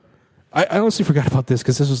 I honestly forgot about this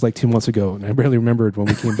because this was like 2 months ago, and I barely remembered when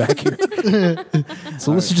we came back here.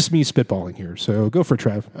 So this is just me spitballing here. So go for it,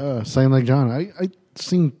 Trav. Same like John. I've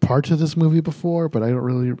seen parts of this movie before, but I don't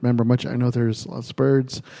really remember much. I know there's lots of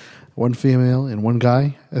birds, one female and one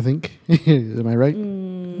guy, I think. Am I right?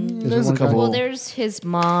 There's a couple. Well, there's his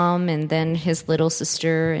mom and then his little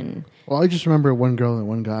sister. Well, I just remember one girl and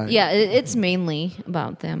one guy. Yeah, it's mainly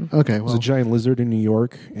about them. Okay, There's well. a giant lizard in New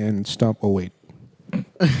York, and wait. And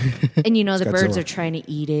the birds Godzilla. are trying to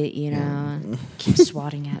eat it, keep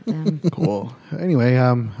swatting at them. Cool. Anyway,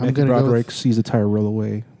 I'm Matthew going to go. Broderick sees a tire roll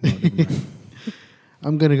away. No, never mind.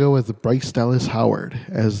 I'm going to go with Bryce Dallas Howard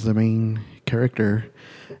as the main character,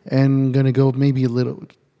 and going to go maybe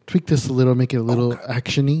tweak this a little, make it a little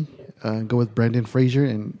actiony. Go with Brendan Fraser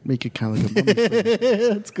and make it kind of like a mummy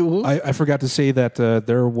thing. That's cool. I forgot to say that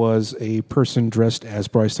there was a person dressed as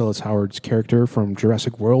Bryce Dallas Howard's character from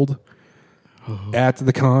Jurassic World at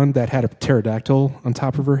the con that had a pterodactyl on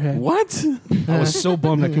top of her head. What? I was so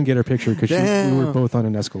bummed I couldn't get her picture because we were both on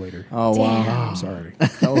an escalator. Oh, wow. I'm sorry.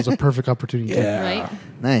 That was a perfect opportunity. Right?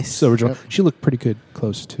 Nice. So original. She looked pretty good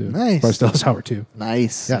close to Nice. Bryce Dallas Howard too.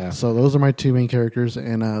 Nice. Yeah, so those are my two main characters,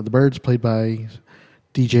 and the birds played by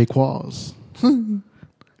DJ Qualls.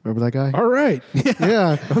 Remember that guy? All right.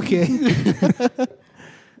 Yeah. Okay.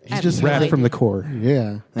 He's just Rat from the core.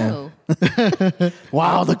 Yeah. Oh.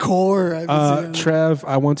 Wow, the core. Trev,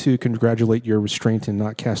 I want to congratulate your restraint in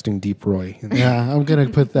not casting Deep Roy. Yeah, I'm gonna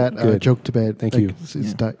put that joke to bed. Thank you.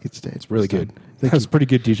 It's dead. It's really good. That's pretty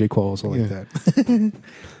good DJ quals. I like that.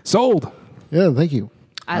 Sold. Yeah, thank you.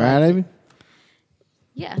 All right, Ivy?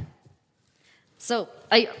 Yeah. So,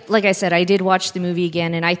 like I said, I did watch the movie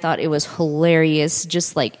again, and I thought it was hilarious.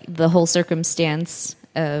 Just like the whole circumstance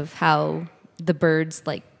of how the birds,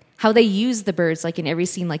 like how they use the birds, like in every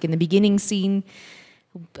scene. Like in the beginning scene,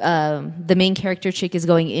 the main character chick is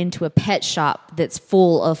going into a pet shop that's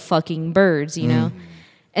full of fucking birds, you know?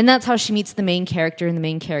 And that's how she meets the main character, and the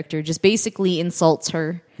main character just basically insults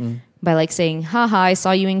her by like saying, haha, I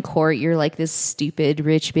saw you in court. You're like this stupid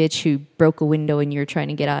rich bitch who broke a window and you're trying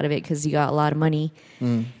to get out of it because you got a lot of money.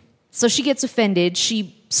 So she gets offended.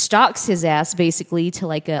 She stalks his ass basically to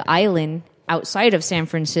like an island outside of San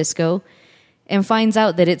Francisco and finds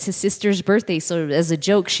out that it's his sister's birthday. So as a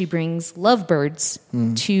joke, she brings lovebirds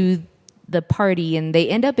to the party, and they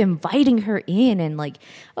end up inviting her in and like,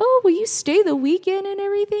 oh, will you stay the weekend and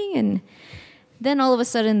everything? And then all of a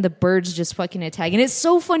sudden the birds just fucking attack. And it's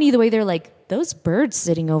so funny the way they're like, those birds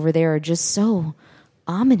sitting over there are just so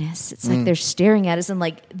ominous. It's like they're staring at us. And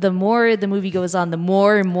like the more the movie goes on, the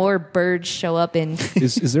more and more birds show up. And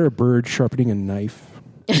Is there a bird sharpening a knife?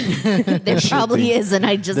 there probably is. And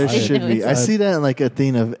I just There didn't should know be. it. I see that in like a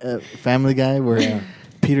thing of Family Guy where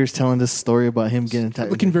Peter's telling this story about him getting attacked.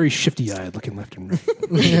 Looking very shifty-eyed, looking left and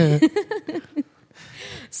right.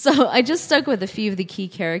 So I just stuck with a few of the key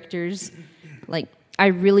characters. Like, I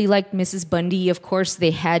really liked Mrs. Bundy. Of course,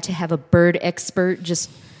 they had to have a bird expert just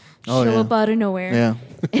show up out of nowhere. Yeah.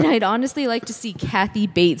 And I'd honestly like to see Kathy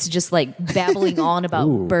Bates just like babbling on about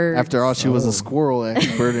birds. After all, she was a squirrel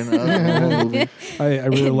expert in another movie. I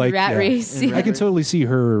really In like Rat Race. I can totally see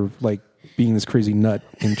her like being this crazy nut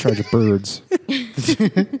in charge of birds.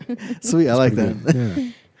 Sweet, I like that.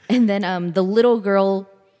 Yeah. And then the little girl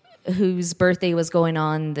whose birthday was going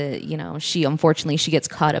on, she unfortunately she gets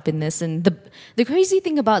caught up in this. And the crazy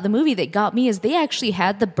thing about the movie that got me is they actually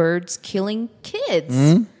had the birds killing kids.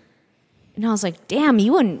 And I was like, damn,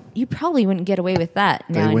 you probably wouldn't get away with that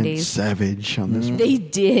They went nowadays. savage on this one. They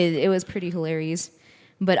did. It was pretty hilarious.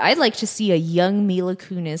 But I'd like to see a young Mila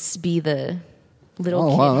Kunis be the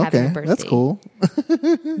little kid having a birthday. That's cool.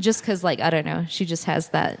 Just because, like, I don't know, she just has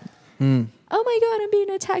that. Oh my god, I'm being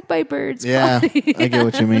attacked by birds. Yeah, I get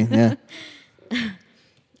what you mean. Yeah.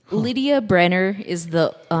 Lydia Brenner is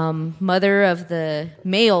the mother of the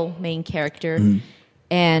male main character,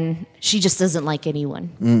 and she just doesn't like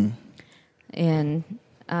anyone. And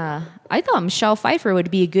I thought Michelle Pfeiffer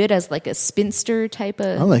would be good as like a spinster type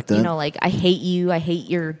of. I like that. Like I hate you, I hate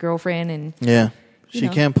your girlfriend, and Yeah. She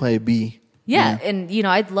know. can play B. yeah, and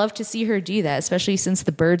I'd love to see her do that, especially since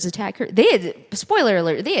the birds attack her. Spoiler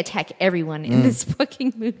alert, they attack everyone in this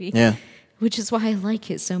fucking movie. Yeah. Which is why I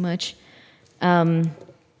like it so much. The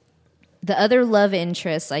other love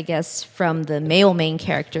interest, I guess, from the male main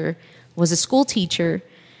character was a school teacher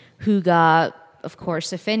who got, of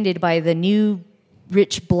course, offended by the new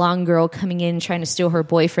rich blonde girl coming in trying to steal her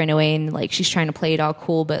boyfriend away, and like she's trying to play it all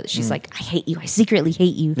cool, but she's like, I hate you, I secretly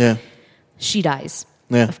hate you. Yeah. She dies,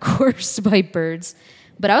 Yeah. of course, by birds.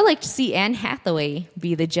 But I would like to see Anne Hathaway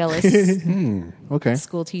be the jealous Okay.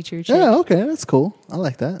 school teacher chick. Yeah, okay. That's cool. I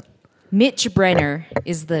like that. Mitch Brenner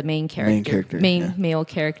is the main character. Male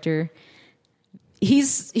character.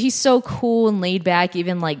 He's so cool and laid back,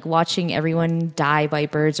 even like watching everyone die by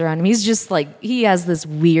birds around him. He's just like, he has this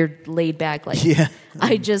weird laid back, like, Yeah.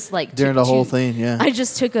 I just like During the whole thing, yeah. I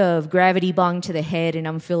just took a gravity bong to the head and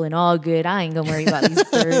I'm feeling all good. I ain't gonna worry about these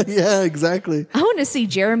birds. Yeah, exactly. I want to see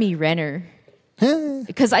Jeremy Renner.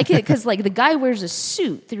 Because like the guy wears a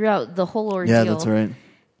suit throughout the whole ordeal. Yeah, that's right.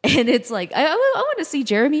 And it's like, I want to see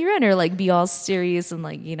Jeremy Renner like be all serious and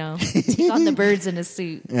like, take on the birds in a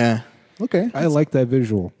suit. Yeah. Okay. I like that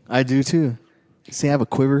visual. I do too. See, I have a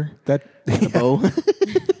quiver, That a bow.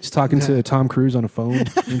 just talking to Tom Cruise on a phone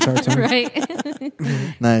the entire time.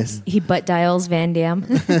 Right? Nice. He butt dials Van Damme.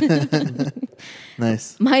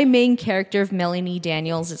 Nice. My main character of Melanie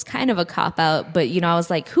Daniels is kind of a cop-out, but, I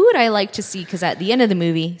was like, who would I like to see? Because at the end of the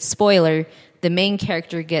movie, spoiler, the main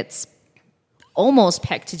character gets almost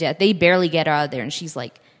pecked to death. They barely get her out of there, and she's,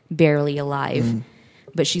 like, barely alive.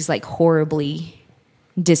 But she's, like, horribly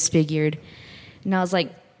disfigured. And I was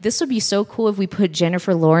like, this would be so cool if we put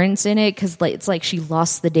Jennifer Lawrence in it, because it's like she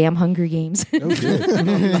lost the damn Hunger Games. Oh,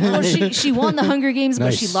 good. Well, she won the Hunger Games, but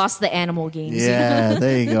Nice. she lost the animal games. Yeah,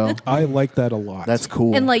 there you go. I like that a lot. That's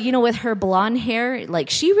cool. And like, with her blonde hair, like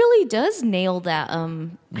she really does nail that.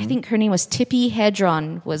 I think her name was Tippi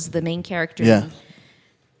Hedron was the main character. Yeah.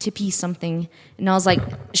 Tippi something. And I was like,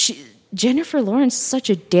 Jennifer Lawrence is such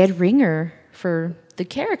a dead ringer for the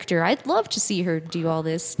character. I'd love to see her do all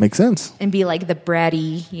this. Makes sense. And be like the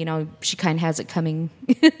bratty, she kind of has it coming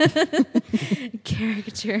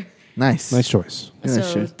character. Nice choice. Yeah, So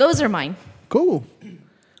sure. those are mine. Cool.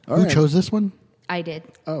 All Who right. chose this one? I did.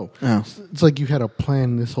 Oh. Oh. It's like you had a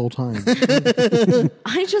plan this whole time.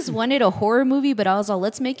 I just wanted a horror movie, but I was all,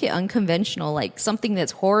 let's make it unconventional, like something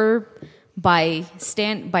that's horror by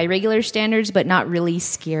regular standards, but not really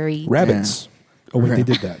scary. Rabbits. Oh, wait, they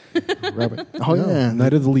did that. Rabbit. Oh, yeah.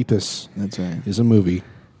 Night of the Lepus That's right. is a movie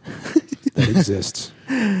that exists.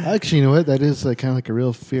 Actually, you know what? That is kind of like a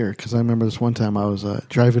real fear because I remember this one time I was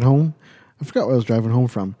driving home. I forgot where I was driving home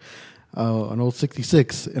from. An old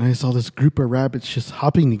 66, and I saw this group of rabbits just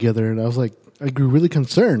hopping together, and I was like, I grew really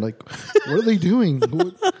concerned. Like, what are they doing?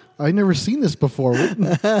 I never seen this before. What's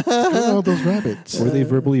going on with those rabbits? Were they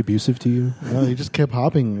verbally abusive to you? They just kept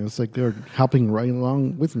hopping. It was like they were hopping right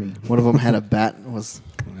along with me. One of them had a bat. Was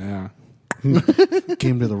Yeah.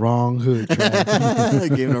 Came to the wrong hood. Travis.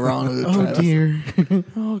 gave him the wrong. Oh dear.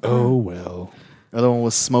 Oh, well. The other one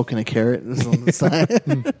was smoking a carrot on the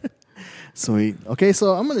side. Sweet. Okay,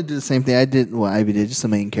 so I'm gonna do the same thing I did. Well, Ivy did, just the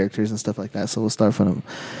main characters and stuff like that. So we'll start from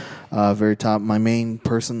the very top. My main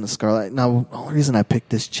person, the Scarlet. Now, the only reason I picked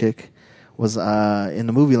this chick was in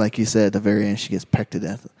the movie, like you said, at the very end, she gets pecked to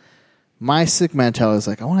death. My sick mentality is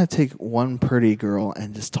like, I want to take one pretty girl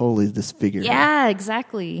and just totally disfigure her. Yeah,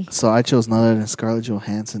 exactly. So I chose none other than Scarlett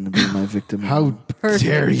Johansson to be my victim. How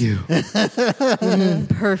dare you?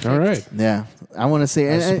 Perfect. All right. Yeah, I want to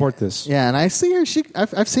say I support this. Yeah, and I see her.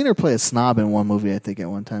 I've seen her play a snob in one movie. I think at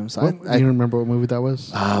one time. So Do you remember what movie that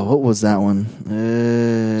was? what was that one?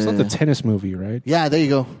 It's not the tennis movie, right? Yeah, there you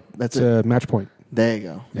go. That's It's it. Match Point. There you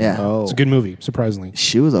go. Yeah. Oh. It's a good movie, surprisingly.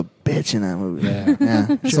 She was a bitch in that movie.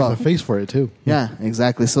 Yeah. She has a face for it too. Yeah,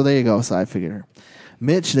 exactly. So there you go. So I figured her.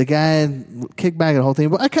 Mitch, the guy, kicked back at the whole thing,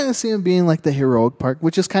 but I kind of see him being like the heroic part,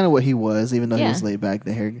 which is kind of what he was, even though he was laid back,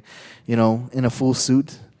 the hair, in a full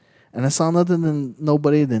suit. And I saw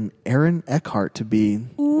nobody than Aaron Eckhart to be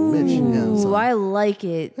Mitch. Yeah, Ooh, I like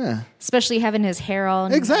it. Yeah. Especially having his hair all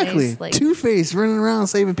Exactly. nice, like, Two-Face running around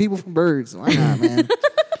saving people from birds. Why not, man?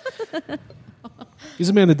 He's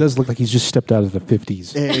a man that does look like he's just stepped out of the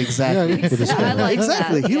 50s. Exactly. With his I hair. like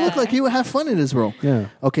Exactly. that. He Yeah. looked like he would have fun in his role. Yeah.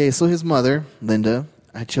 Okay, so his mother, Linda,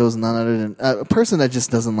 I chose none other than a person that just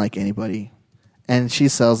doesn't like anybody. And she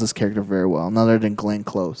sells this character very well, none other than Glenn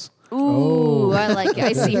Close. Ooh, I like it.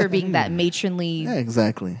 I see her being that matronly. Yeah,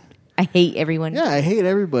 exactly. I hate everyone. Yeah, I hate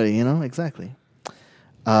everybody, exactly.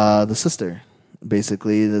 The sister,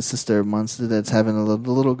 basically, the sister of Munster that's having the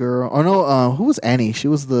little girl. Or no, who was Annie? She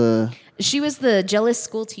was the jealous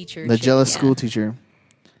school teacher. jealous school teacher.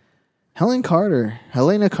 Helena Carter.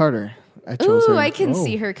 I chose Ooh, her. I can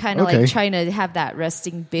see her kind of okay. like trying to have that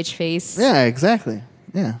resting bitch face. Yeah, exactly.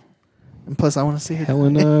 Yeah. And plus, I want to see her.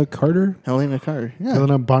 Helena Carter? Helena Carter. Yeah.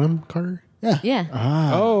 Helena Bonham Carter. Yeah. Yeah.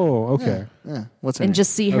 Oh, okay. Yeah. What's her And name?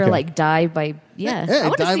 just see her Okay. like die by I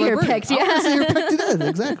want to die see by her bird. pecked. I want to Yeah. see her pecked to death.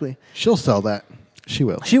 Exactly. She'll sell that. She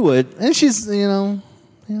will. She would, and she's It's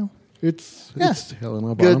Yeah. it's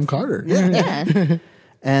Helena Bonham Carter. Yeah.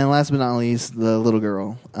 And last but not least, the little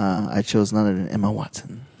girl. I chose none other than Emma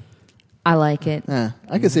Watson. I like it. Yeah,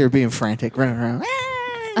 I could see her being frantic, running around.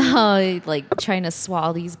 Oh, like trying to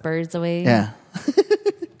swallow these birds away. Yeah.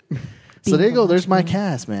 So there you go. There's my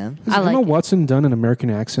cast, man. Has I like Emma it. Watson done an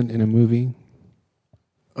American accent in a movie?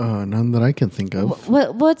 None that I can think of.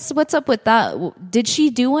 What's up with that? Did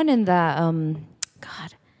she do one in that?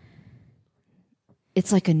 God,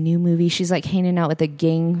 it's like a new movie. She's like hanging out with a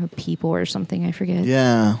gang of people or something. I forget.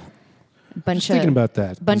 Yeah. Bunch Thinking of about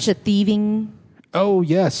that. bunch of thieving. Oh,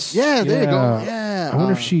 yes. Yeah, there you go. Yeah. I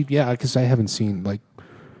wonder if she, because I haven't seen, it'd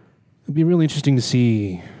be really interesting to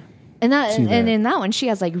see. And that See and that. in that one, she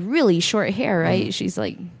has like really short hair, right? She's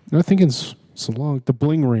like I'm thinking some long, the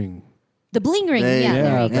bling ring. the bling ring. There you Yeah, go. there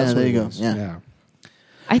you go. Yeah, that's there what you it go. is. Yeah.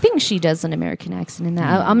 I think she does an American accent in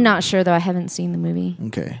that. I'm not sure though. I haven't seen the movie.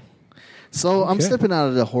 Okay. So I'm Okay. stepping out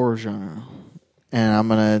of the horror genre, and I'm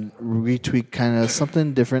gonna retweak kind of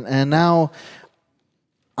something different. And now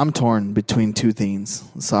I'm torn between two things.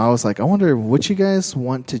 So I was like, I wonder what you guys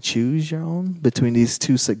want to choose your own between these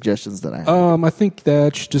two suggestions that I have. I think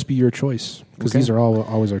that should just be your choice because Okay. these are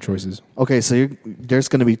always our choices. Okay, so there's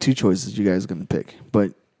going to be two choices you guys are going to pick,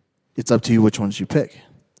 but it's up to you which ones you pick.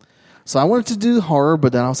 So I wanted to do horror,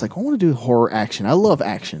 but then I was like, I want to do horror action. I love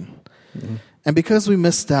action. Mm-hmm. And because we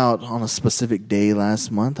missed out on a specific day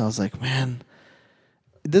last month, I was like, man,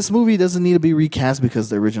 this movie doesn't need to be recast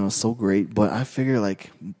because the original is so great, but I figure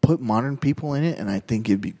put modern people in it, and I think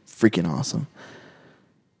it'd be freaking awesome.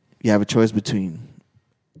 You have a choice between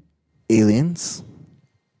Aliens,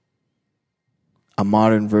 a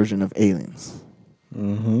modern version of Aliens.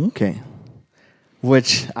 Mm-hmm. Okay.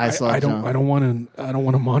 Which I saw. I don't want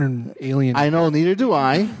a modern Alien. I know, neither do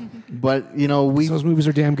I. But those movies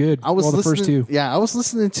are damn good. The first two. Yeah, I was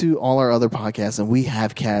listening to all our other podcasts, and we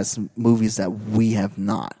have cast movies that we have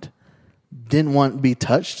not. Didn't want to be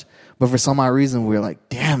touched, but for some odd reason, we were like,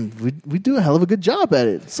 damn, we do a hell of a good job at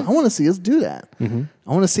it. So I want to see us do that. Mm-hmm. I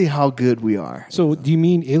want to see how good we are. So do you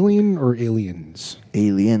mean Alien or Aliens?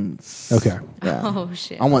 Aliens. Okay. Yeah. Oh,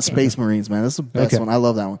 shit. I want Space Marines, man. That's the best one. I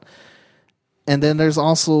love that one. And then there's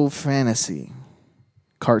also fantasy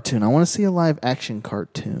cartoon. I want to see a live action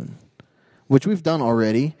cartoon, which we've done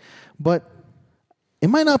already, but it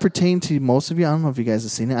might not pertain to most of you. I don't know if you guys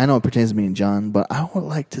have seen it. I know it pertains to me and John, but I would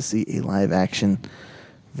like to see a live action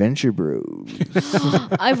Venture Bros.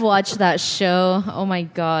 I've watched that show. Oh my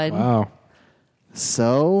God. Wow.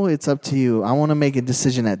 So it's up to you. I want to make a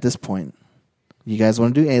decision at this point. You guys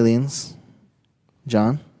want to do Aliens?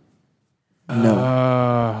 John? No.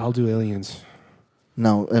 I'll do Aliens.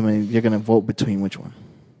 No, I mean, you're going to vote between which one?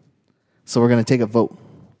 So we're going to take a vote.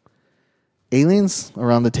 Aliens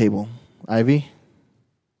around the table. Ivy?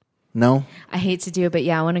 No? I hate to do it, but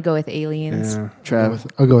yeah, I want to go with Aliens. Yeah. Trav?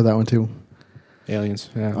 I'll go with that one too. Aliens.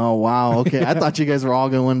 Yeah. Oh, wow. Okay. I thought you guys were all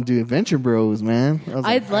going to want to do Adventure Bros, man. I was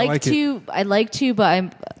I'd like to, but I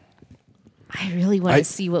really want to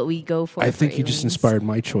see what we go for. I think you just inspired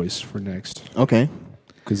my choice for next okay.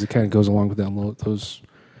 because it kind of goes along with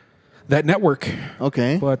that network.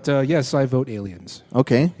 Okay. But yes, I vote Aliens.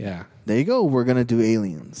 Okay. Yeah. There you go. We're going to do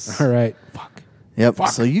Aliens. All right. Fuck. Yep. Fuck.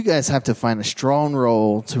 So you guys have to find a strong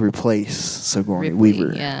role to replace Sigourney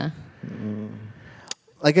Weaver. Yeah.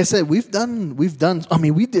 Like I said, we've done. I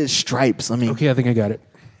mean, we did Stripes. I mean, Okay, I think I got it.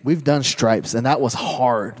 we've done Stripes, and that was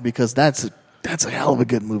hard because that's a hell of a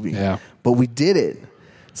good movie. Yeah. But we did it.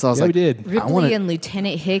 So I was Yeah, we like, did. Ripley and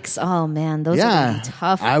Lieutenant Hicks. Oh man, those are gonna be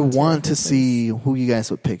tough. I want to see who you guys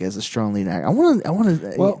would pick as a strong lead actor. I want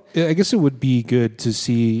to. Well, I guess it would be good to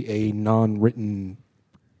see a non-James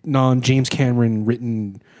Cameron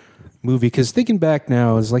written movie because thinking back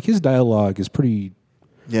now is like his dialogue is pretty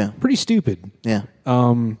stupid. Yeah.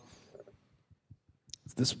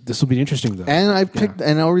 This will be interesting though. And I picked,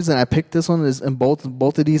 and the reason I picked this one is, and both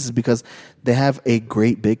of these is because they have a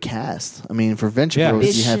great big cast. I mean, for Venture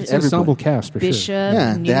Bros, you have it's an ensemble everybody. cast for Bishop. sure.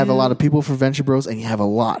 Yeah, Newt. they have a lot of people for Venture Bros, and you have a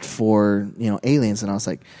lot for Aliens. And I was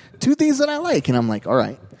like, two things that I like, and I'm like, all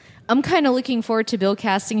right. I'm kind of looking forward to Bill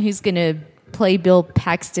casting who's gonna play Bill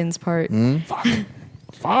Paxton's part.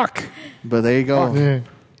 Fuck. But there you go. Yeah.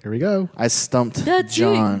 Here we go. I stumped That's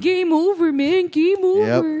John. it. Game over, man. Game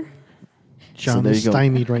over. John there is you go.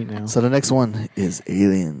 stymied right now. So the next one is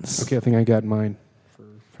Aliens. Okay, I think I got mine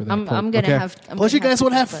for that. I'm point. gonna Okay. have. Plus, you guys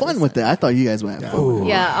would have fun with it. I thought you guys would have fun. With it.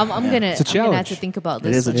 Yeah, I'm gonna. It's a I'm gonna have challenge. to think about It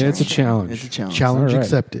this. is a one. Yeah, it's a challenge. It's a challenge. Challenge All right.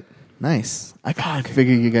 accepted. Nice. I kind of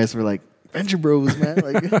figured you guys were like Venture Bros, man.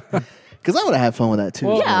 Like, because I would have had fun with that too.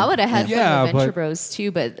 Yeah, I would have had Yeah, fun with Venture but- Bros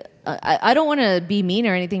too, but I don't want to be mean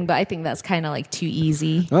or anything, but I think that's kind of like too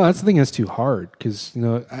easy. No, that's the thing that's too hard because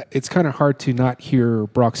it's kind of hard to not hear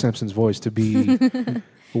Brock Simpson's voice to be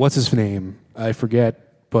what's his name? I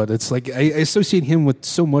forget, but it's like I associate him with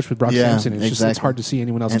so much with Brock Yeah, Simpson. It's just it's exactly. hard to see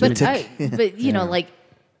anyone else And doing the it. But you know, like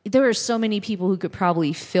there are so many people who could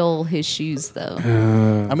probably fill his shoes, though.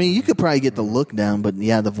 I mean, you could probably get the look down, but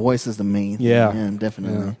yeah, the voice is the main thing. Yeah.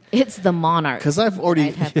 Definitely. It's the Monarch. Because I've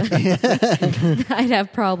already. I'd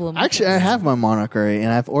have problems. Actually, I have my Monarch already,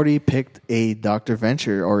 and I've already picked a Dr.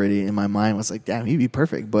 Venture already in my mind. I was like, damn, he'd be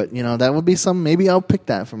perfect. But, that would be some. Maybe I'll pick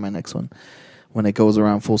that for my next one when it goes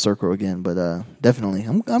around full circle again. But definitely,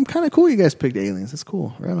 I'm kind of cool you guys picked Aliens. That's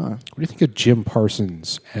cool. Right on. What do you think of Jim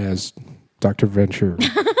Parsons as Dr. Venture?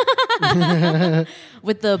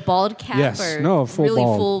 With the bald cap, Yes. or No, full really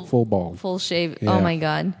bald. Full bald. full shave. Yeah. Oh my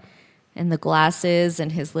god! And the glasses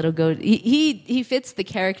and his little goat. He fits the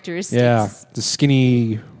characteristics. Yeah, the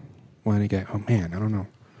skinny, whiny guy. Oh man, I don't know.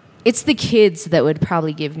 It's the kids that would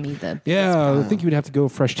probably give me the Yeah, I think you would have to go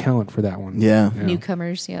fresh talent for that one. Yeah.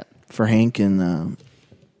 newcomers. Yep. For Hank and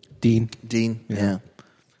Dean. Dean. Yeah.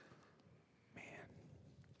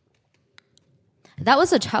 That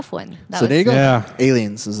was a tough one. So there you go. Yeah.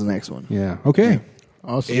 Aliens is the next one. Yeah. Okay.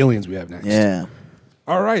 Awesome. Aliens we have next. Yeah.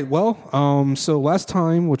 All right. Well, so last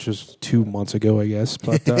time, which was 2 months ago, I guess,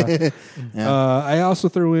 but I also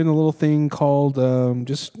threw in a little thing called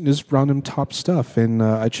just random top stuff, and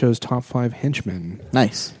I chose top 5 henchmen.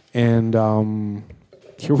 Nice. And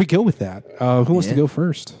here we go with that. Who wants to go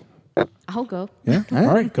first? I'll go. Yeah.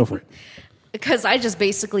 All right. Go for it. Because I just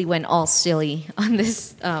basically went all silly on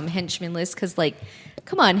this henchman list. Because, like,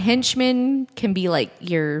 come on, henchmen can be like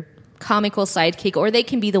your comical sidekick, or they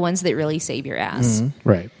can be the ones that really save your ass.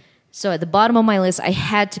 Right. So at the bottom of my list, I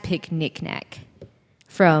had to pick Knick Knack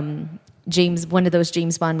from one of those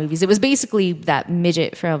James Bond movies. It was basically that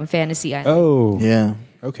midget from Fantasy Island. Oh. Yeah.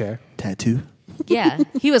 Okay. Tattoo. Yeah,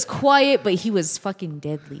 he was quiet, but he was fucking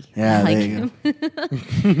deadly. Yeah, I there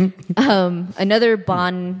liked you him. Another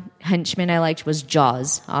Bond henchman I liked was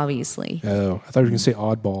Jaws, obviously. Oh, I thought you were going to say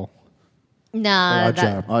Oddball. Nah, Odd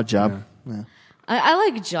Job. Odd job. Yeah. I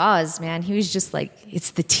like Jaws, man. He was just like,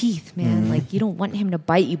 it's the teeth, man. Like, you don't want him to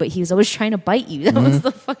bite you, but he was always trying to bite you. That was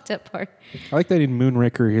the fucked up part. I like that in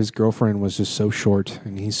Moonraker, his girlfriend was just so short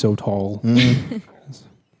and he's so tall.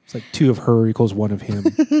 It's like 2 of her equals 1 of him.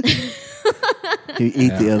 You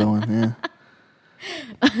eat the other one,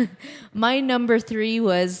 yeah. My number 3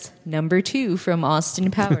 was number 2 from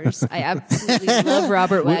Austin Powers. I absolutely love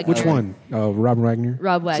Robert Wagner. Which one? Robert Wagner?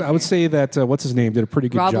 Rob Wagner. So I would say that, what's his name, did a pretty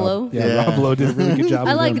good Rob job. Lowe? Yeah, Rob Lowe did a really good job.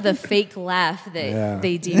 I with like him. the fake laugh that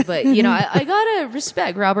they do, but you know, I gotta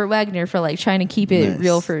respect Robert Wagner for like trying to keep it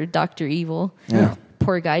real for Dr. Evil. Yeah.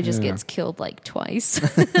 Poor guy just gets killed like twice.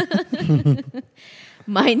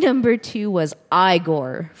 My number 2 was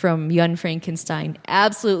Igor from Young Frankenstein.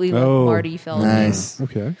 Absolutely love Marty Feldman. Nice.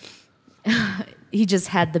 Okay. He just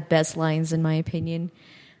had the best lines, in my opinion.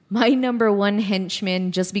 My number 1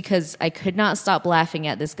 henchman, just because I could not stop laughing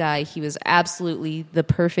at this guy. He was absolutely the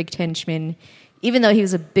perfect henchman. Even though he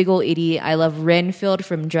was a big old idiot, I love Renfield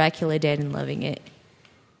from Dracula Dead and Loving It.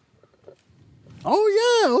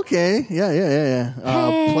 Oh, yeah, okay. Yeah.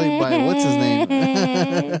 Played by, what's his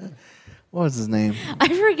name? What was his name? I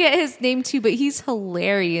forget his name too, but he's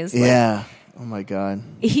hilarious. Like, Yeah. Oh, my God.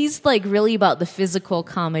 he's like really about the physical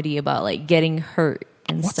comedy, about like getting hurt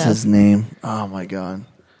and What's stuff. his name? Oh, my God.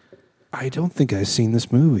 I don't think I've seen this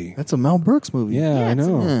movie. That's a Mel Brooks movie. Yeah, I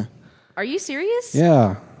know. Yeah. Are you serious?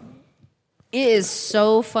 Yeah. It is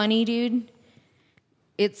so funny, dude.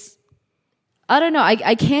 I don't know.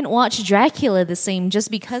 I can't watch Dracula the same just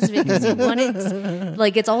because of it. Because you want it,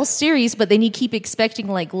 like, it's all serious, but then you keep expecting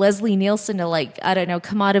like Leslie Nielsen to like, I don't know,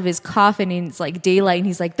 come out of his coffin and it's like daylight and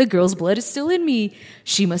he's like, the girl's blood is still in me.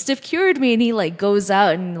 She must have cured me. And he like goes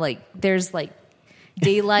out and like there's like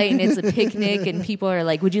daylight and it's a picnic and people are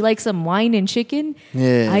like, would you like some wine and chicken?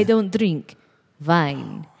 Yeah. I don't drink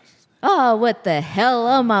wine. Oh, what the hell?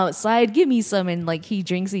 I'm outside. Give me some. And like he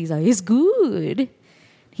drinks. He's like, it's good.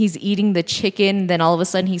 He's eating the chicken. Then all of a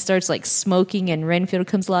sudden he starts like smoking and Renfield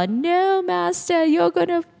comes along. No, master, you're going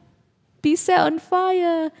to be set on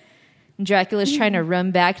fire. And Dracula's trying to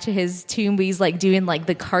run back to his tomb, but he's like doing like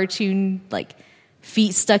the cartoon, like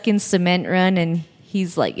feet stuck in cement run. And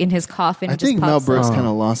he's like in his coffin. I and just think Mel pops Brooks up. kind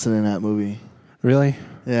of lost it in that movie. Really?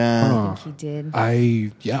 Yeah. I think he did.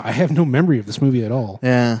 I have no memory of this movie at all.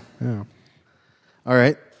 Yeah. Yeah. All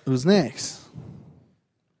right. Who's next?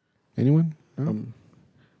 Anyone? No?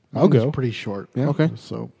 I'll Mine's go. pretty short. Yeah. Okay.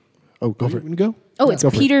 So, go for it. You go? Oh, it's Go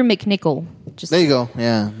for it. Peter McNichol. Just There you go.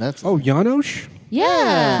 Yeah. That's. Oh, Janosch?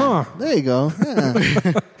 yeah. Huh. There you go.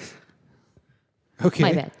 Yeah. Okay.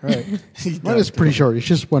 My bad. Right. Mine is pretty short. It's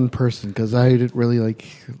just one person because I didn't really like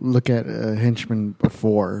look at Henchmen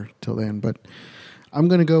before till then. But I'm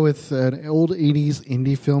going to go with an old 80s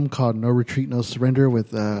indie film called No Retreat, No Surrender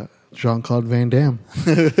with Jean-Claude Van Damme.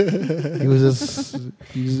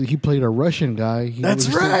 He played a Russian guy. That's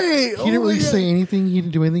right. He didn't really say anything. He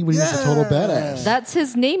didn't do anything, but he was a total badass. That's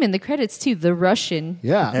his name in the credits too, the Russian.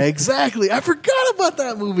 Yeah. Exactly. I forgot about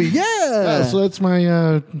that movie. Yeah. So that's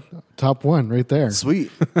my top one right there. Sweet.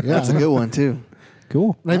 That's a good one, too.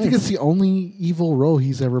 Cool. And I think it's the only evil role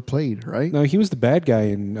he's ever played, right? No, he was the bad guy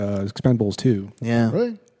in Expendables 2. Yeah.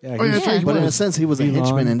 Really? Yeah, Oh, yeah, that's right, he But in a was. sense, he was a Elon.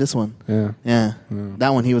 henchman in this one. Yeah. Yeah. That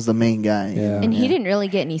one, he was the main guy. Yeah. And he didn't really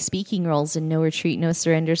get any speaking roles in No Retreat, No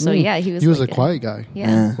Surrender. So yeah, he was a like quiet guy.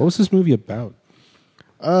 Yeah. What was this movie about?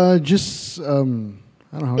 Just I don't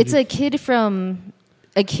know. It's a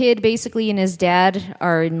kid basically and his dad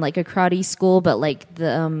are in like a karate school, but like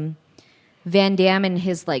the Van Damme and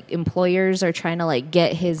his like employers are trying to like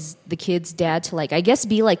get the kid's dad to like, I guess,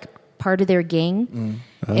 be like part of their gang.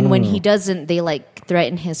 And when he doesn't, they like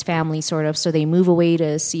threaten his family sort of. So they move away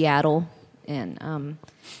to Seattle. And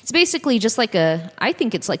it's basically just like I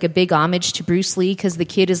think it's like a big homage to Bruce Lee because the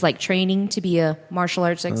kid is like training to be a martial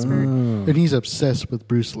arts expert. And he's obsessed with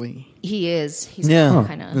Bruce Lee. He is. He's Yeah.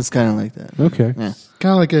 kind of. It's kind of like that. Okay. Yeah.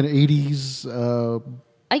 Kind of like an 80s.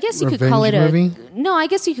 I guess you could Revenge call it movie? no. I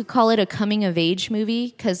guess you could call it a coming of age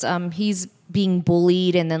movie because he's being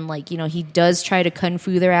bullied and then like he does try to kung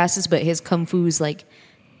fu their asses, but his kung fu is like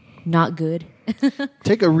not good.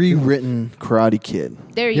 Take a rewritten Karate Kid.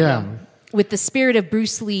 There you Yeah. go. With the spirit of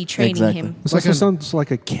Bruce Lee training Exactly. him. This also sounds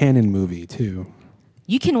like a canon movie, too.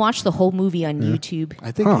 You can watch the whole movie on YouTube.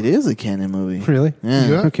 I think it is a canon movie. Really?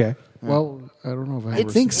 Yeah. Okay. Well, I don't know if I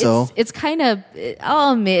think so. It's kind of,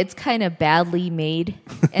 I'll admit, it's kind of badly made,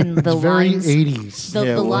 and the very lines, 80s. the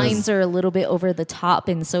Yeah, it lines was. are a little bit over the top,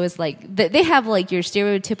 and so it's like they have like your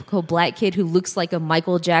stereotypical black kid who looks like a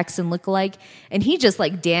Michael Jackson lookalike, and he just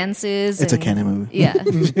like dances. It's a and, canon movie. Yeah,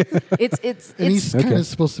 it's And he's kind of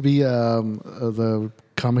supposed to be the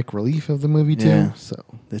comic relief of the movie too. Yeah. So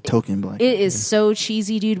The token black. it is so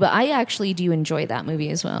cheesy, dude. But I actually do enjoy that movie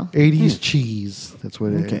as well. 80s cheese. That's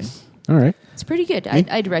what it is. All right. It's pretty good.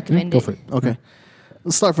 I'd recommend Go it. for it. Okay.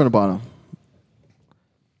 Let's start from the bottom.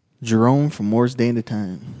 Jerome from Moore's Day into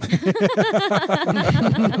Time.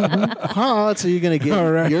 So you're going to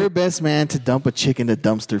get your best man to dump a chick in the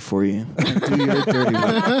dumpster for you. Do your dirty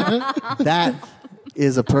work. That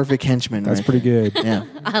is a perfect henchman. That's right pretty there. good. Yeah.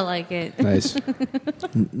 I like it. Nice.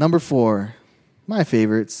 Number 4, my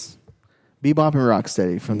favorites, Bebop and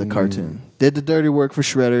Rocksteady from the cartoon. Did the dirty work for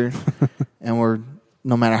Shredder, and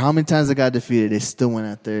no matter how many times they got defeated, they still went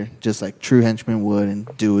out there just like true henchmen would and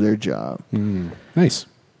do their job. Nice.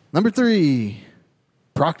 Number 3,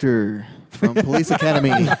 Proctor from Police Academy.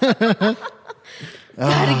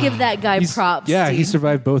 Gotta give that guy props. Yeah, dude. he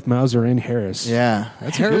survived both Mauser and Harris. Yeah.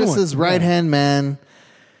 That's a good Harris's one. right-hand man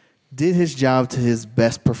did his job to his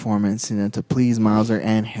best performance, to please Mauser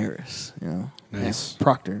and Harris. Nice. Yeah,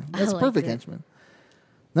 Proctor. That's like perfect it. henchman.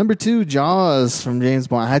 Number 2, Jaws from James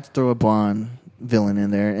Bond. I had to throw a Bond villain in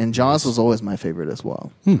there, and Jaws was always my favorite as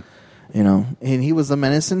well. And he was a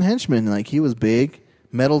menacing henchman. Like, he was big,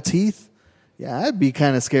 metal teeth. Yeah, I'd be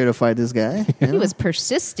kind of scared to fight this guy. He was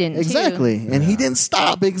persistent. Exactly. Too. And he didn't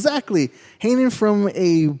stop. Exactly. Hanging from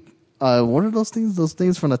a, what are those things? Those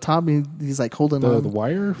things from the top. He's like holding The on.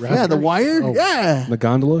 wire? Yeah, the wire. Oh. Yeah. The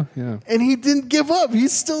gondola? Yeah. And he didn't give up.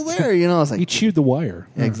 He's still there. I was He like, chewed the wire.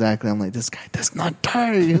 exactly. I'm like, this guy does not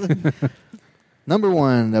die. Number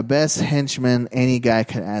 1, the best henchman any guy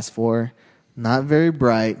could ask for. Not very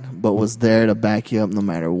bright, but was there to back you up no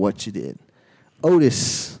matter what you did.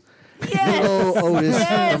 Otis. Yes. Little Otis from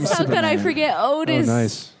Yes. How could I Superman. forget Oh, Otis?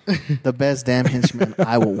 nice. The best damn henchman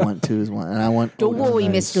I would want to is one. And I want Don't Otis. worry,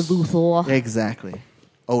 Nice. Mr. Luthor. Exactly.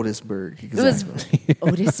 Otisburg. It was Exactly.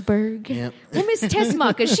 Otisburg. Yep. Well, Miss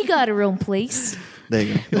Tessmacher, she got her own place. There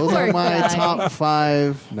you go. Those are Poor my guy. top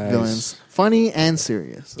 5 Nice. villains. Funny and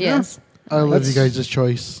serious. Yes. I love you guys'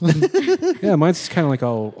 choice. Yeah, mine's kind of like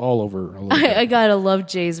all over. A little bit. I gotta love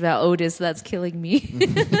Jay's about Otis. That's killing me.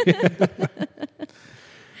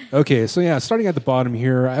 Okay, so yeah, starting at the bottom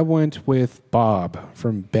here, I went with Bob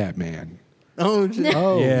from Batman. Oh,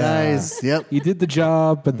 Yeah. nice. Yep. He did the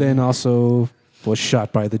job, but then also was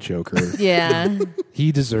shot by the Joker. Yeah.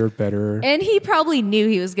 He deserved better. And he probably knew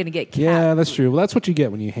he was gonna get capped. Yeah, that's true. Well, that's what you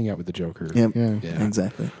get when you hang out with the Joker. Yep. Yeah.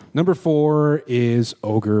 Exactly. Number 4 is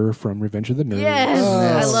Ogre from Revenge of the Nerds. Yes.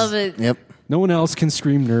 I love it. Yep. No one else can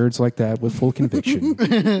scream nerds like that with full conviction.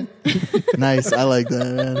 Nice. I like that,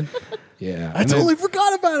 man. Yeah. I totally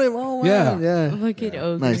forgot about him. Oh, Yeah. man. Yeah. Fucking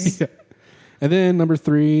ogre. Nice. And then number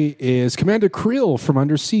 3 is Commander Creel from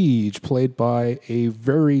Under Siege, played by a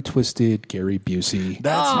very twisted Gary Busey.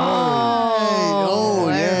 That's right. Oh,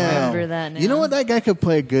 I yeah. remember that now. You know what? That guy could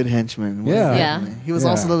play a good henchman. Yeah. Yeah. He was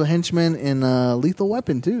Yeah. also the henchman in Lethal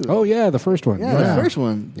Weapon, too. Oh, yeah, the first one. Yeah, the first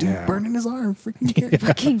one. Dude, Yeah. burning his arm. Freaking Gary.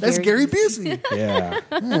 Fucking That's Gary Busey. Yeah.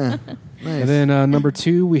 Nice. And then number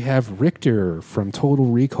 2, we have Richter from Total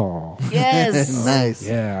Recall. Yes. Nice.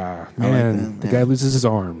 Yeah. I like Man, that, the yeah. guy loses his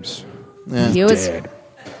arms. Yeah. He always, Dead.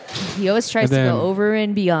 tries And then- to go over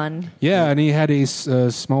and beyond. Yeah, and he had a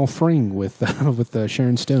small fling with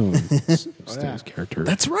Sharon Stone. Stone's character.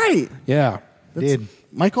 That's right. Yeah. Did.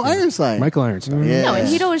 Michael Ironside. Michael Ironside. Yeah. No, and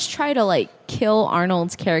he'd always try to like kill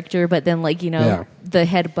Arnold's character, but then Yeah. the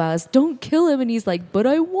head boss, don't kill him, and he's like, but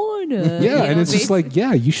I wanna. Yeah, and it's just like,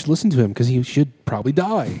 yeah, you should listen to him because he should probably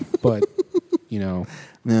die. But, Yeah.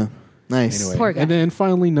 Nice. anyway. Poor guy. And then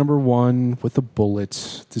finally, number 1 with the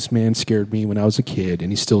bullets. This man scared me when I was a kid,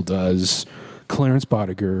 and he still does. Clarence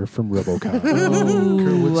Bodiger from RoboCop.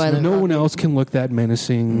 Ooh, I No love one it. else can look that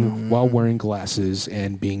menacing while wearing glasses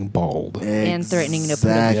and being bald. And threatening to put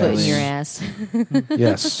a foot in your ass.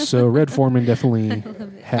 Yes, so Red Foreman definitely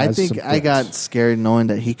has. I think some I got threats. scared knowing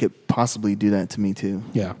that he could possibly do that to me too.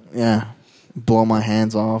 Yeah, Yeah. Blow my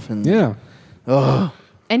hands off and yeah, oh,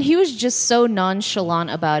 And he was just so nonchalant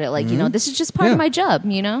about it. Like, this is just part Yeah. of my job,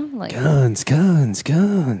 Like, guns.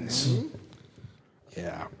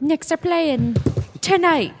 Yeah, next are playing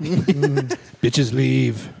tonight. bitches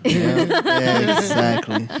leave. yeah,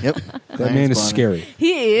 exactly. Yep. That man is scary.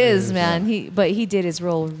 He is, man. But he did his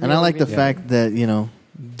role. And I like the really fact that,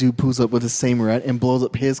 dude pulls up with the same red and blows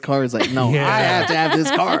up his car. It's like, no, Yeah. I have to have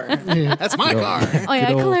this car. That's my car. Oh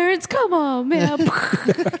yeah, Clarence, come on, man.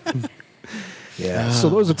 Yeah. So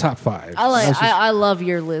those are top 5. I love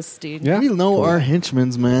your list, dude. Yeah. We know our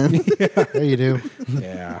henchmen's, man. There you do.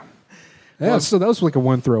 Yeah. Yeah, so that was like a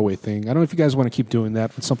one throwaway thing. I don't know if you guys want to keep doing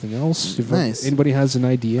that with something else. If Nice. anybody has an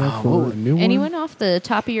idea for a new one. Anyone off the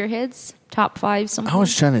top of your heads? Top 5 something? I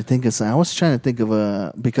was trying to think of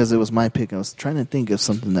a because it was my pick. I was trying to think of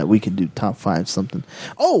something that we could do top 5 something.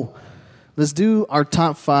 Oh, let's do our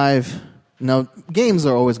top 5. Now, games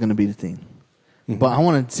are always going to be the thing, but I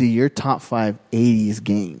want to see your top 5 '80s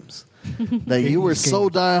games that you were so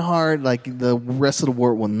diehard, like the rest of the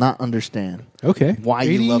world will not understand. Okay. Why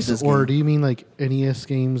you love 80s, this or game? do you mean like NES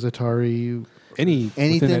games, Atari,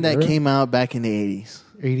 Anything that came out back in the 80s.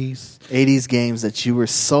 80s? 80s games that you were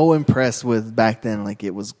so impressed with back then, like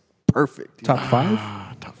it was perfect. Top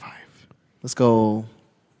 5? Top 5. Let's go.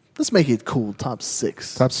 Let's make it cool. Top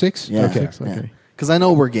 6. Top 6? Yeah. Okay. Okay. Because I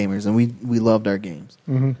know we're gamers and we loved our games.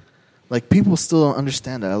 Mm-hmm. Like people still don't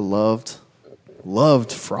understand that I loved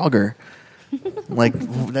Frogger. Like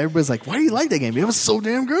everybody's like, why do you like that game? It was so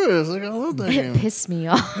damn good. I was like, I love that It game. pissed me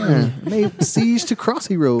off. Yeah. Made Siege to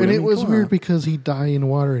Crossy Road. And I it mean, was come weird on. because he died in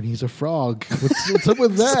water and he's a frog. What's up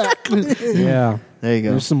with that? Yeah. There you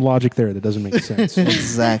go. There's some logic there that doesn't make sense.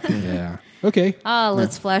 Exactly. Yeah. Okay.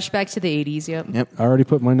 Let's flash back to the 80s. Yep. Yep. I already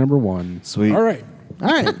put my number 1. Sweet. All right. All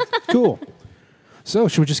right. Cool. So,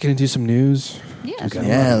 should we just get into some news? Yeah. We got a lot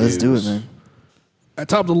Yeah, of let's do it, news. man. At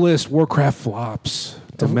top of the list, Warcraft flops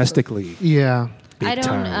domestically. Yeah. Big I don't.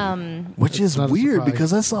 time. Which is not a weird surprise.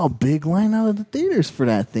 because I saw a big line out of the theaters for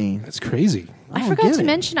that thing. That's crazy. I don't forgot get to it.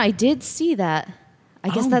 mention I did see that. I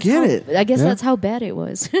guess don't that's get how, it. I guess Yeah. that's how bad it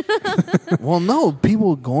was. Well, no,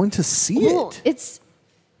 people going to see Well, it.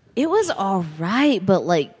 it was all right, but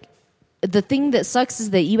like the thing that sucks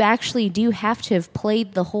is that you actually do have to have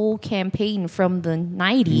played the whole campaign from the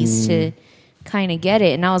 90s to kind of get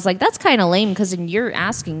it. And I was like, that's kind of lame because you're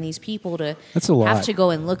asking these people to That's a lot. have to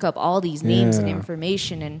go and look up all these names and Yeah.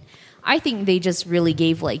 information. And I think they just really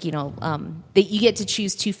gave like, that you get to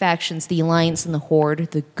choose 2 factions, the Alliance and the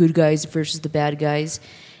Horde, the good guys versus the bad guys.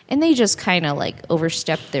 And they just kind of like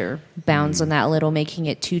overstepped their bounds on that a little, making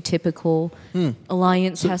it too typical.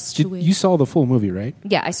 Alliance has to win. You saw the full movie, right?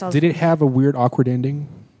 Yeah, I saw. Did it have a weird, awkward ending?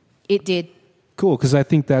 It did. Cool, because I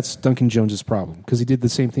think that's Duncan Jones's problem. Because he did the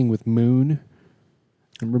same thing with Moon.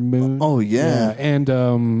 Remember Moon? Oh, yeah. And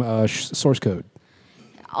Source Code.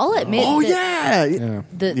 I'll admit. Oh,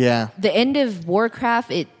 that yeah. The end of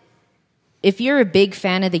Warcraft. If you're a big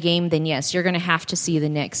fan of the game, then yes, you're going to have to see the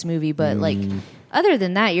next movie. But like, other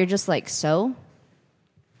than that, you're just like, so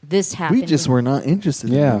this happened. We just were not interested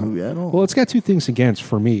in Yeah. the movie at all. Well, it's got 2 things against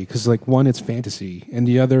for me. Because like one, it's fantasy, and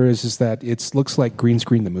the other is that it looks like green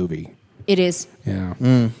screen the movie. It is.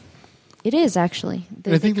 Yeah. It is actually.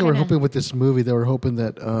 I think they were kinda- hoping with this movie, they were hoping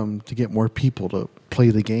that to get more people to play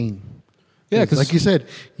the game. Yeah, because like you said,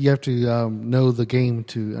 you have to know the game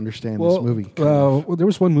to understand this movie. Well, there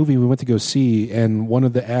was one movie we went to go see, and one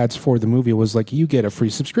of the ads for the movie was like, "You get a free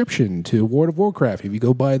subscription to World of Warcraft if you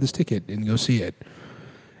go buy this ticket and go see it."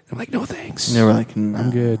 I'm like, "No thanks, And they were like, nah.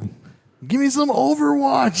 I'm good." Give me some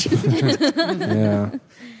Overwatch. Yeah,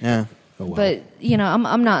 Yeah. oh, well. But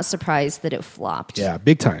I'm not surprised that it flopped. yeah,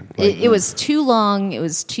 big time. Like, It was too long. It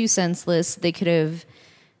was too senseless. They could have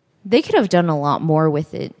done a lot more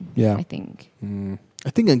with it. Yeah. I think. I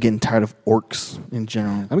think I'm getting tired of orcs in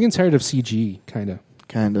general. I'm getting tired of CG, kind of.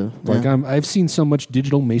 Kind of. Like yeah. I've seen so much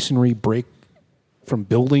digital masonry break from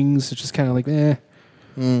buildings. It's just kind of like,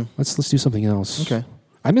 let's do something else. Okay.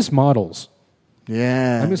 I miss models.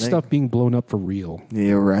 Yeah. I miss stuff being blown up for real. Yeah,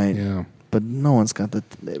 you're right. Yeah. But no one's got the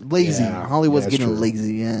lazy. Yeah. Hollywood's Yeah, that's getting true.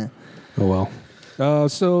 lazy. Yeah. Oh well.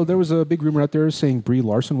 So there was a big rumor out there saying Brie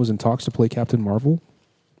Larson was in talks to play Captain Marvel.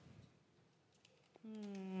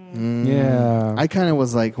 Yeah, I kind of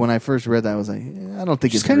was like, when I first read that, I was like, I don't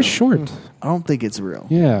think she's it's kind real. of short. I don't think it's real.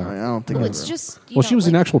 Yeah. I don't think Well, it's it's real. just. Well, she was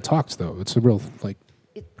in like, actual talks though. It's a real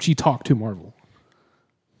she talked to Marvel.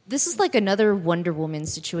 This is like another Wonder Woman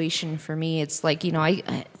situation for me. It's like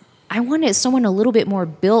I wanted someone a little bit more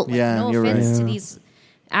built. Like, Yeah, no you're right. offense to Yeah. these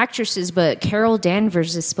actresses, but Carol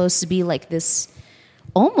Danvers is supposed to be like this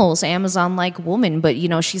almost Amazon-like woman, but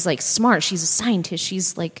she's like smart. She's a scientist.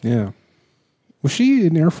 She's like Yeah. Was she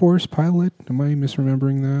an Air Force pilot? Am I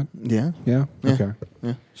misremembering that? Yeah. Yeah. Yeah. Okay.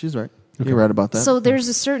 Yeah. She's right. You're right about that. so. There's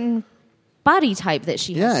a certain body type that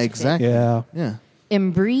she has. yeah, to fit. exactly. Yeah. Yeah.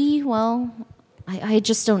 And Brie, well, I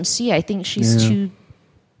just don't see. I think she's Yeah.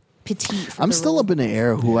 petite. I'm still up in the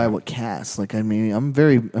air who I would cast. Like, I'm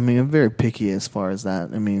very picky as far as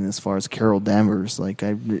that. I mean, as far as Carol Danvers, like,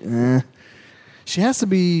 she has to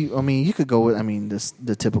be. I mean, you could go with,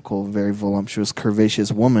 the typical very voluptuous,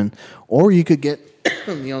 curvaceous woman, or you could get,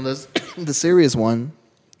 the serious one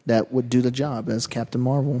that would do the job as Captain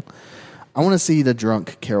Marvel. I want to see the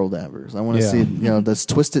drunk Carol Danvers. I want to see, this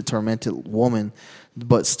twisted, tormented woman,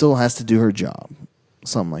 but still has to do her job.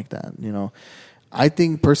 Something like that, I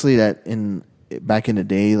think personally that back in the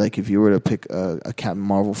day, like if you were to pick a Captain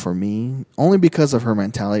Marvel for me, only because of her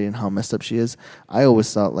mentality and how messed up she is, I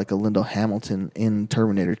always thought like a Linda Hamilton in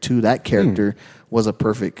Terminator 2, that character was a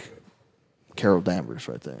perfect Carol Danvers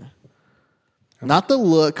right there. Not the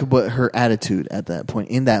look, but her attitude at that point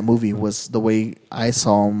in that movie was the way I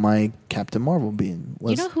saw my Captain Marvel being.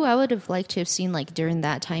 You know who I would have liked to have seen like during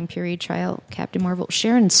that time period try out Captain Marvel?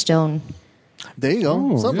 Sharon Stone. There you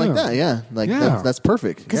go. Something like that, yeah. Like that's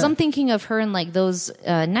perfect. Because I'm thinking of her in like those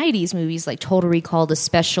 90s movies like Total Recall, The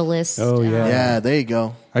Specialist. Oh, yeah. Yeah, there you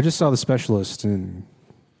go. I just saw The Specialist and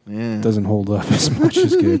it doesn't hold up as much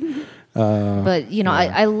as good. But,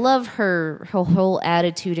 I love her whole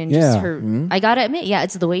attitude and just her... Mm-hmm. I got to admit,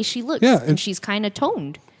 it's the way she looks. Yeah, and she's kind of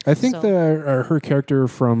toned. I think her character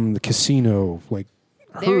from the Casino, like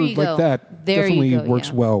her, like that, definitely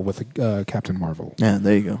works well with Captain Marvel. Yeah,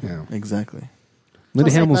 there you go. Yeah. Exactly.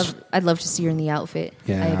 Linda Hamilton's... I'd love to see her in the outfit.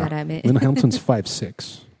 Yeah. I got to admit. Linda Hamilton's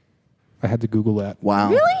 5'6". I had to Google that. Wow.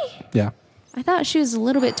 Really? Yeah. I thought she was a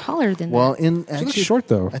little bit taller than that. She looks short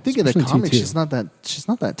though. I think in the comics she's not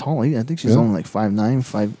that tall either. I think she's only like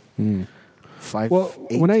 5'9", 5'8". Well,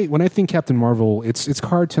 when I think Captain Marvel, it's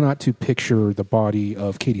hard to not to picture the body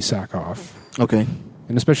of Katie Sackhoff. Okay.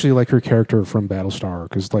 And especially like her character from Battlestar,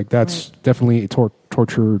 because like that's definitely a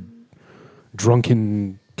tortured,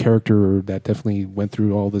 drunken character that definitely went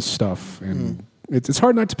through all this stuff, and it's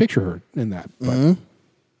hard not to picture her in that. But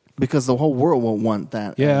because the whole world will want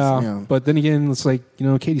that. Yeah, but then again, it's like,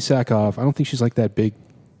 Katie Sackhoff, I don't think she's like that big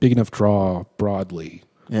enough draw broadly.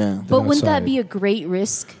 Yeah. But wouldn't that be a great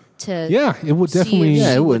risk to it would definitely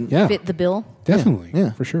it would fit the bill? Definitely.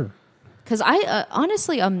 Yeah, for sure. Because I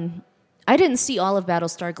honestly, I didn't see all of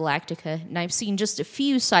Battlestar Galactica, and I've seen just a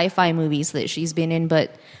few sci-fi movies that she's been in,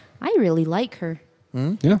 but I really like her.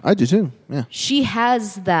 Yeah, I do too. Yeah. She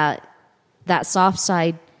has that soft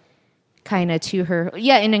side kind of to her.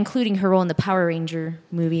 Yeah, and including her role in the Power Ranger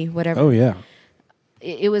movie, whatever. Oh, yeah.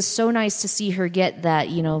 It was so nice to see her get that,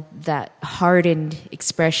 that hardened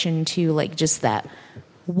expression to like just that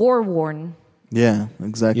war-worn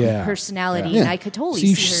personality. And I could totally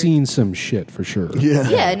see her. She's seen some shit for sure. Yeah.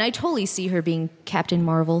 Yeah, and I totally see her being Captain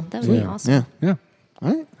Marvel. That would be awesome. Yeah.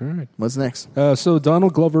 All right. What's next? So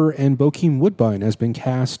Donald Glover and Bokeem Woodbine has been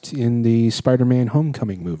cast in the Spider-Man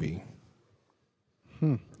Homecoming movie.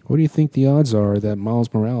 What do you think the odds are that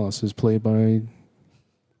Miles Morales is played by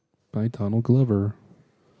Donald Glover?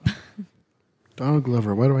 Donald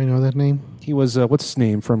Glover. Why do I know that name? He was, what's his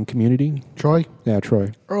name from Community? Troy? Yeah,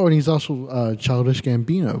 Troy. Oh, and he's also Childish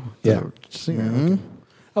Gambino. Yeah. Singer. Mm-hmm. Okay.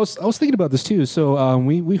 I was thinking about this too. So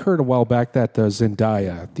we heard a while back that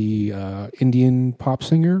Zendaya, the Indian pop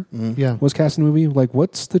singer, was cast in the movie. Like,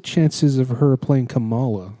 what's the chances of her playing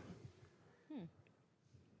Kamala?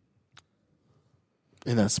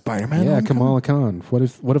 In a Spider-Man? Yeah, Kamala Khan. What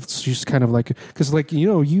if she's kind of like, because like you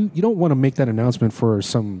don't want to make that announcement for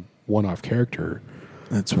some one-off character.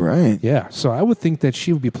 That's right. Yeah, so I would think that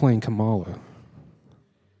she would be playing Kamala.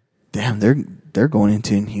 Damn, they're going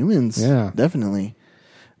into Inhumans. Yeah, definitely.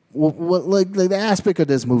 What like the aspect of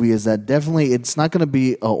this movie is that definitely it's not going to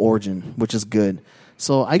be an origin, which is good.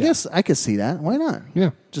 So I guess I could see that. Why not? Yeah,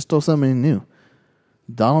 just throw something new.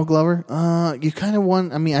 Donald Glover, you kind of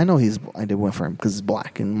want. I mean, I know I did went for him because he's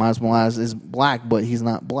black, and Miles Morales is black, but he's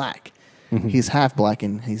not black. Mm-hmm. He's half black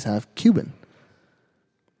and he's half Cuban.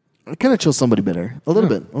 I kind of chose somebody better, a little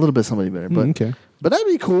bit somebody better, but okay. But that'd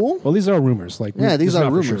be cool. Well, these are rumors, like these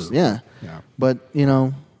are rumors, sure. yeah. But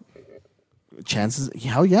chances.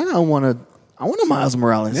 Hell yeah, I want a Miles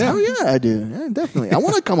Morales. Yeah. Hell yeah, I do. Yeah, definitely. I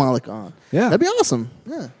want to Kamala Khan. Yeah, that'd be awesome.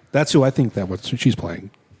 Yeah, that's who I think that what she's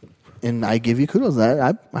playing. And I give you kudos.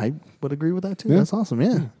 I would agree with that too. Yeah. That's awesome.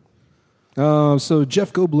 Yeah. So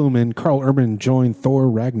Jeff Goldblum and Carl Urban joined Thor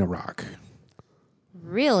Ragnarok.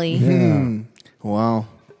 Really? Yeah. Wow.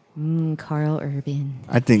 Carl Urban.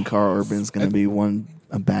 I think Carl Urban's going to be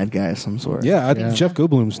a bad guy of some sort. Yeah, Jeff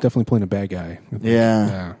Goldblum's definitely playing a bad guy.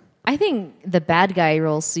 Yeah. I think the bad guy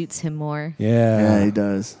role suits him more. Yeah, he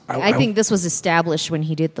does. I think this was established when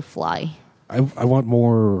he did The Fly. I want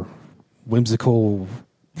more whimsical,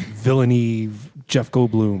 villainy Jeff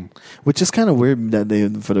Goldblum. Which is kind of weird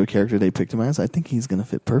that for the character they picked him as. I think he's going to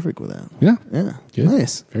fit perfect with that. Yeah. Yeah. Good.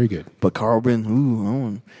 Nice. Very good. But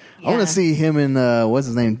Carbon, I want to see him and what's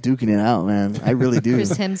his name duking it out, man. I really do.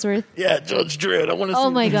 Chris Hemsworth. Yeah, Judge Dredd. I want to see. Oh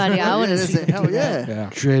my god, yeah, I want to see. Hell yeah.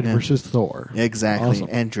 Dredd versus Thor. Exactly. Awesome.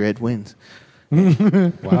 And Dredd wins.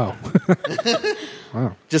 Wow.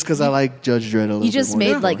 Wow. Just because I like Judge Dredd a little You just bit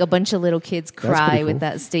more. made like a bunch of little kids cry pretty with cool.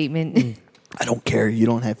 that statement. I don't care. You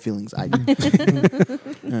don't have feelings. I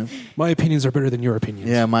do. My opinions are better than your opinions.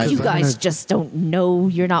 Yeah, You guys just don't know.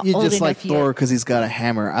 You're not You old just enough like yet. Thor because he's got a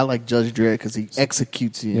hammer. I like Judge Dredd because he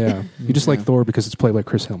executes you. Yeah. You just like Thor because it's played by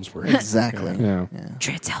Chris Hemsworth. Exactly. Yeah.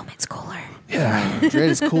 Dread's helmet's cooler. Yeah. Dredd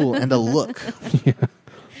is cool. And the look.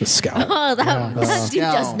 The scowl. Oh, that dude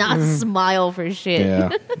does Scowl. not smile for shit. Yeah.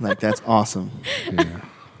 Like, that's awesome.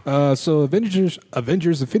 So Avengers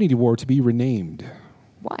Infinity War to be renamed.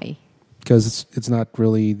 Why? Because it's not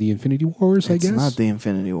really the Infinity Wars, I It's guess. not the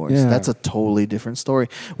Infinity Wars. Yeah. That's a totally different story.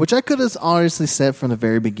 Which I could have honestly said from the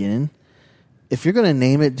very beginning. If you're going to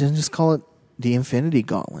name it, then just call it the Infinity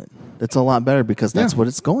Gauntlet. That's a lot better because that's what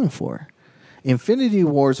it's going for. Infinity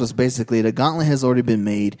Wars was basically the gauntlet has already been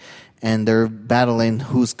made, and they're battling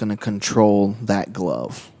who's going to control that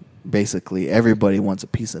glove. Basically, everybody wants a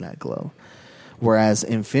piece of that glove. Whereas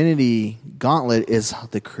Infinity Gauntlet is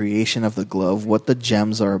the creation of the glove, what the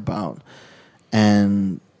gems are about,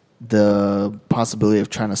 and the possibility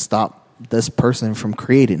of trying to stop this person from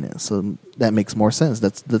creating it. So that makes more sense.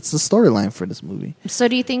 That's the storyline for this movie. So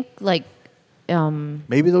do you think like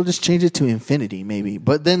Maybe they'll just change it to Infinity, maybe.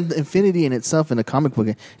 But then Infinity in itself in a comic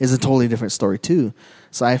book is a totally different story too.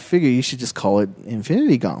 So I figure you should just call it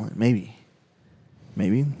Infinity Gauntlet, maybe.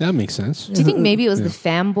 Maybe. That makes sense. do you think maybe it was the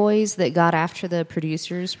fanboys that got after the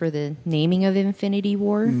producers for the naming of Infinity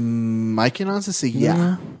War? I can honestly say,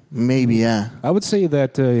 yeah. Maybe, yeah. I would say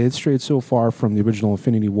that it strayed so far from the original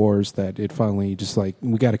Infinity Wars that it finally just like,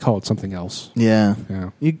 we got to call it something else. Yeah.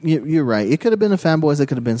 Yeah. You're right. It could have been the fanboys. It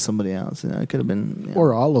could have been somebody else. It could have been... Yeah.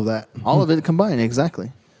 Or all of that. all of it combined,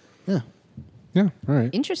 exactly. Yeah. Yeah. All right.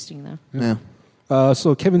 Interesting though. Yeah.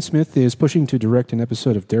 So Kevin Smith is pushing to direct an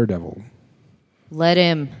episode of Daredevil. Let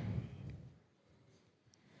him.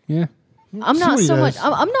 Yeah. I'm See not what he so much. does.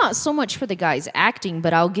 I'm not so much for the guy's acting,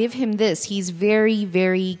 but I'll give him this. He's very,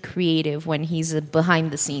 very creative when he's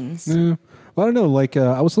behind the scenes. Yeah. Well, I don't know. Like,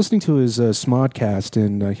 I was listening to his Smodcast,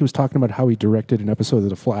 and he was talking about how he directed an episode of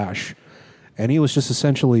The Flash, and he was just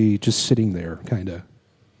essentially just sitting there, kind of.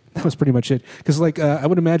 That was pretty much it. Because, like, I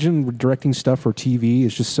would imagine directing stuff for TV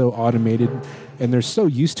is just so automated, and they're so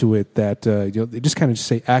used to it that they just kind of just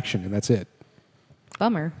say action, and that's it.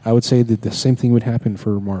 Bummer. I would say that the same thing would happen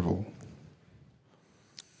for Marvel.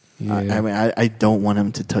 Yeah. I mean, I don't want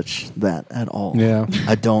him to touch that at all. Yeah.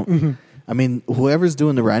 I don't. I mean, whoever's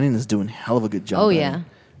doing the writing is doing a hell of a good job. Oh, at yeah. it.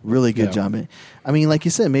 Really good Yeah. job. At it. I mean, like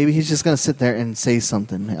you said, maybe he's just going to sit there and say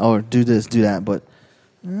something or do this, do that, but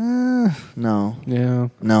no. Yeah.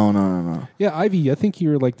 No. Yeah, Ivy, I think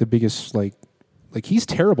you're like the biggest, like he's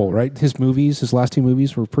terrible, right? His last two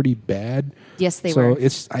movies were pretty bad. Yes, they so were.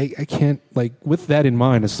 it's I can't, like, with that in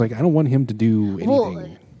mind, it's like I don't want him to do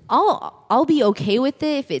anything. Well, I'll be okay with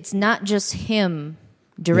it if it's not just him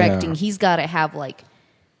directing. Yeah. He's got to have like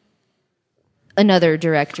another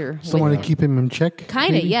director. Someone to keep him in check. Kind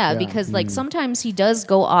of, maybe? yeah, because like sometimes he does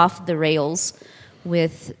go off the rails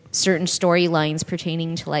with certain storylines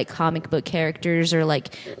pertaining to like comic book characters or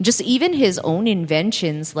like just even his own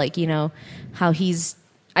inventions, like, you know, how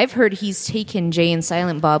I've heard he's taken Jay and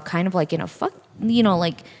Silent Bob kind of like in a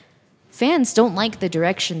like fans don't like the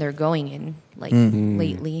direction they're going in like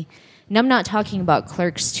lately. And I'm not talking about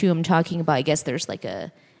Clerks 2, I'm talking about, I guess there's like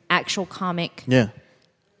a actual comic Yeah.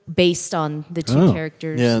 based on the two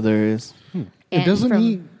characters. Yeah, there is. And Doesn't from-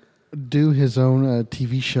 he do his own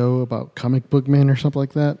TV show about comic book men or something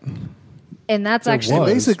like that? And that's There actually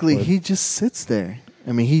was. Basically, but- he just sits there.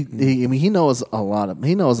 I mean, he knows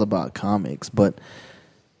he knows about comics, but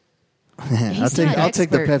I'll He's take not the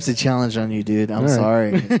expert. Pepsi challenge on you, dude. I'm All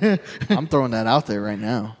right. sorry. I'm throwing that out there right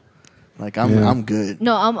now. Like I'm good.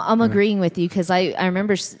 No, I'm agreeing with you because I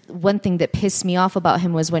remember one thing that pissed me off about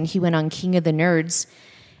him was when he went on King of the Nerds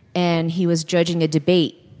and he was judging a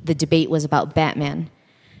debate. The debate was about Batman.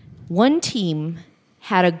 One team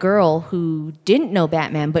had a girl who didn't know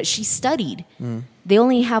Batman, but she studied. They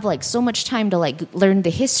only have like so much time to like learn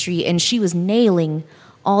the history, and she was nailing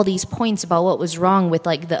all these points about what was wrong with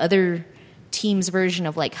like the other team's version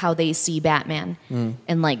of like how they see Batman.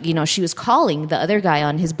 And like, you know, she was calling the other guy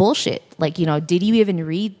on his bullshit. Like, you know, did you even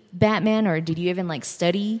read Batman or did you even like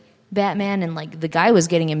study Batman? And like the guy was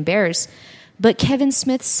getting embarrassed. But Kevin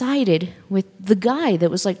Smith sided with the guy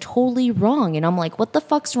that was like totally wrong. And I'm like, what the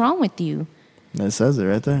fuck's wrong with you? That says it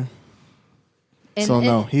right there.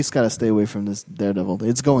 No, he's got to stay away from this Daredevil.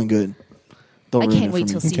 It's going good. I can't wait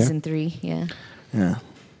till season 3. Yeah. Yeah.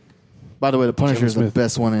 By the way, the Punisher is the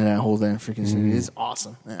best one in that whole damn freaking series. It's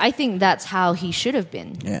awesome. Yeah. I think that's how he should have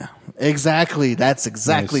been. Yeah. Exactly. That's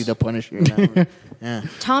exactly the Punisher. Yeah.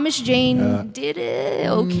 Thomas Jane did it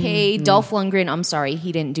okay. Dolph Lundgren, I'm sorry,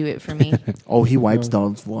 he didn't do it for me. Oh, he wipes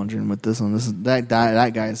Dolph Lundgren with this one.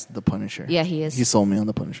 That guy's the Punisher. Yeah, he is. He sold me on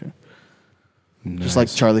the Punisher. Nice. Just like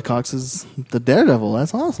Charlie Cox is the Daredevil.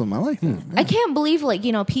 That's awesome. I like that. Yeah. I can't believe,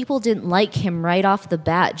 people didn't like him right off the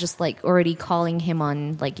bat, just already calling him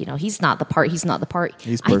on, he's not the part. He's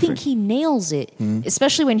perfect. I think he nails it,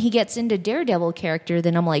 especially when he gets into Daredevil character.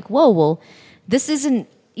 Then I'm like, whoa, well, this isn't,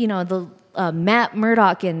 the Matt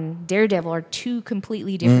Murdock and Daredevil are two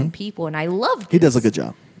completely different people, and I love this. He does a good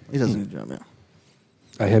job. Yeah.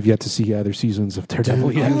 I have yet to see either seasons of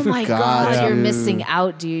Daredevil yet. Oh my God, you're missing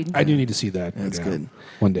out, dude. I do need to see that. It's good.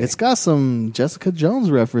 One day. It's got some Jessica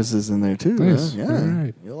Jones references in there, too. Nice. Yeah.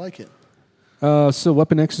 Right. You'll like it. So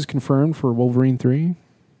Weapon X is confirmed for Wolverine 3.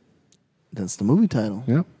 That's the movie title.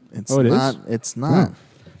 Yeah. It is? It's not. Oh.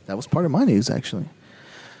 That was part of my news, actually.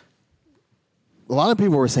 A lot of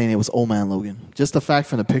people were saying it was Old Man Logan. Just the fact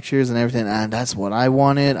from the pictures and everything, and that's what I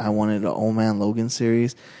wanted. I wanted an Old Man Logan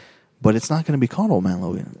series. But it's not going to be called Old Man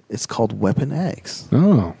Logan. It's called Weapon X.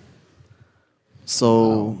 Oh.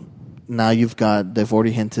 So now they've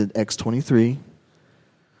already hinted X-23.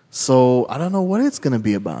 So I don't know what it's going to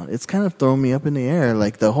be about. It's kind of throwing me up in the air.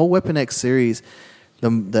 Like the whole Weapon X series,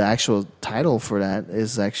 the actual title for that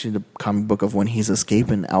is actually the comic book of when he's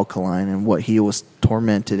escaping Alkaline and what he was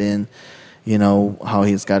tormented in, how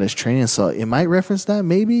he's got his training. So it might reference that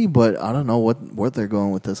maybe, but I don't know what they're going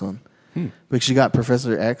with this one. Because you got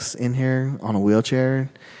Professor X in here on a wheelchair.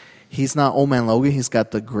 He's not Old Man Logan. He's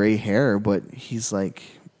got the gray hair, but he's like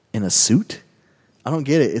in a suit. I don't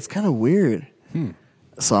get it. It's kind of weird.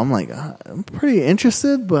 So I'm like, I'm pretty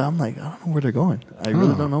interested, but I'm like, I don't know where they're going. I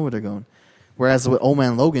really don't know where they're going. Whereas with Old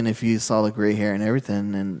Man Logan, if you saw the gray hair and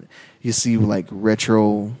everything, and you see like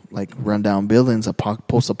retro, like rundown buildings, a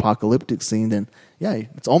post-apocalyptic scene, then yeah,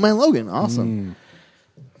 it's Old Man Logan. Awesome.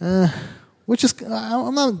 Which is,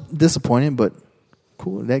 I'm not disappointed, but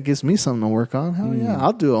cool. That gives me something to work on. Hell yeah.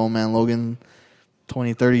 I'll do Old Man Logan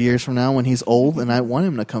 20, 30 years from now when he's old and I want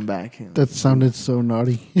him to come back. That sounded so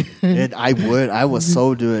naughty. I would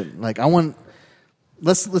so do it. Like,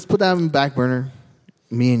 let's put that in the back burner,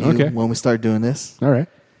 me and you, when we start doing this. All right.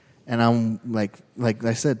 And I'm like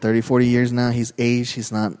I said, 30, 40 years now, he's aged,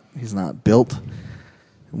 he's not built.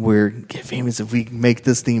 We're get famous if we make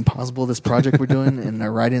this thing possible, this project we're doing, and our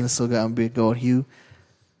writing is still got a big go at Hugh.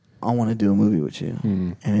 I want to do a movie with you,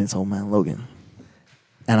 and it's Old Man Logan.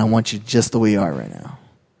 And I want you just the way you are right now.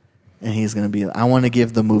 And he's going to be, I want to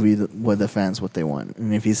give the movie, the fans what they want.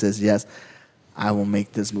 And if he says yes, I will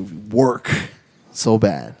make this movie work so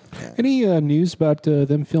bad. Yeah. Any news about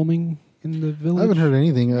them filming in the village? I haven't heard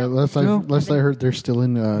anything. Unless I heard they're still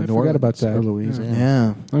in New Orleans. I forgot about that. Or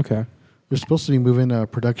Louisiana. Yeah. Okay. They're supposed to be moving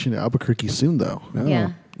production to Albuquerque soon, though. Oh.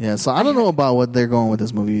 Yeah. Yeah, so I don't know about what they're going with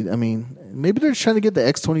this movie. I mean, maybe they're trying to get the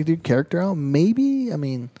X-23 character out. Maybe. I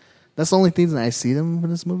mean, that's the only thing that I see them in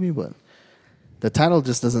this movie, but the title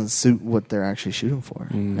just doesn't suit what they're actually shooting for.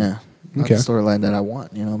 Yeah. Not the storyline that I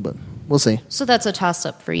want, but we'll see. So that's a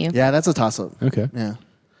toss-up for you. Yeah, that's a toss-up. Okay. Yeah.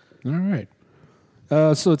 All right.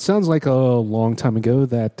 So it sounds like a long time ago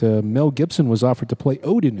that Mel Gibson was offered to play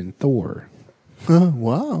Odin in Thor.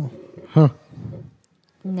 Wow. Huh.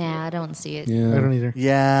 Nah, I don't see it. Yeah. I don't either.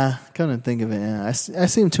 Yeah, couldn't think of it. Yeah. I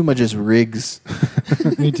see him too much as Riggs.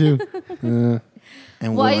 Me too. And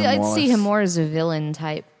I'd see him more as a villain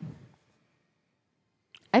type.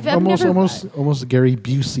 Almost Gary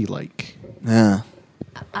Busey like. Yeah.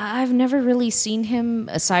 I've never really seen him,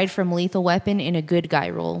 aside from Lethal Weapon, in a good guy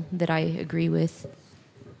role that I agree with.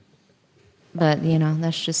 But,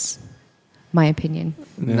 that's just my opinion.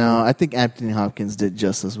 Yeah. No, I think Anthony Hopkins did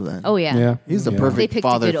justice with that. Oh, yeah. He's the perfect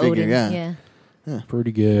father figure. Odin. Yeah.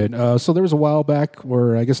 Pretty good. So there was a while back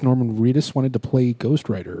where I guess Norman Reedus wanted to play Ghost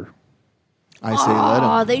Rider. I say let him.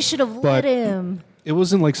 Oh, they should have let him. It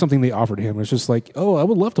wasn't like something they offered him. It was just like, I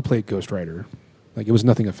would love to play Ghost Rider. Like, it was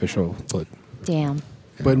nothing official. But Damn.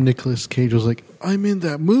 But Nicolas Cage was like, I'm in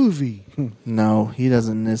that movie. No, he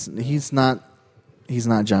doesn't. He's not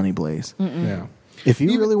Johnny Blaze. yeah. If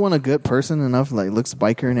you really want a good person enough, like looks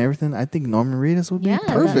biker and everything, I think Norman Reedus would be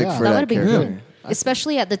perfect for that character. Good.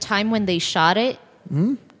 Especially at the time when they shot it.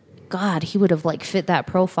 God, he would have like fit that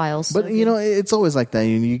profile. So But you know, it's always like that.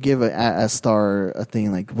 You give a star a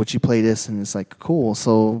thing like, "Would you play this?" And it's like, cool.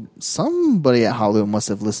 So somebody at Hollywood must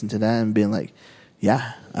have listened to that and been like,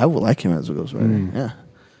 "Yeah, I would like him as a Ghost Rider." Yeah.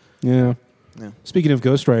 Yeah. Speaking of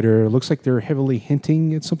Ghost Rider, it looks like they're heavily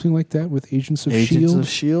hinting at something like that with Agents of Agents S.H.I.E.L.D. of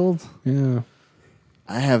Shield. Yeah.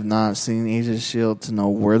 I have not seen Agents of Shield to know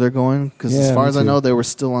where they're going because Yeah, as far me as I too. know, they were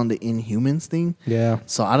still on the Inhumans thing. Yeah.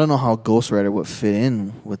 So I don't know how Ghost Rider would fit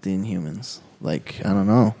in with the Inhumans. Like, I don't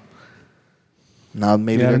know. Now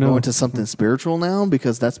maybe Yeah, I they're don't know. going to something spiritual now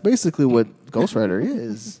because that's basically what Ghost Rider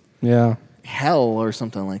is. Yeah. Hell or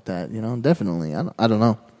something like that. You know, definitely. I don't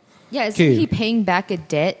know. yeah, is Okay. he paying back a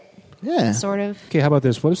debt? Yeah. Sort of. Okay, how about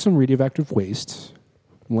this? What if some radioactive waste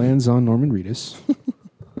lands on Norman Reedus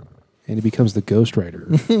and he becomes the Ghost Rider?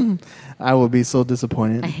 I would be so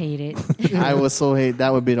disappointed. I hate it. I would so hate.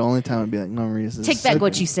 That would be the only time I'd be like, no, Maurice. this Take is back stupid.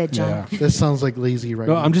 what you said, John. Yeah. This sounds like lazy No,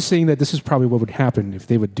 writing. I'm just saying that this is probably what would happen if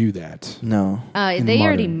they would do that. No. They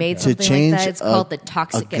already modern- made To something change like that. It's called the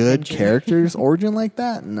Toxic a good Avenger. character's origin like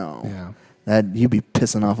that? No. Yeah. That you'd be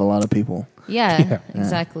pissing off a lot of people. Yeah,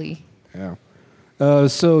 exactly. Yeah.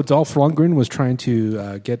 So Dolph Lundgren was trying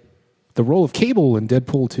to get the role of Cable in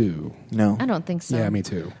Deadpool 2. No. I don't think so. Yeah, me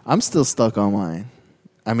too. I'm still stuck on mine.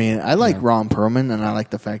 I mean, I like Ron Perlman, and I like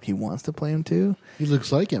the fact he wants to play him too. He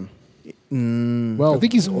looks like him. Well, I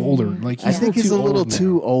think he's older. Like I think he's a little old now.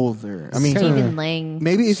 too older. I mean, Kinda- Stephen Lang.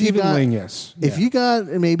 maybe if you Stephen got Lang, yes. if Yeah. you got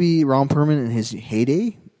maybe Ron Perlman in his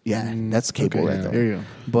heyday, yeah, that's Cable okay, right yeah. there. There you go.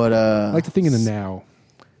 But I like the thing in the now.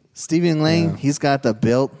 Stephen Lang, Yeah. he's got the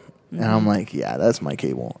built, and I'm like, yeah, that's my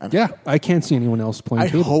Cable. And Yeah, I can't see anyone else playing I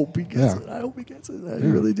Cable. hope he gets Yeah. it. I hope he gets it. I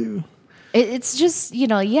really do. It's just,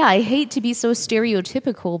 I hate to be so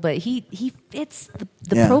stereotypical, but he fits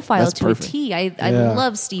the Yeah, profile that's to perfect. a T. I Yeah.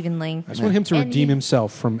 love Stephen Lang. I just want him to And redeem he-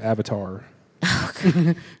 himself from Avatar.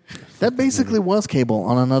 That basically was Cable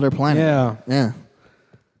on another planet. Yeah. Yeah.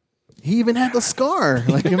 He even had the scar.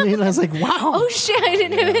 Like, I mean, I was like, wow, Oh shit! I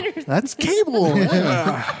didn't even. that's Cable.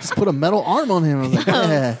 Yeah. Just put a metal arm on him. I was like,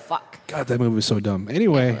 yeah. Fuck. God, that movie was so dumb.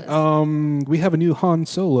 Anyway, we have a new Han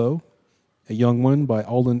Solo, a young one by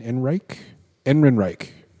Alden Ehrenreich.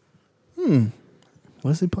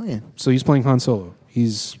 What is he playing? So he's playing Han Solo.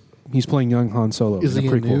 He's playing young Han Solo. Is in he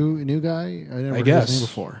the a prequel. new guy? I never I heard guess. his name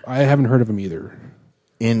before. I haven't heard of him either.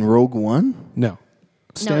 In Rogue One? No.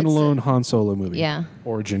 Standalone Han Solo movie. Yeah.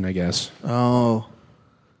 Origin, I guess. Oh.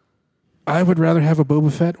 I would rather have a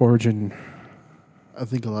Boba Fett origin. I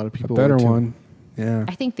think a lot of A people better would too. one. Yeah.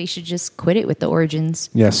 I think they should just quit it with the Origins.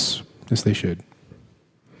 Yes. Yes, they should.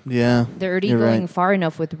 Yeah. They're already You're going right. far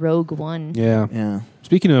enough with Rogue One. Yeah. Yeah.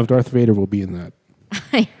 Speaking of, Darth Vader will be in that.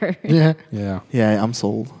 I heard Yeah, Yeah. Yeah, I'm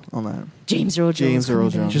sold on that. James Earl Jones. James Earl coming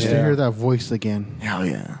back. Jones. just to Yeah. hear that voice again, Hell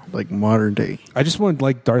yeah. like modern day. I just want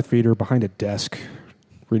like Darth Vader behind a desk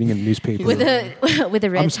reading a newspaper. with a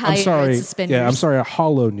red tie I'm and sorry. red suspenders. Yeah, I'm sorry. A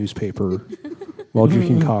hollow newspaper while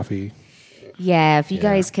drinking coffee. Yeah, if you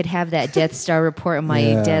guys could have that Death Star report on my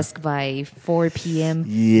Yeah. desk by 4 p.m.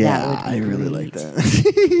 Yeah, that would be I really like great.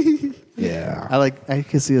 that. Yeah. I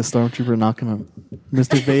can see a stormtrooper knocking on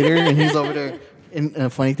Mr. Vader, and he's over there. And a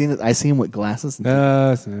funny thing is, I see him with glasses. And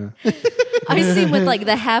Yeah. I see him with like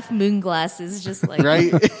the half moon glasses, just like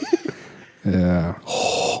right? Yeah.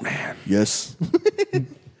 Yes.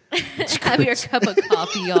 have your cup of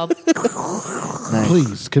coffee all. Nice.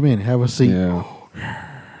 Please come in, have a seat. Yeah.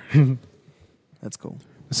 That's cool.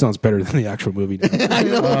 It sounds better than the actual movie.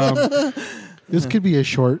 Now. This could be a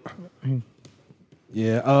short.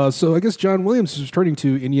 Yeah. So I guess John Williams is returning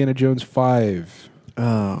to Indiana Jones 5.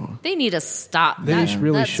 Oh. They need to stop. They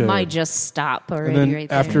really that's should. my just stop already. And then right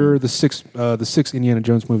there. after the sixth Indiana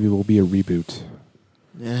Jones movie will be a reboot.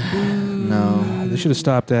 Yeah. No. They should have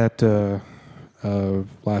stopped at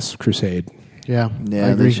Last Crusade. Yeah, Yeah, I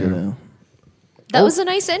agree. they should have. that was a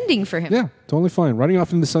nice ending for him. Yeah, totally fine. Running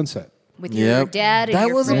off into the sunset. With your Yep. dad and That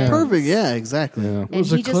your wasn't friends. perfect. Yeah, exactly. Yeah. It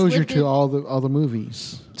was And a he just closure lived to in- all the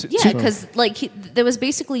movies. Yeah, because like there was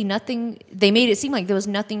basically nothing. They made it seem like there was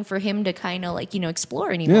nothing for him to kind of like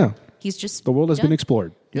explore anymore. Yeah. He's just The world has done. been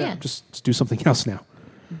explored. Yeah. Just do something else now.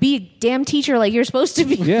 Be a damn teacher like you're supposed to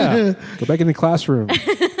be. Yeah. Go back in the classroom. Your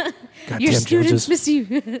Goddamn students Joneses. miss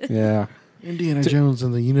you. Yeah. Indiana Jones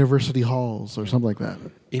in the university halls or something like that.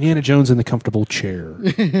 Indiana Jones in the comfortable chair.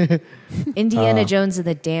 Indiana Jones and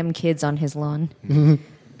the damn kids on his lawn.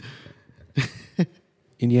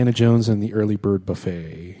 Indiana Jones and the early bird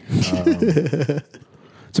buffet.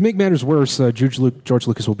 To make matters worse, George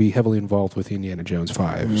Lucas will be heavily involved with Indiana Jones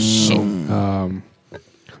 5. Shit.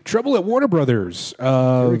 Trouble at Warner Brothers.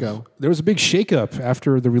 Here we go. There was a big shakeup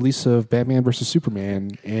after the release of Batman vs.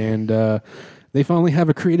 Superman, and They finally have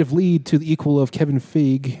a creative lead to the equal of Kevin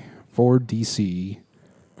Feige for DC.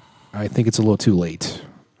 I think it's a little too late.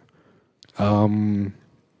 He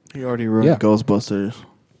already wrote Ghostbusters.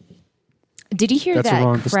 Did you hear That's that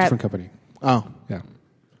that's a crap? different company. Oh. Yeah.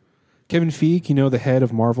 Kevin Feige, the head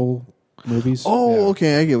of Marvel movies. Oh, Yeah.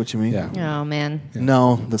 okay. I get what you mean. Yeah. Oh man,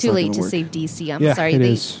 No, that's too not late gonna to work. save DC. I'm Yeah, sorry. it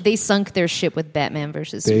They is. they sunk their ship with Batman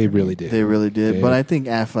versus. They Superman. really did. They really did. They- But I think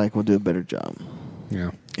Affleck will do a better job.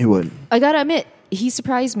 Yeah. He would. I gotta admit, he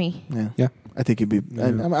surprised me. Yeah. Yeah. I think he'd be.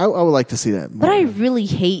 I would like to see that. But I really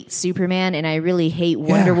hate Superman, and I really hate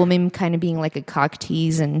Wonder Woman kind of being like a cock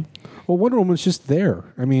tease. And Well, Wonder Woman's just there.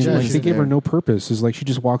 I mean, Yeah, like, she's they gave her there. no purpose. It's like she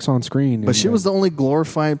just walks on screen. But she was the only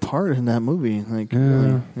glorified part in that movie. Like,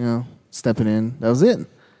 really, stepping in. That was it.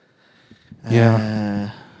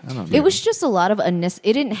 Yeah. I don't know. it was just a lot of It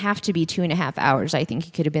didn't have to be 2.5 hours. I think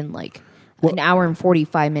it could have been like an hour and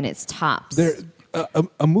 45 minutes tops.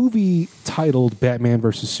 A movie titled Batman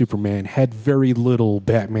versus Superman had very little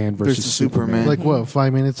Batman versus Superman. Like what?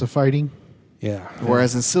 5 minutes of fighting? Yeah.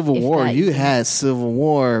 Whereas in Civil If War, that- you had Civil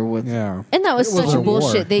War with. Yeah. And that was It such wasn't a a war.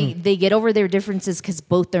 bullshit. They get over their differences because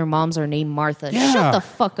both their moms are named Martha. Yeah. Shut the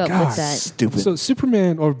fuck up God. with that. Stupid. So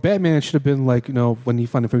Superman or Batman should have been like, when he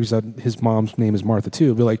finally figures out his mom's name is Martha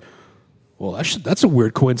too, be like, well, that's a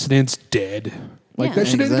weird coincidence. Dead. Like Yeah. that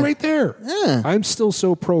should end Exactly. right there. Yeah. I'm still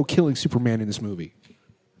so pro killing Superman in this movie.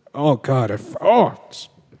 Oh God.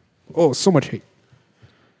 So much hate.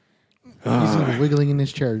 He's wiggling in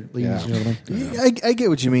his chair, ladies and gentlemen. I get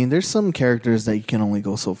what you mean. There's some characters that you can only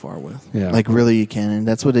go so far with. Yeah. Like, really, you can. And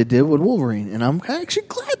that's what they did with Wolverine. And I'm actually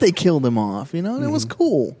glad they killed him off, and it was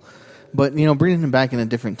cool. But, bringing him back in a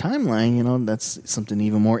different timeline, that's something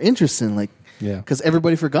even more interesting. Like, Yeah. because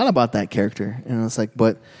everybody forgot about that character. And it's like,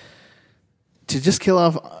 but to just kill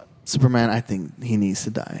off Superman, I think he needs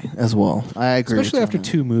to die as well. I agree. Especially with after you.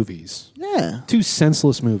 2 movies. Yeah. 2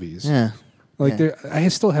 senseless movies. Yeah. Like Yeah. I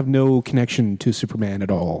still have no connection to Superman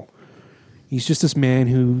at all. He's just this man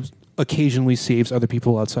who occasionally saves other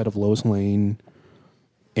people outside of Lois Lane,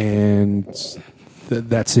 and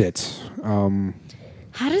that's it.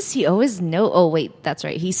 How does he always know? Oh, wait, that's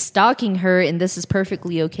right. He's stalking her, and this is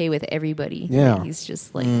perfectly okay with everybody. Yeah. Like, he's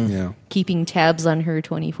just like Yeah. keeping tabs on her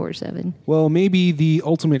 24/7. Well, maybe the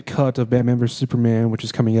ultimate cut of Batman vs Superman, which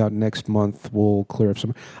is coming out next month, will clear up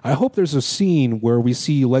some. I hope there's a scene where we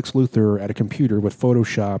see Lex Luthor at a computer with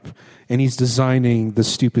Photoshop, and he's designing the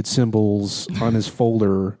stupid symbols on his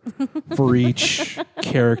folder for each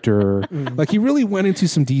character. Like, he really went into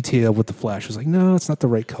some detail with the Flash. He was like, no, it's not the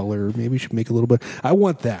right color. Maybe we should make a little bit. I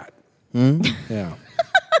want that. Yeah.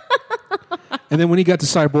 And then when he got to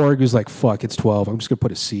Cyborg, he was like, fuck, it's 12. I'm just going to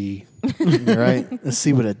put a C. Right? Let's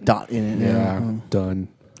see with a dot in it. Yeah, done.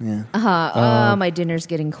 Yeah. My dinner's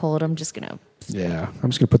getting cold. I'm just gonna. Yeah, I'm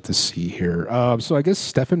just going to put the C here. So I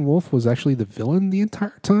guess Steppenwolf was actually the villain the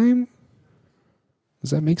entire time? Does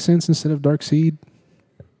that make sense instead of Darkseid?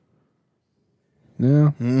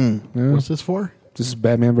 No. No. What's this for? This is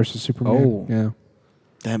Batman versus Superman. Oh. Yeah.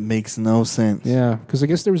 That makes no sense. Yeah, because I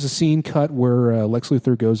guess there was a scene cut where Lex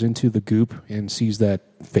Luthor goes into the goop and sees that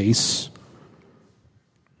face.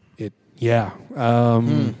 Yeah.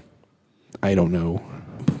 I don't know.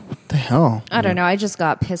 What the hell? I don't know. I just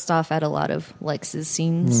got pissed off at a lot of Lex's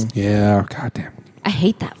scenes. Yeah, goddamn. I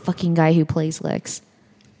hate that fucking guy who plays Lex.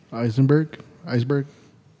 Iceberg?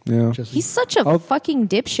 Yeah. Jesse? He's such a fucking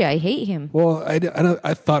dipshit. I hate him. Well,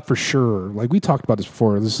 I thought for sure, like we talked about this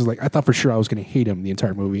before. This is like I thought for sure I was going to hate him the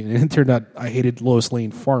entire movie, and it turned out I hated Lois Lane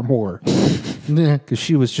far more Nah. because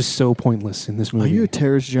she was just so pointless in this Are movie. you a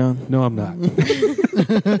terrorist, John? No, I'm not.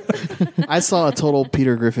 I saw a total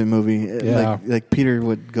Peter Griffin movie. Yeah. Like Peter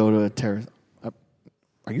would go to a terrorist.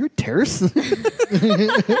 Are you a terrorist? I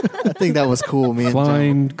think that was cool, man.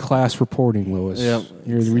 Flying class reporting, Lois. Yep.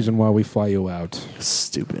 You're the reason why we fly you out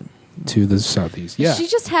Stupid. to the southeast. Yeah. She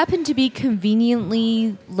just happened to be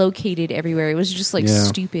conveniently located everywhere. It was just like Yeah.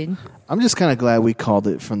 stupid. I'm just kind of glad we called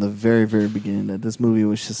it from the very, very beginning that this movie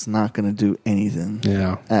was just not going to do anything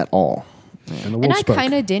Yeah. at all. And the wolf And I spoke.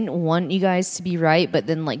 kind of didn't want you guys to be right, but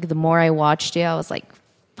then like the more I watched it, I was like,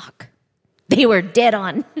 fuck. They were dead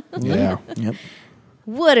on. Yeah. Yep.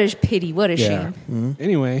 What a pity. What a Yeah. shame.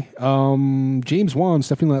 Anyway, James Wan's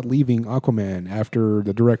definitely not leaving Aquaman after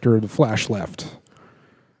the director of The Flash left.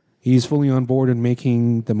 He's fully on board and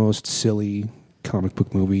making the most silly comic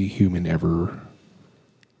book movie human ever.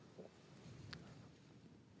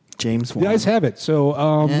 James You guys have it. So,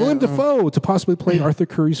 Willem Dafoe to possibly play Arthur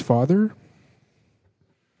Curry's father.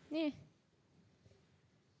 Yeah.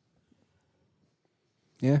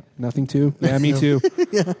 Yeah, nothing too. Yeah, me too.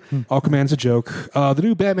 Aquaman's a joke. The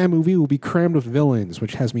new Batman movie will be crammed with villains,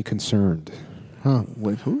 which has me concerned. Huh.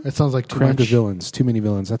 Wait, who? It sounds like too Crammed much. of villains. Too many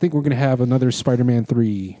villains. I think we're going to have another Spider-Man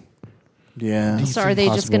 3. Yeah. So are they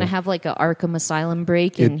just Possible. going to have like a Arkham Asylum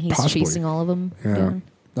break and he's Possibly. chasing all of them? Yeah.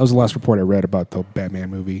 That was the last report I read about the Batman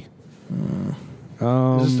movie.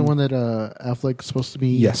 Is this the one that Affleck's supposed to be?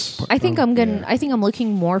 Yes. I think I'm gonna. Yeah. I think I'm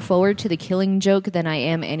looking more forward to the Killing Joke than I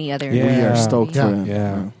am any other. Yeah. We are stoked Yeah. for it.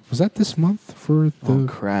 Yeah. Was that this month for the... Oh,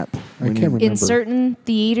 crap. I can't remember. In certain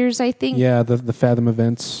theaters, I think. Yeah, the Fathom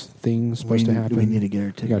events thing's supposed to happen. We need to get our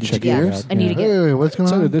You ticket. gotta Did check you it get out. yours? I need to get. Wait, what's going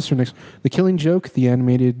It's either on? this or next. The Killing Joke, the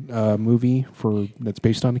animated movie that's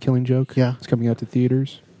based on the Killing Joke. Yeah. It's coming out to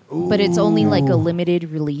theaters. But it's only like a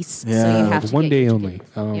limited release, so Yeah. you have to One get day your only.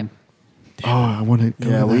 ticket. Yep. Oh, I want to.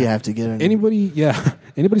 Yeah, we have to get it.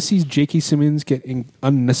 Anybody sees J.K. Simmons getting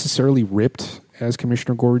unnecessarily ripped as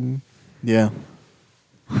Commissioner Gordon? Yeah.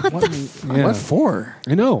 Yeah. What for?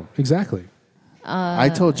 I know, exactly. I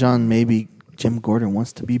told John maybe Jim Gordon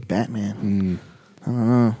wants to be Batman. I don't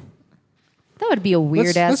know. That would be a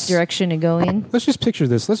weird ass let's- direction to go in. Let's just picture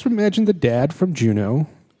this. Let's imagine the dad from Juno,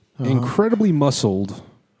 incredibly muscled,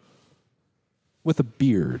 with a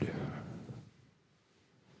beard.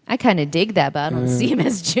 I kind of dig that, but I don't see him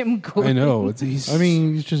as Jim Gordon. I know. I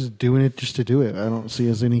mean, he's just doing it just to do it. I don't see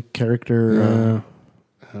as any character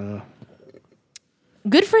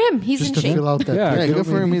Good for him. He's just in to shape. fill out that. Yeah, Yeah, ticket, good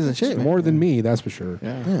for him. maybe. He's in shape. more than me, that's for sure.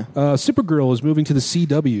 Yeah. Supergirl is moving to the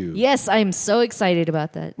CW. Yes, I am so excited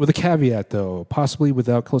about that. With a caveat, though, possibly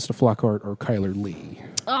without Calista Flockhart or Kyler Lee.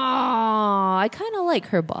 Oh, I kind of like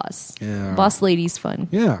her boss. Yeah. Boss lady's fun.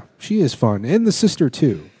 Yeah, she is fun. And the sister,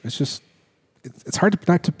 too. It's just, it's hard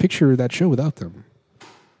not to picture that show without them.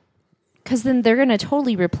 Because then they're going to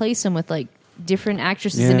totally replace him with like different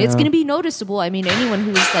actresses, and it's Yeah. going to be noticeable. I mean, anyone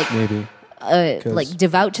who was like Maybe. like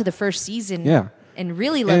devout to the first season, Yeah. and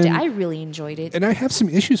really loved And- it. I really enjoyed it. And I have some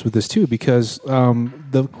issues with this, too, because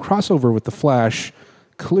the crossover with The Flash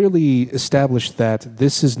clearly established that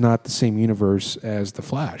this is not the same universe as The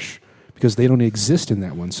Flash, because they don't exist in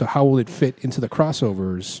that one. So how will it fit into the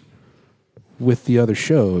crossovers with the other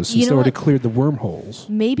shows, since You they know already what? cleared the wormholes?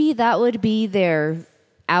 Maybe that would be their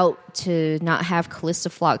out to not have Calista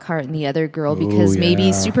Flockhart and the other girl, because maybe yeah.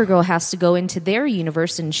 Supergirl has to go into their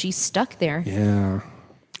universe and she's stuck there. Yeah.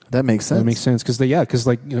 That makes sense. That makes sense, because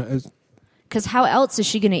like, you know, Because how else is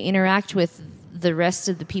she going to interact with the rest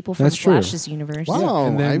of the people from That's true. Flash's universe? Wow,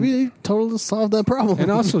 and then- I really totally solved that problem. and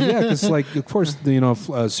also, yeah, because like, of course,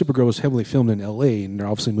 Supergirl was heavily filmed in L.A. and they're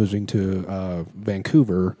obviously moving to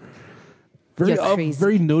Vancouver. Very, You're crazy.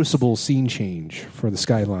 very noticeable scene change for the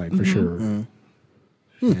skyline for sure.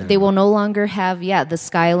 They will no longer have, the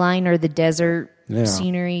skyline or the desert Yeah.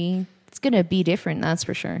 scenery. It's going to be different, that's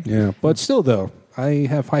for sure. Yeah, but still, though, I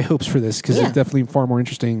have high hopes for this because Yeah. it's definitely far more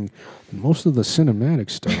interesting than most of the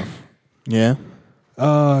cinematic stuff. yeah.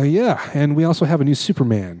 Yeah, and we also have a new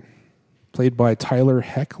Superman, played by Tyler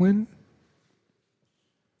Hoechlin.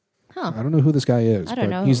 Huh. I don't know who this guy is. I don't but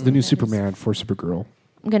know He's the who new that is. Superman for Supergirl.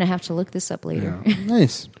 I'm going to have to look this up later. Yeah.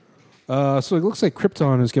 Nice. So it looks like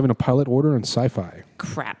Krypton is given a pilot order on Sci-Fi.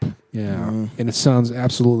 Crap. Yeah, and it sounds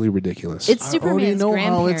absolutely ridiculous. It's I already Superman's know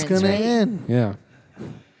how it's grandparents, gonna right? end. yeah.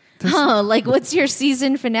 Huh, like what's your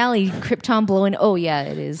season finale? Krypton blowing? Oh yeah,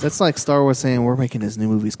 it is. That's like Star Wars saying we're making this new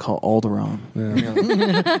movies called Alderaan.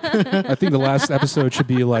 Yeah. I think the last episode should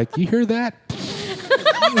be like, you hear that?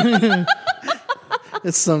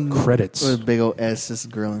 It's some Credits. with a big old S just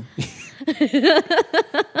grilling.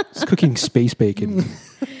 It's cooking space bacon.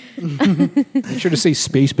 Make sure to say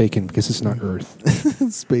space bacon because it's not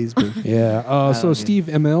Earth. Space big. Yeah. So Steve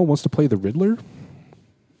ML wants to play the Riddler.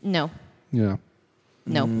 No, Yeah.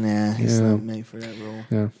 no. Nah, he's Yeah. not made for that role.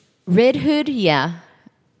 Yeah. Red Hood, yeah.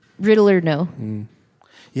 Riddler, no.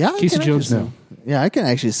 Yeah, I Casey can Jones, actually no. see- Yeah, I can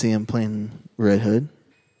actually see him playing Red Hood.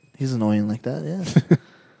 He's annoying like that. Yeah.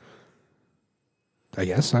 I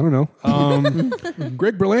guess. I don't know.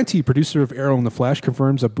 Greg Berlanti, producer of Arrow and the Flash,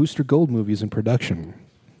 confirms a Booster Gold movie is in production.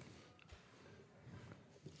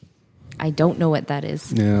 I don't know what that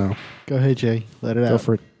is. Yeah. Go ahead, Jay. Let it out. Go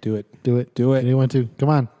for it. Do it. Do it. Do it. You want to? Come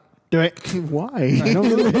on. Do it. Why? I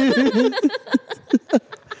don't know.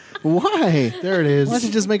 Why? There it is. Why don't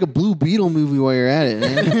you just make a Blue Beetle movie while you're at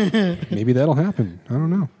it, man? Maybe that'll happen. I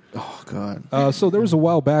don't know. Oh God. So there was a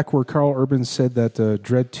while back where Carl Urban said that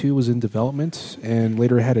Dread 2 was in development and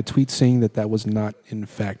later had a tweet saying that that was not in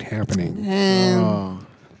fact happening. And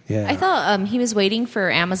Yeah. I thought he was waiting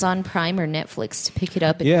for Amazon Prime or Netflix to pick it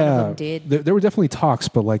up, and none of yeah. them did. There were definitely talks,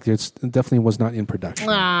 but like it definitely was not in production.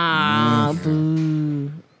 Ah,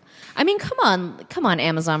 boo. I mean, come on,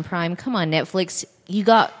 Amazon Prime, come on, Netflix. You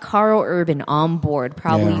got Carl Urban on board.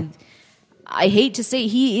 Probably, Yeah. I hate to say,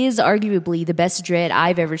 he is arguably the best Dredd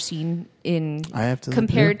I've ever seen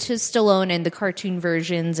compared to Stallone and the cartoon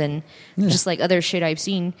versions and just like other shit I've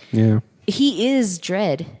seen. Yeah. He is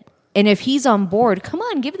Dredd. And if he's on board, come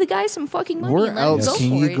on, give the guy some fucking money. Where and let him else go can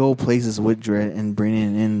for you it. go places with Dredd and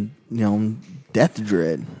bringing in, Death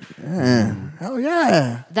Dredd? Hell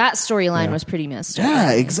yeah. That storyline was pretty messed up.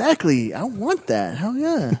 Yeah, exactly. I want that. Hell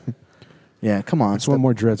yeah. Yeah, come on. It's one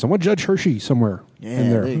more Dredd. Someone Judge Hershey somewhere in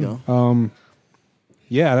there. There you go.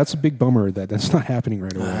 Yeah, that's a big bummer that's not happening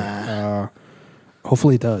right away.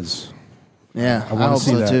 Hopefully it does. Yeah, I wanna hope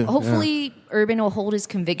see so that. too. Hopefully, Urban will hold his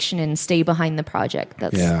conviction and stay behind the project.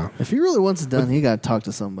 That's If he really wants it done, he got to talk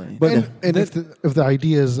to somebody. But And if the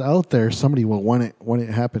idea is out there, somebody will want it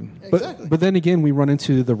to happen. But then again, we run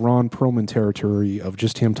into the Ron Perlman territory of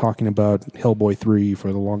just him talking about Hellboy 3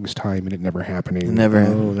 for the longest time and it never happening. Never.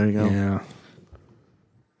 Oh, there you go. Yeah.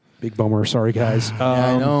 Big bummer. Sorry, guys.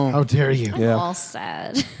 I know. How dare you? I'm Yeah. all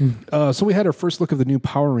sad. So we had our first look of the new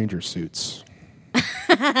Power Ranger suits.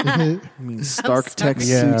 I mean, Stark Tech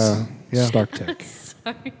Yeah. suits. Yeah. Stark Tech.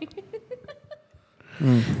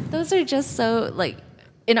 Those are just so like,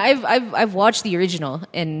 and I've watched the original,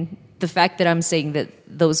 and the fact that I'm saying that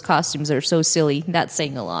those costumes are so silly, that's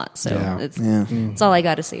saying a lot. So Yeah. that's all I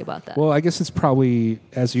got to say about that. Well, I guess it's probably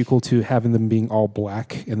as equal to having them being all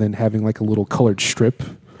black and then having like a little colored strip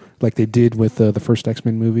like they did with the first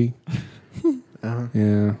X-Men movie. Yeah.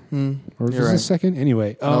 Or was You're this the right. second?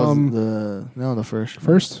 Anyway. The first.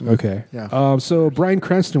 First? Okay. Yeah. So Bryan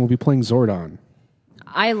Cranston will be playing Zordon.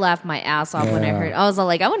 I laughed my ass off when I heard. I was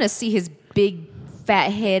like, I want to see his big fat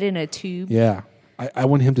head in a tube. Yeah. I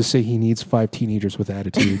want him to say he needs 5 teenagers with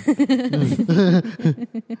attitude.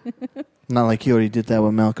 Not like he already did that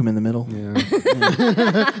with Malcolm in the Middle. Yeah.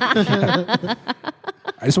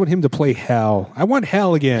 I just want him to play Hal. I want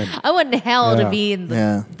Hal again. I want Hal Yeah. to be in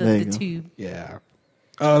Yeah, there the you go. tube. Yeah.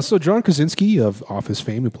 So John Krasinski of Office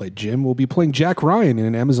fame, who played Jim, will be playing Jack Ryan in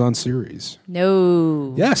an Amazon series.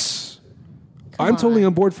 No. Yes. I'm totally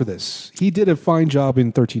on board for this. He did a fine job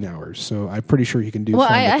in 13 hours, so I'm pretty sure he can do Well,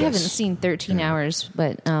 fine I with haven't this. seen 13 hours,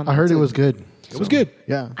 but I heard it was good. It was good.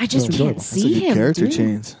 Yeah. I just can't It's a see good him. character doing-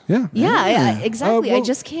 change. Yeah. Yeah, exactly. well- I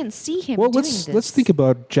just can't see him Well, doing let's this. think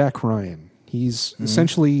about Jack Ryan. He's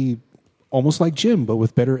essentially almost like Jim, but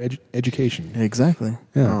with better education. Exactly.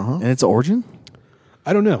 Yeah. And it's origin,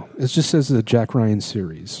 I don't know. It just says the Jack Ryan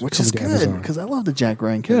series, which coming is to good Amazon. because I love the Jack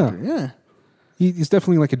Ryan character. Yeah. He's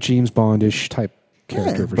definitely like a James Bond-ish type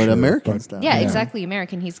character, for but sure. American But- style. Yeah, exactly.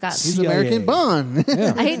 American. He's got. He's CIA. American Bond.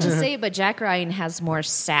 I hate to say it, but Jack Ryan has more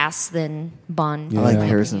sass than Bond. I like Yeah.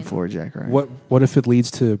 Harrison Ford, Jack Ryan. What if it leads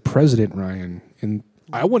to President Ryan? And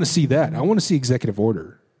I want to see that. I want to see Executive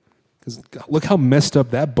Order. Because look how messed up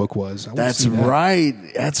that book was. I wanna That's see that. right.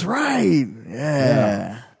 That's right.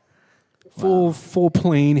 Yeah. Full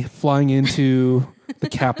plane flying into the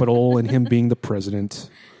Capitol and him being the president.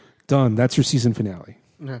 Done. That's your season finale.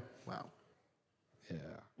 Yeah. Wow.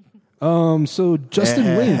 So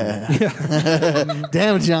Justin Lin.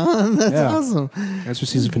 Damn, John. That's Yeah. awesome. That's your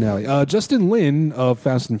season finale. Justin Lin of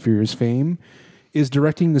Fast and Furious fame is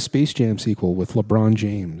directing the Space Jam sequel with LeBron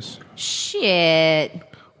James. Shit.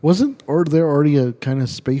 Wasn't there already a kind of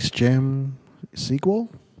Space Jam sequel?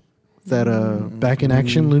 That Back in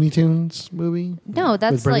Action Looney Tunes movie No, with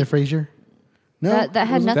that's Brendan like Fraser? No, that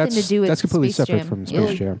had nothing to do with That's completely Space separate Jam. from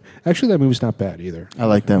Space Jam. Actually, that movie's not bad either. I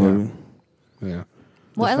like that movie. Yeah.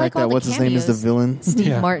 Well, I the like fact all that the what's his name is the cameos. villain. Steve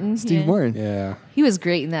Yeah. Martin. Steve yeah. Martin. Yeah. He was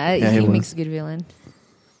great in that. Yeah, he he makes was. a good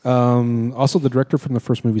villain. Also, the director from the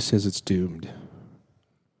first movie says it's doomed.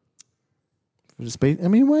 I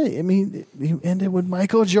mean, what? I mean, he ended with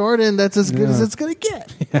Michael Jordan. That's as good as it's gonna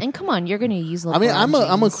get. And come on, you're going to use LeBron I mean, I'm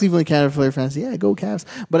a James. Cleveland Cavaliers fan. So yeah, go Cavs.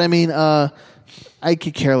 But I mean, I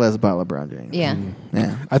could care less about LeBron James. Yeah.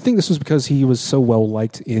 Yeah. I think this was because he was so well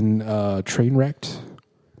liked in Trainwrecked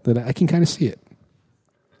that I can kind of see it.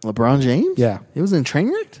 LeBron James. Yeah. He was in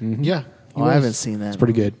Trainwreck. Yeah. Oh, I haven't seen that. It's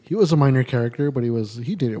pretty good. He was a minor character, but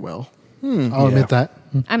he did it well. I'll admit that.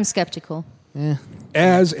 I'm skeptical. Yeah.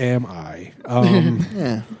 As am I.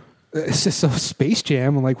 Yeah. It's just so Space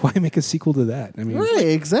Jam. I'm like, why make a sequel to that? I mean, Right.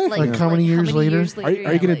 Exactly. Like how many years later? are you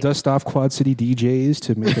going to dust off Quad City DJs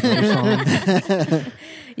to make another song?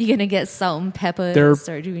 You going to get Salt and Pepper They're and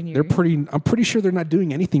start doing your... I'm pretty sure they're not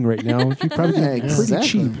doing anything right now. You probably Yeah, get pretty exactly.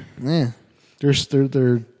 cheap. Yeah.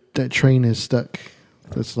 They're that train is stuck.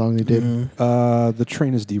 That's the song they did. The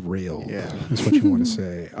train is derailed. Yeah, that's what you want to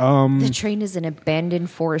say. The train is an abandoned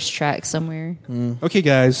forest track somewhere. Okay,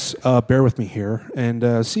 guys, bear with me here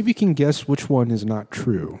and see if you can guess which one is not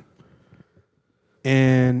true.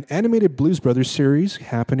 An animated Blues Brothers series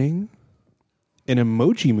happening an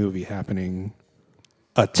emoji movie happening,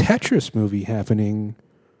 a Tetris movie happening,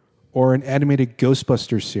 or an animated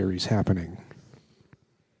Ghostbusters series happening.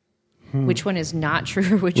 Which one is not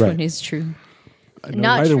true? Which Right. one is true?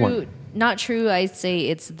 Either true. one. Not true. I'd say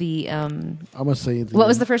it's the. I'm gonna say. What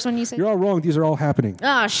was the first one you said? You're all wrong. These are all happening.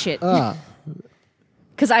 Ah, shit.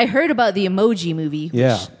 Because I heard about the Emoji Movie.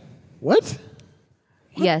 Yeah. What?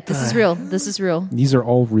 Yeah, this is real. This is real. These are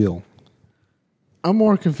all real. I'm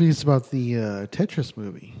more confused about the Tetris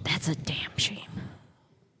movie. That's a damn shame.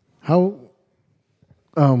 How?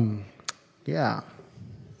 Yeah.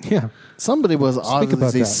 Yeah. Somebody was about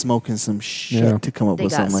obviously that. smoking some shit Yeah. to come up They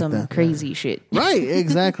with got something some like that. crazy shit. Right,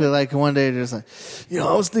 exactly. Like one day, they're just like,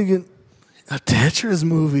 I was thinking a Tetris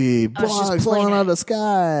movie, was just blocks playing falling it. out of the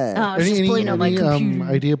sky. I was just playing on my computer.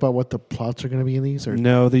 Idea about what the plots are going to be in these? Or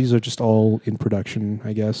No, these are just all in production,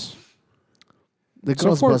 I guess. The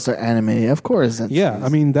So far- Ghostbuster anime, of course. Yeah, I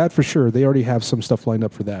mean, that for sure. They already have some stuff lined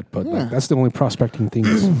up for that, but Yeah. that's the only prospecting thing.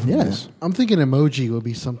 Is Yeah. is I'm thinking Emoji would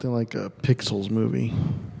be something like a Pixels movie.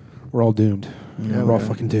 we're all doomed. Yeah, we're all man.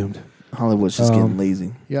 fucking doomed. Hollywood's just getting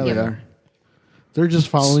lazy. Yeah, Yeah. they are. They're just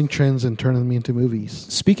following trends and turning them into movies.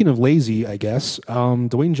 Speaking of lazy, I guess,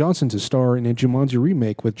 Dwayne Johnson to star in a Jumanji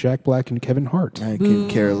remake with Jack Black and Kevin Hart. I could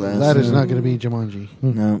care less. That is not going to be Jumanji.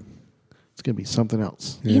 No. It's going to be something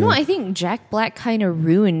else. You know, I think Jack Black kind of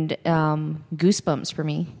ruined Goosebumps for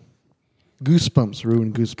me. Goosebumps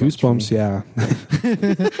ruined Goosebumps. Goosebumps, yeah.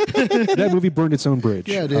 That movie burned its own bridge.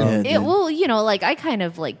 Yeah, it did. Like I kind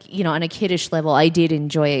of on a kiddish level, I did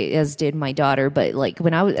enjoy it, as did my daughter. But like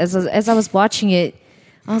when I was as I was watching it,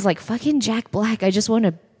 I was like, "Fucking Jack Black! I just want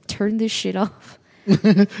to turn this shit off."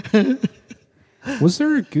 Was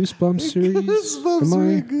there a Goosebumps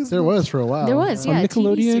series? There was for a while. There was, On yeah, a TV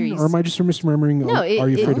Nickelodeon? series. Or am I just misremembering? No, Are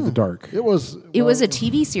You Afraid of the Dark? It was. It was a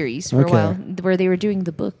TV series for Okay. a while where they were doing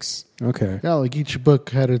the books. Okay. Yeah, like each book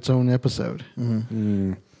had its own episode.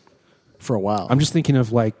 For a while. I'm just thinking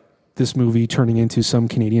of like this movie turning into some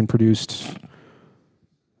Canadian produced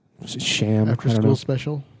sham. After I don't school know.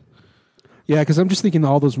 special. Yeah, because I'm just thinking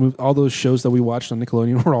all those shows that we watched on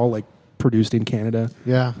Nickelodeon were all like produced in Canada.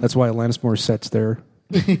 Yeah. That's why Alanis Morissette's there.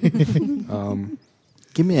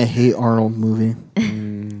 Give me a Hey Arnold movie.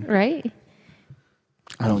 Right?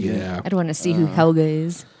 I don't get it. Yeah. I don't want to see who Helga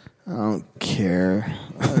is. I don't care.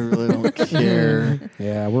 I really don't care.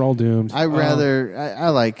 Yeah, we're all doomed. I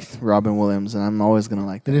like Robin Williams, and I'm always going to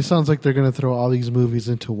like And that. it sounds like they're going to throw all these movies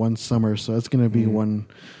into one summer, so it's going to be one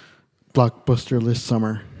blockbuster list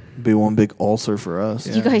summer. Be one big ulcer for us.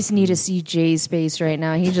 You guys need to see Jay's face right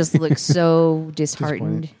now. He just looks so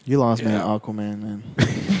disheartened. You lost me at Aquaman, man.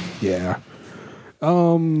 Yeah.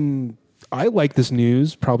 I like this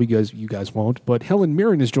news. Probably you guys won't, but Helen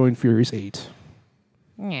Mirren has joined Furious 8.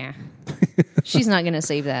 Yeah. She's not going to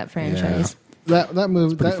save that franchise. That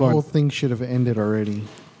movie, pretty that fun. whole thing should have ended already.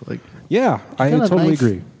 Like, Yeah, I got a totally knife?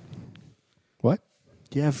 agree. What?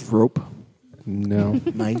 Do you have rope? No.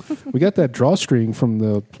 Knife? We got that drawstring from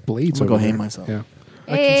the blades. I'm gonna over go hang there. myself. Yeah.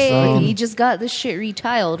 Hey, you just got this shit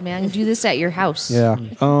retiled, man. Do this at your house. Yeah.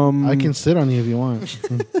 I can sit on you if you want.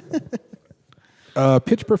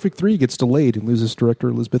 Pitch Perfect 3 gets delayed and loses director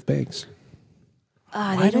Elizabeth Banks.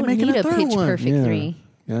 They they don't making need a a third Pitch one? Perfect Yeah. 3.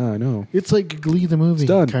 Yeah, I know. It's like Glee the movie,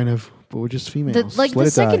 done. kind of, but we're just females. let The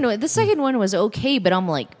it second die. one, the second one was okay, but I'm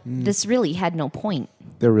like, this really had no point.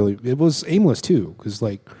 It was aimless too, because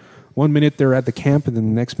like one minute they're at the camp and then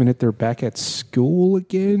the next minute they're back at school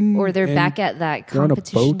again, Or they're and back at that they're on a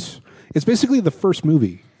competition. boat. It's basically the first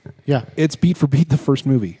movie. Yeah. It's beat for beat the first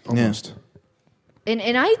movie almost. And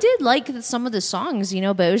I did like some of the songs, but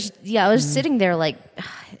it was I was sitting there like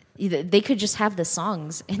they could just have the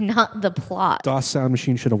songs and not the plot. DOS Sound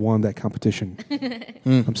Machine should have won that competition.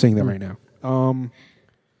 I'm saying that right now.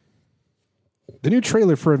 The new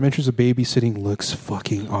trailer for Adventures of Babysitting looks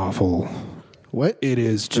fucking awful. What? It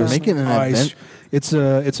is They're just making an advent- It's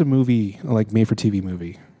a movie, like made for TV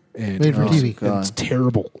movie. And Made for TV. God. It's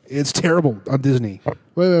terrible. It's terrible on Disney.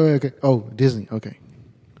 Wait, okay. Oh, Disney. Okay.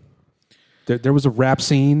 There was a rap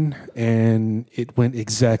scene, and it went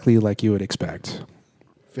exactly like you would expect.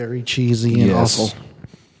 Very cheesy and Yes. awful.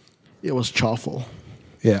 It was chawful.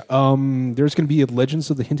 Yeah. There's going to be a Legends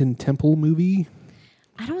of the Hinton Temple movie.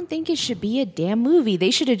 I don't think it should be a damn movie.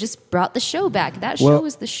 They should have just brought the show back. That Well- show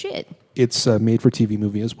is the shit. It's a made for TV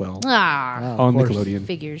movie as well on course. Nickelodeon.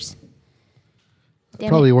 Figures. Damn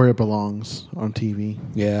Probably it. where it belongs on TV.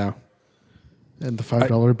 Yeah. And the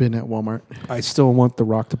 $5 bin at Walmart. I still want The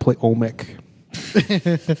Rock to play Olmec.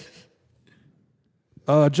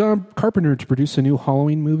 John Carpenter to produce a new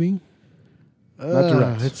Halloween movie. Not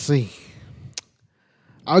direct. Let's see.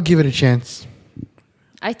 I'll give it a chance.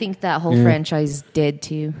 I think that whole franchise is dead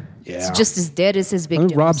too. Yeah. It's just as dead as his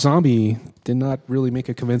victims. Rob Zombie did not really make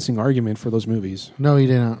a convincing argument for those movies. No, he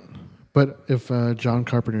didn't. But if John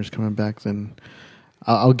Carpenter's coming back, then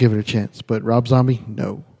I'll give it a chance. But Rob Zombie,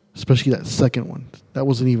 no. Especially that second one. That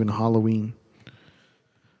wasn't even Halloween.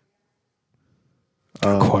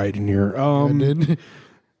 Quiet in here. I did.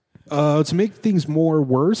 To make things more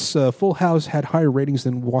worse, Full House had higher ratings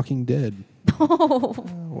than Walking Dead.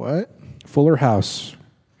 What? Fuller House.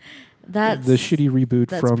 That's The shitty reboot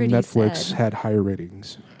that's from pretty Netflix sad. had higher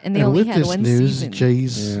ratings. And they And only with had this one news,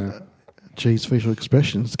 season. Jay's facial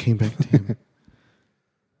expressions came back to him.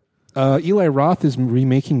 Eli Roth is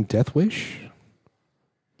remaking Death Wish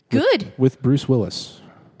Good. with Bruce Willis.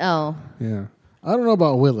 Oh, Yeah. I don't know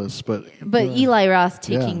about Willis, but Eli Roth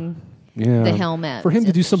taking Yeah. the helm at For him to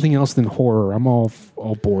Death do Wish. something else than horror, I'm all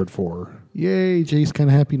bored for. yay, Jay's kind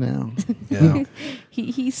of happy now. Yeah. He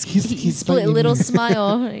he's split a fighting. little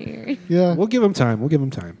smile. Yeah. We'll give him time.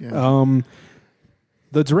 Yeah.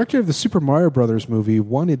 The director of the Super Mario Brothers movie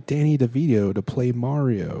wanted Danny DeVito to play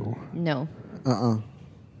Mario. No.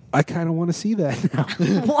 I kind of want to see that now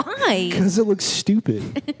Why? because it looks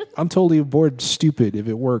stupid. I'm totally aboard stupid if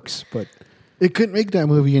it works, but It couldn't make that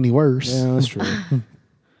movie any worse. yeah, that's true.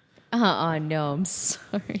 No, I'm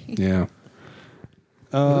sorry. Yeah.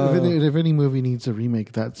 If any movie needs a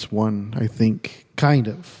remake, that's one, I think. Kind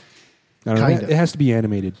of. I don't know. Kind of. It has to be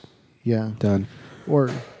animated. Yeah. Done. Or,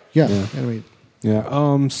 yeah. Yeah. Anyway.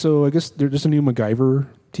 Yeah. So I guess there's a new MacGyver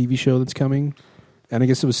TV show that's coming, and I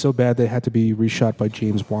guess it was so bad that it had to be reshot by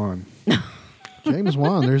James Wan. James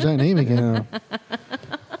Wan, there's that name again.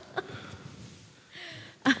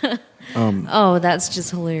 Yeah. Oh, that's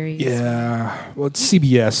just hilarious. Yeah. Well, it's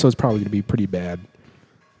CBS, so it's probably going to be pretty bad.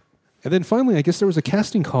 And then finally, I guess there was a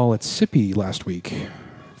casting call at SIPI last week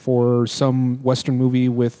for some Western movie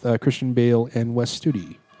with Christian Bale and Wes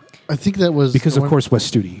Studi. I think that was... Because, the of one- course, Wes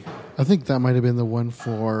Studi. I think that might have been the one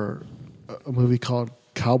for a movie called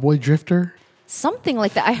Cowboy Drifter. Something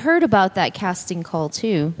like that. I heard about that casting call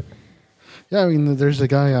too. Yeah, I mean, there's a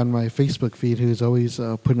guy on my Facebook feed who's always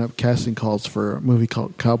putting up casting calls for a movie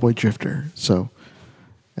called Cowboy Drifter. So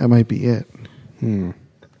that might be it.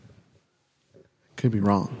 Could be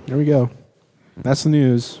wrong. There we go. That's the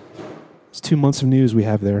news. It's 2 months of news we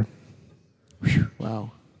have there.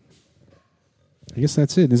 Wow. I guess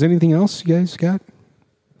that's it. Is there anything else you guys got?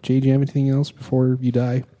 Jay, do you have anything else before you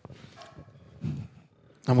die?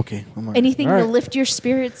 I'm okay. I'm all right. Anything All to right. lift your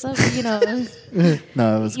spirits up, No,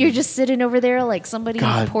 it was You're good. just sitting over there like somebody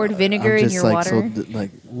God, poured vinegar I'm in just your like, water.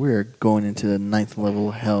 like we're going into the 9th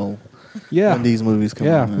level hell Yeah. when these movies come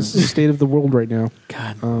Yeah. out. This is the state of the world right now.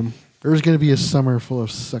 God, There's going to be a summer full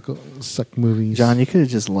of suck movies. John, you could have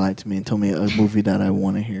just lied to me and told me a movie that I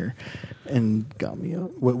want to hear, and got me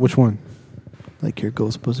up. Which one? Like your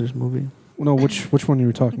Ghostbusters movie. No, which one you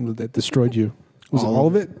were talking about that destroyed you? Was All it all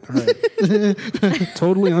of of it? All right.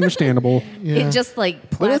 Totally understandable. Yeah. It just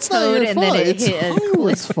like But it's not plateaued your and fault. then it It's hit a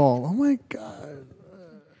Hollywood's cliff. fault. Oh my God.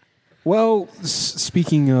 Well,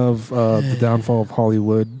 speaking of the downfall of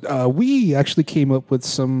Hollywood, we actually came up with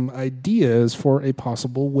some ideas for a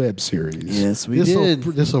possible web series. Yes, we did.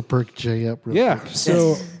 This will perk Jay up real Yeah. quick.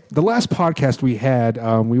 So the last podcast we had,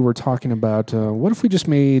 we were talking about what if we just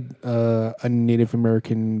made a Native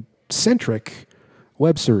American centric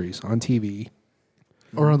web series on TV.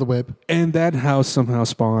 Or on the web. And that house somehow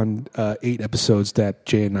spawned 8 episodes that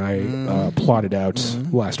Jay and I plotted out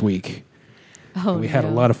last week. Oh, We had a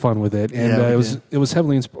no. lot of fun with it, and Yeah, we it was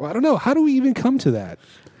heavily inspired. I don't know, how do we even come to that?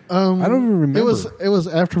 I don't even remember. It was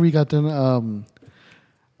after we got done.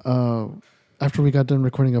 After we got done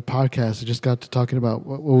recording a podcast, it just got to talking about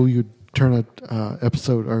what we would turn a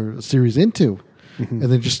episode or a series into, and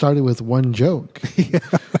then just started with one joke.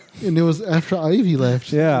 And it was after Ivy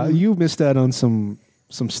left. Yeah, you missed out on some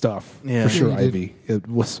stuff Yeah. for sure, Yeah, you Ivy. It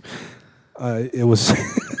was. It was.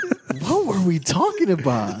 What were we talking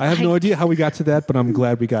about? I have no idea how we got to that, but I'm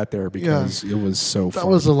glad we got there because it was so That fun.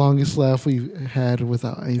 was the longest laugh we had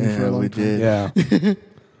without Ivy for Yeah, a long we time. did. Yeah.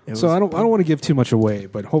 It So was- I don't want to give too much away,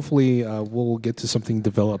 but hopefully we'll get to something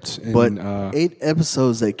developed. And, But 8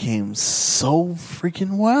 episodes that came so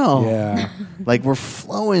freaking well. yeah, Like we're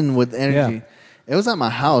flowing with energy. Yeah. It was at my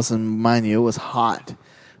house, and mind you, it was hot.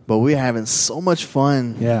 But we were having so much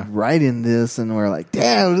fun writing this, and we're like,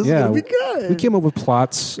 damn, this is going to be good. we came up with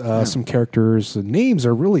plots, some characters. The names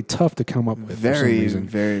are really tough to come up with. for some Very, reason.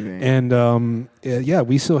 very. And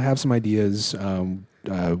we still have some ideas.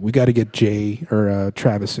 We got to get Jay or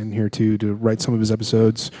Travis in here too to write some of his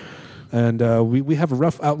episodes. And we have a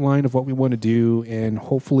rough outline of what we want to do. And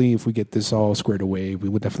hopefully, if we get this all squared away, we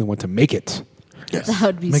would definitely want to make it. That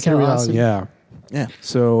would be Make it so a reality. awesome. Yeah. Yeah.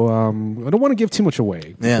 So I don't want to give too much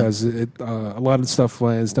away because Yeah. a lot of the stuff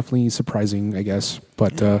is definitely surprising, I guess.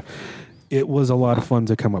 But it was a lot of fun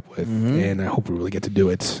to come up with, and I hope we really get to do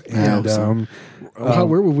it. And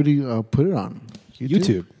Where would you put it on?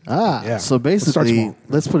 YouTube. Yeah. So Let's basically, start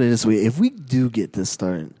let's put it this way: if we do get this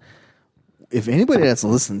started, if anybody that's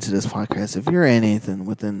listening to this podcast, if you're anything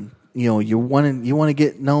within, you want to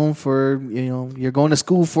get known for, you're going to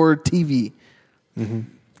school for TV.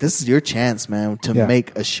 This is your chance, man, to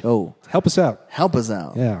make a show. Help us out. Help us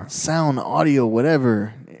out. Yeah. Sound, audio,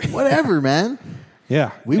 whatever, man.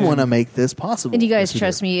 Yeah. We want to make this possible. And you guys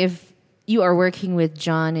trust me, if you are working with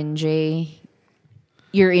John and Jay,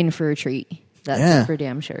 you're in for a treat. That's for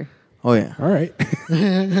damn sure. Oh yeah. All right.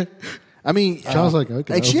 I mean, John's like,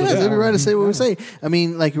 okay. she has every right to say what we say. I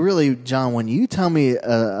mean, like, really, John, when you tell me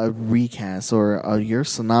a recast or your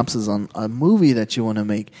synopsis on a movie that you want to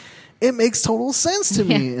make, it makes total sense to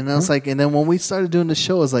me. And I was like, and then when we started doing the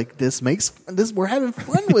show, I was like, we're having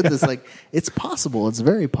fun with this. Like, it's possible. It's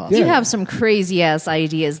very possible. You have some crazy ass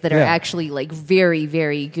ideas that are actually like very,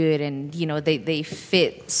 very good, and they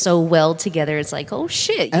fit so well together. It's like, oh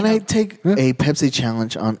shit! And I take a Pepsi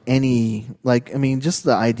challenge on any, just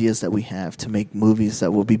the ideas that we have to make movies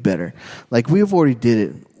that will be better. Like, we've already did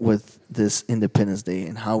it with this Independence Day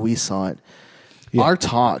and how we saw it. Yeah. Our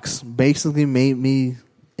talks basically made me,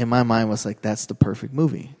 in my mind, was like, that's the perfect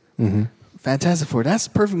movie. Fantastic Four, that's the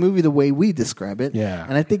perfect movie the way we describe it. Yeah.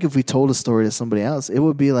 And I think if we told a story to somebody else, it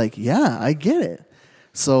would be like, yeah, I get it.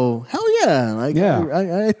 So, hell yeah.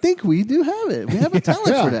 I think we do have it. We have a talent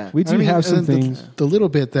for that. We do have some things. The little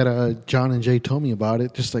bit that John and Jay told me about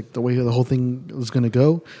it, just like the way the whole thing was going to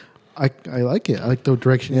go, I like it. I like the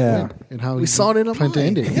direction it went and how we saw it in a plan to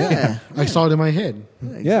end it. Yeah. I saw it in my head.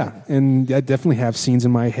 Yeah, and I definitely have scenes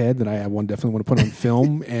in my head that I definitely want to put on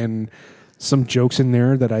film, and some jokes in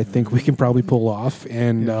there that I think we can probably pull off.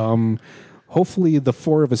 And hopefully the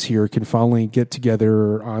four of us here can finally get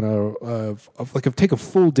together on take a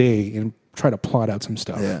full day and try to plot out some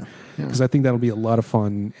stuff. Yeah. Because I think that'll be a lot of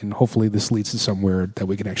fun, and hopefully this leads to somewhere that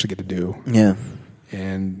we can actually get to do. Yeah.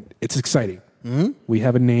 And it's exciting. We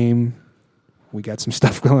have a name. We got some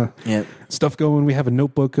stuff going. Yep. Stuff going. We have a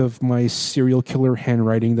notebook of my serial killer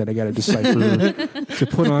handwriting that I got to decipher to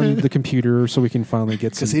put on the computer so we can finally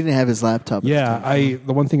get some. Because he didn't have his laptop. Yeah,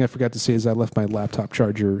 the one thing I forgot to say is I left my laptop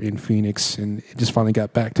charger in Phoenix, and it just finally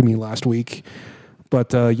got back to me last week.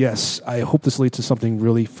 But yes, I hope this leads to something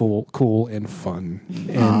really cool and fun,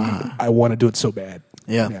 and I want to do it so bad.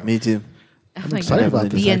 Yeah, me too. I'm excited about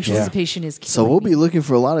this, The actually. anticipation is killing So we'll me. be looking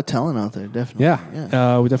for a lot of talent out there, definitely.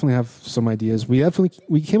 Yeah. We definitely have some ideas. We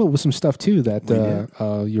came up with some stuff too that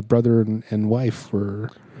your brother and wife were.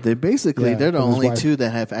 They're the his only wife. two that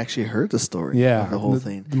have actually heard the story. Yeah, of the whole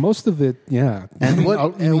thing. Most of it, yeah. And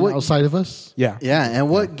what outside of us? Yeah. Yeah, and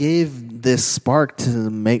what gave this spark to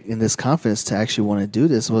make in this confidence to actually want to do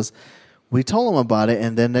this was we told them about it,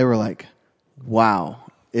 and then they were like, "Wow,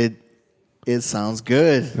 it sounds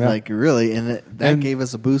good, like really," and that gave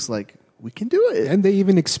us a boost. Like, we can do it. And they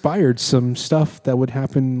even expired some stuff that would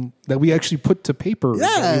happen that we actually put to paper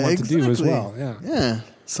that we want to do as well. Yeah.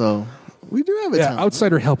 So we do have a talent.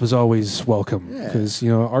 Outsider help is always welcome because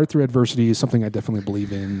art through adversity is something I definitely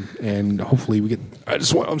believe in, and hopefully we get.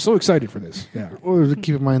 I'm so excited for this. Yeah. Or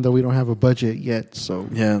keep in mind that we don't have a budget yet, so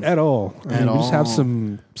At all. We just have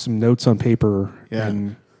some notes on paper,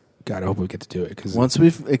 and God, I hope we get to do it. Cause once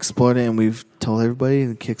we've explored it and we've told everybody,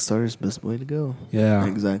 the Kickstarter is the best way to go. Yeah.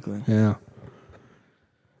 Exactly. Yeah.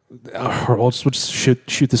 Or we'll just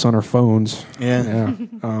shoot this on our phones. Yeah.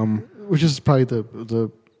 which is probably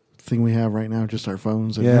the thing we have right now, just our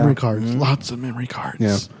phones and memory cards. Lots of memory cards.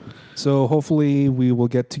 Yeah. So hopefully we will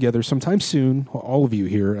get together sometime soon. All of you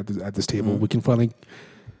here at this table, we can finally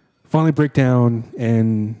break down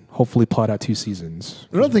and hopefully plot out 2 seasons.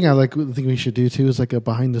 Another thing the thing we should do too is like a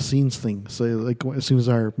behind the scenes thing. So like as soon as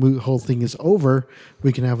our whole thing is over,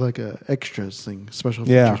 we can have like a extras thing, special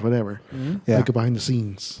features, whatever. Like a behind the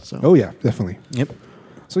scenes. So. Oh yeah, definitely. Yep.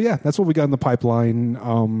 So yeah, that's what we got in the pipeline.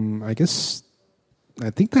 I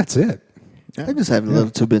think that's it. I just have a little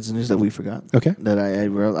 2 bits of news that we forgot. Okay. That I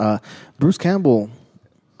wrote. Bruce Campbell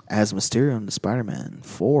as Mysterio in the Spider-Man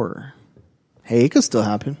 4. Hey, it could still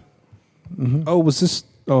happen. Oh, was this?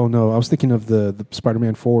 Oh no, I was thinking of the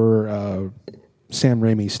Spider-Man 4 Sam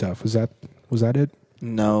Raimi stuff. Was that it?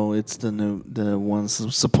 No, it's the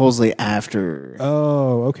ones supposedly after.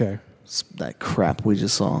 Oh, okay. That crap we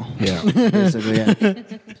just saw. Yeah. Basically, yeah.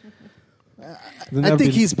 I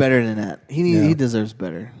think he's better than that. He deserves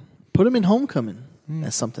better. Put him in Homecoming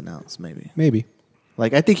as something else, maybe. Maybe.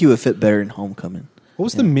 Like, I think he would fit better in Homecoming. What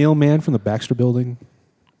was the mailman from the Baxter Building?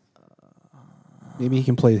 Maybe he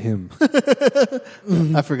can play him.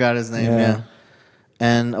 I forgot his name. Yeah.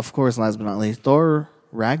 And of course, last but not least, Thor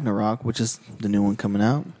Ragnarok, which is the new one coming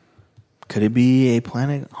out. Could it be a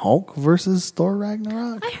Planet Hulk versus Thor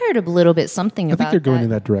Ragnarok? I heard a little bit something I about think they're going that. in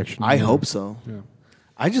that direction. I hope so. Yeah.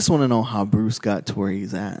 I just want to know how Bruce got to where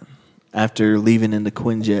he's at after leaving in the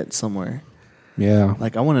Quinjet somewhere. Yeah.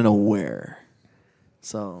 Like, I want to know where.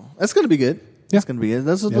 So that's going to be good. Yeah. It's going to be good.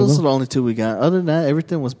 Those are the only two we got. Other than that,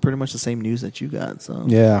 everything was pretty much the same news that you got. So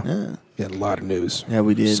Yeah. We had a lot of news. Yeah,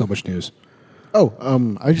 we did. So much news. Oh,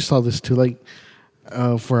 I just saw this too. Like,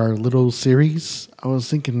 for our little series, I was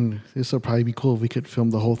thinking this would probably be cool if we could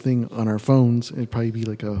film the whole thing on our phones. It'd probably be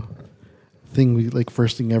like a thing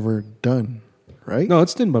first thing ever done, right? No,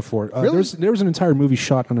 it's done before. Really? There was an entire movie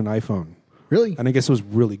shot on an iPhone. Really? And I guess it was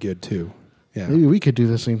really good too. Yeah. Maybe we could do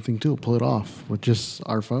the same thing too. Pull it off with just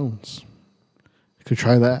our phones. We could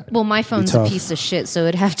try that. Well, my phone's a tough. piece of shit, so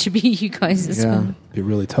it'd have to be you guys' phone. It'd be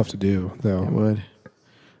really tough to do, though. It would.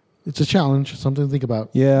 It's a challenge. Something to think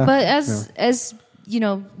about. Yeah. But as you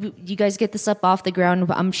know, you guys get this up off the ground,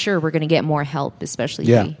 I'm sure we're going to get more help,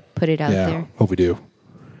 especially if we put it out there. Hope we do.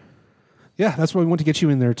 Yeah, that's why we want to get you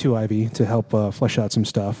in there too, Ivy, to help flesh out some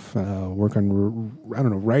stuff, work on,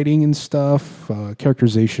 writing and stuff,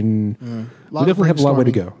 characterization. We definitely have a long way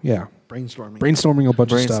to go. Yeah. Brainstorming a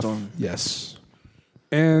bunch of stuff. Yes.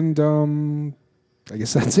 And I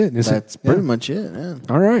guess that's it. That's pretty much it, man.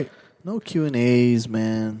 All right. No Q&As,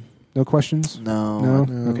 man. No questions? No.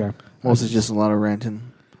 Okay. Mostly just a lot of ranting.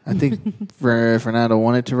 I think Fernando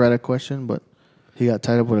wanted to write a question, but he got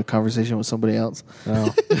tied up with a conversation with somebody else.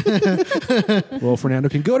 Oh. Well, Fernando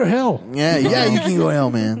can go to hell. Yeah, you can go to hell,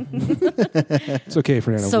 man. It's okay,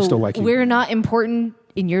 Fernando. So we still like you. we're not important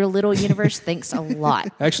in your little universe. Thanks a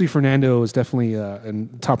lot. Actually, Fernando is definitely in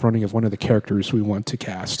top running of one of the characters we want to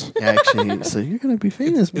cast. Actually, so you're going to be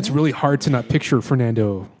famous, man. It's really hard to not picture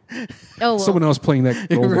Fernando. Oh, well, Someone else playing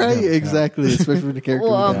that role. Right, Yeah. exactly, especially with the character.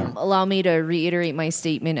 well, allow me to reiterate my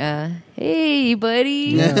statement. Hey,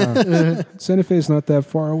 buddy. Yeah. Santa Fe's not that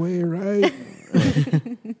far away, right?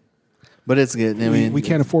 But it's good. I mean, we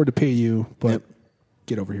can't afford to pay you, but Yep.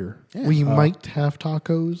 get over here. Yeah. We might have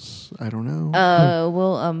tacos. I don't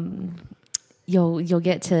know. You'll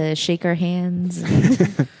get to shake our hands.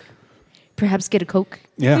 And perhaps get a Coke.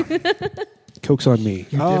 Yeah. Coke's on me.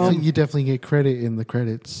 You definitely get credit in the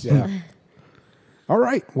credits. Yeah. All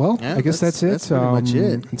right. Well, Yeah, I guess that's it. that's pretty much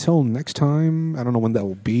it. Until next time, I don't know when that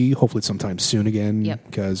will be. Hopefully sometime soon again. Yep.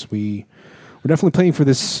 Because we're definitely paying for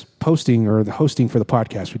this posting or the hosting for the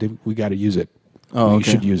podcast. We got to use it. Oh, we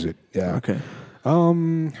okay. should use it. Yeah. Okay.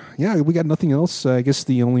 Yeah, we got nothing else. I guess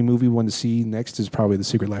the only movie we want to see next is probably The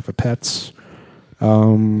Secret Life of Pets.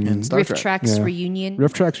 And Star Riff Trek. Tracks reunion.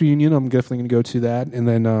 Riff Tracks reunion. I'm definitely going to go to that, and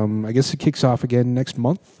then I guess it kicks off again next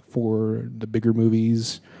month for the bigger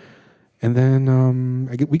movies, and then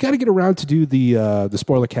we got to get around to do the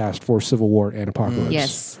spoiler cast for Civil War and Apocalypse.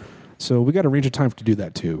 Yes. So we got to arrange a time to do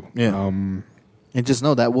that too. Yeah. And just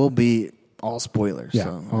know that will be all spoilers. Yeah.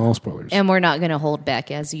 So. All spoilers. And we're not going to hold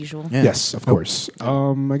back as usual. Yeah. Yes, of course.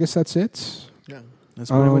 I guess that's it. Yeah. That's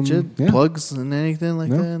pretty much it. Yeah. Plugs and anything like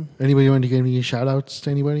that? Anybody want to give any shout outs to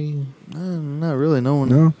anybody? Not really. No one.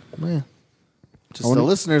 No. Yeah. Just the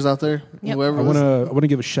listeners out there. Yep. Whoever. I want to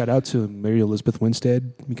give a shout out to Mary Elizabeth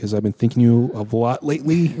Winstead because I've been thinking you of a lot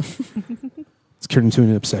lately. It's turned into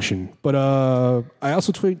an obsession. But I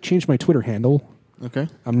also changed my Twitter handle. Okay.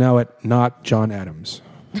 I'm now at not John Adams.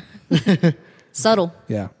 Subtle.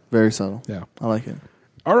 Yeah. Very subtle. Yeah. I like it.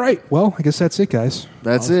 All right. Well, I guess that's it, guys.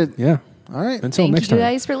 That's it. Yeah. All right. Until Thank next you time.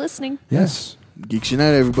 guys for listening. Yes. Geeks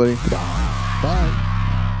Unite, everybody. Bye.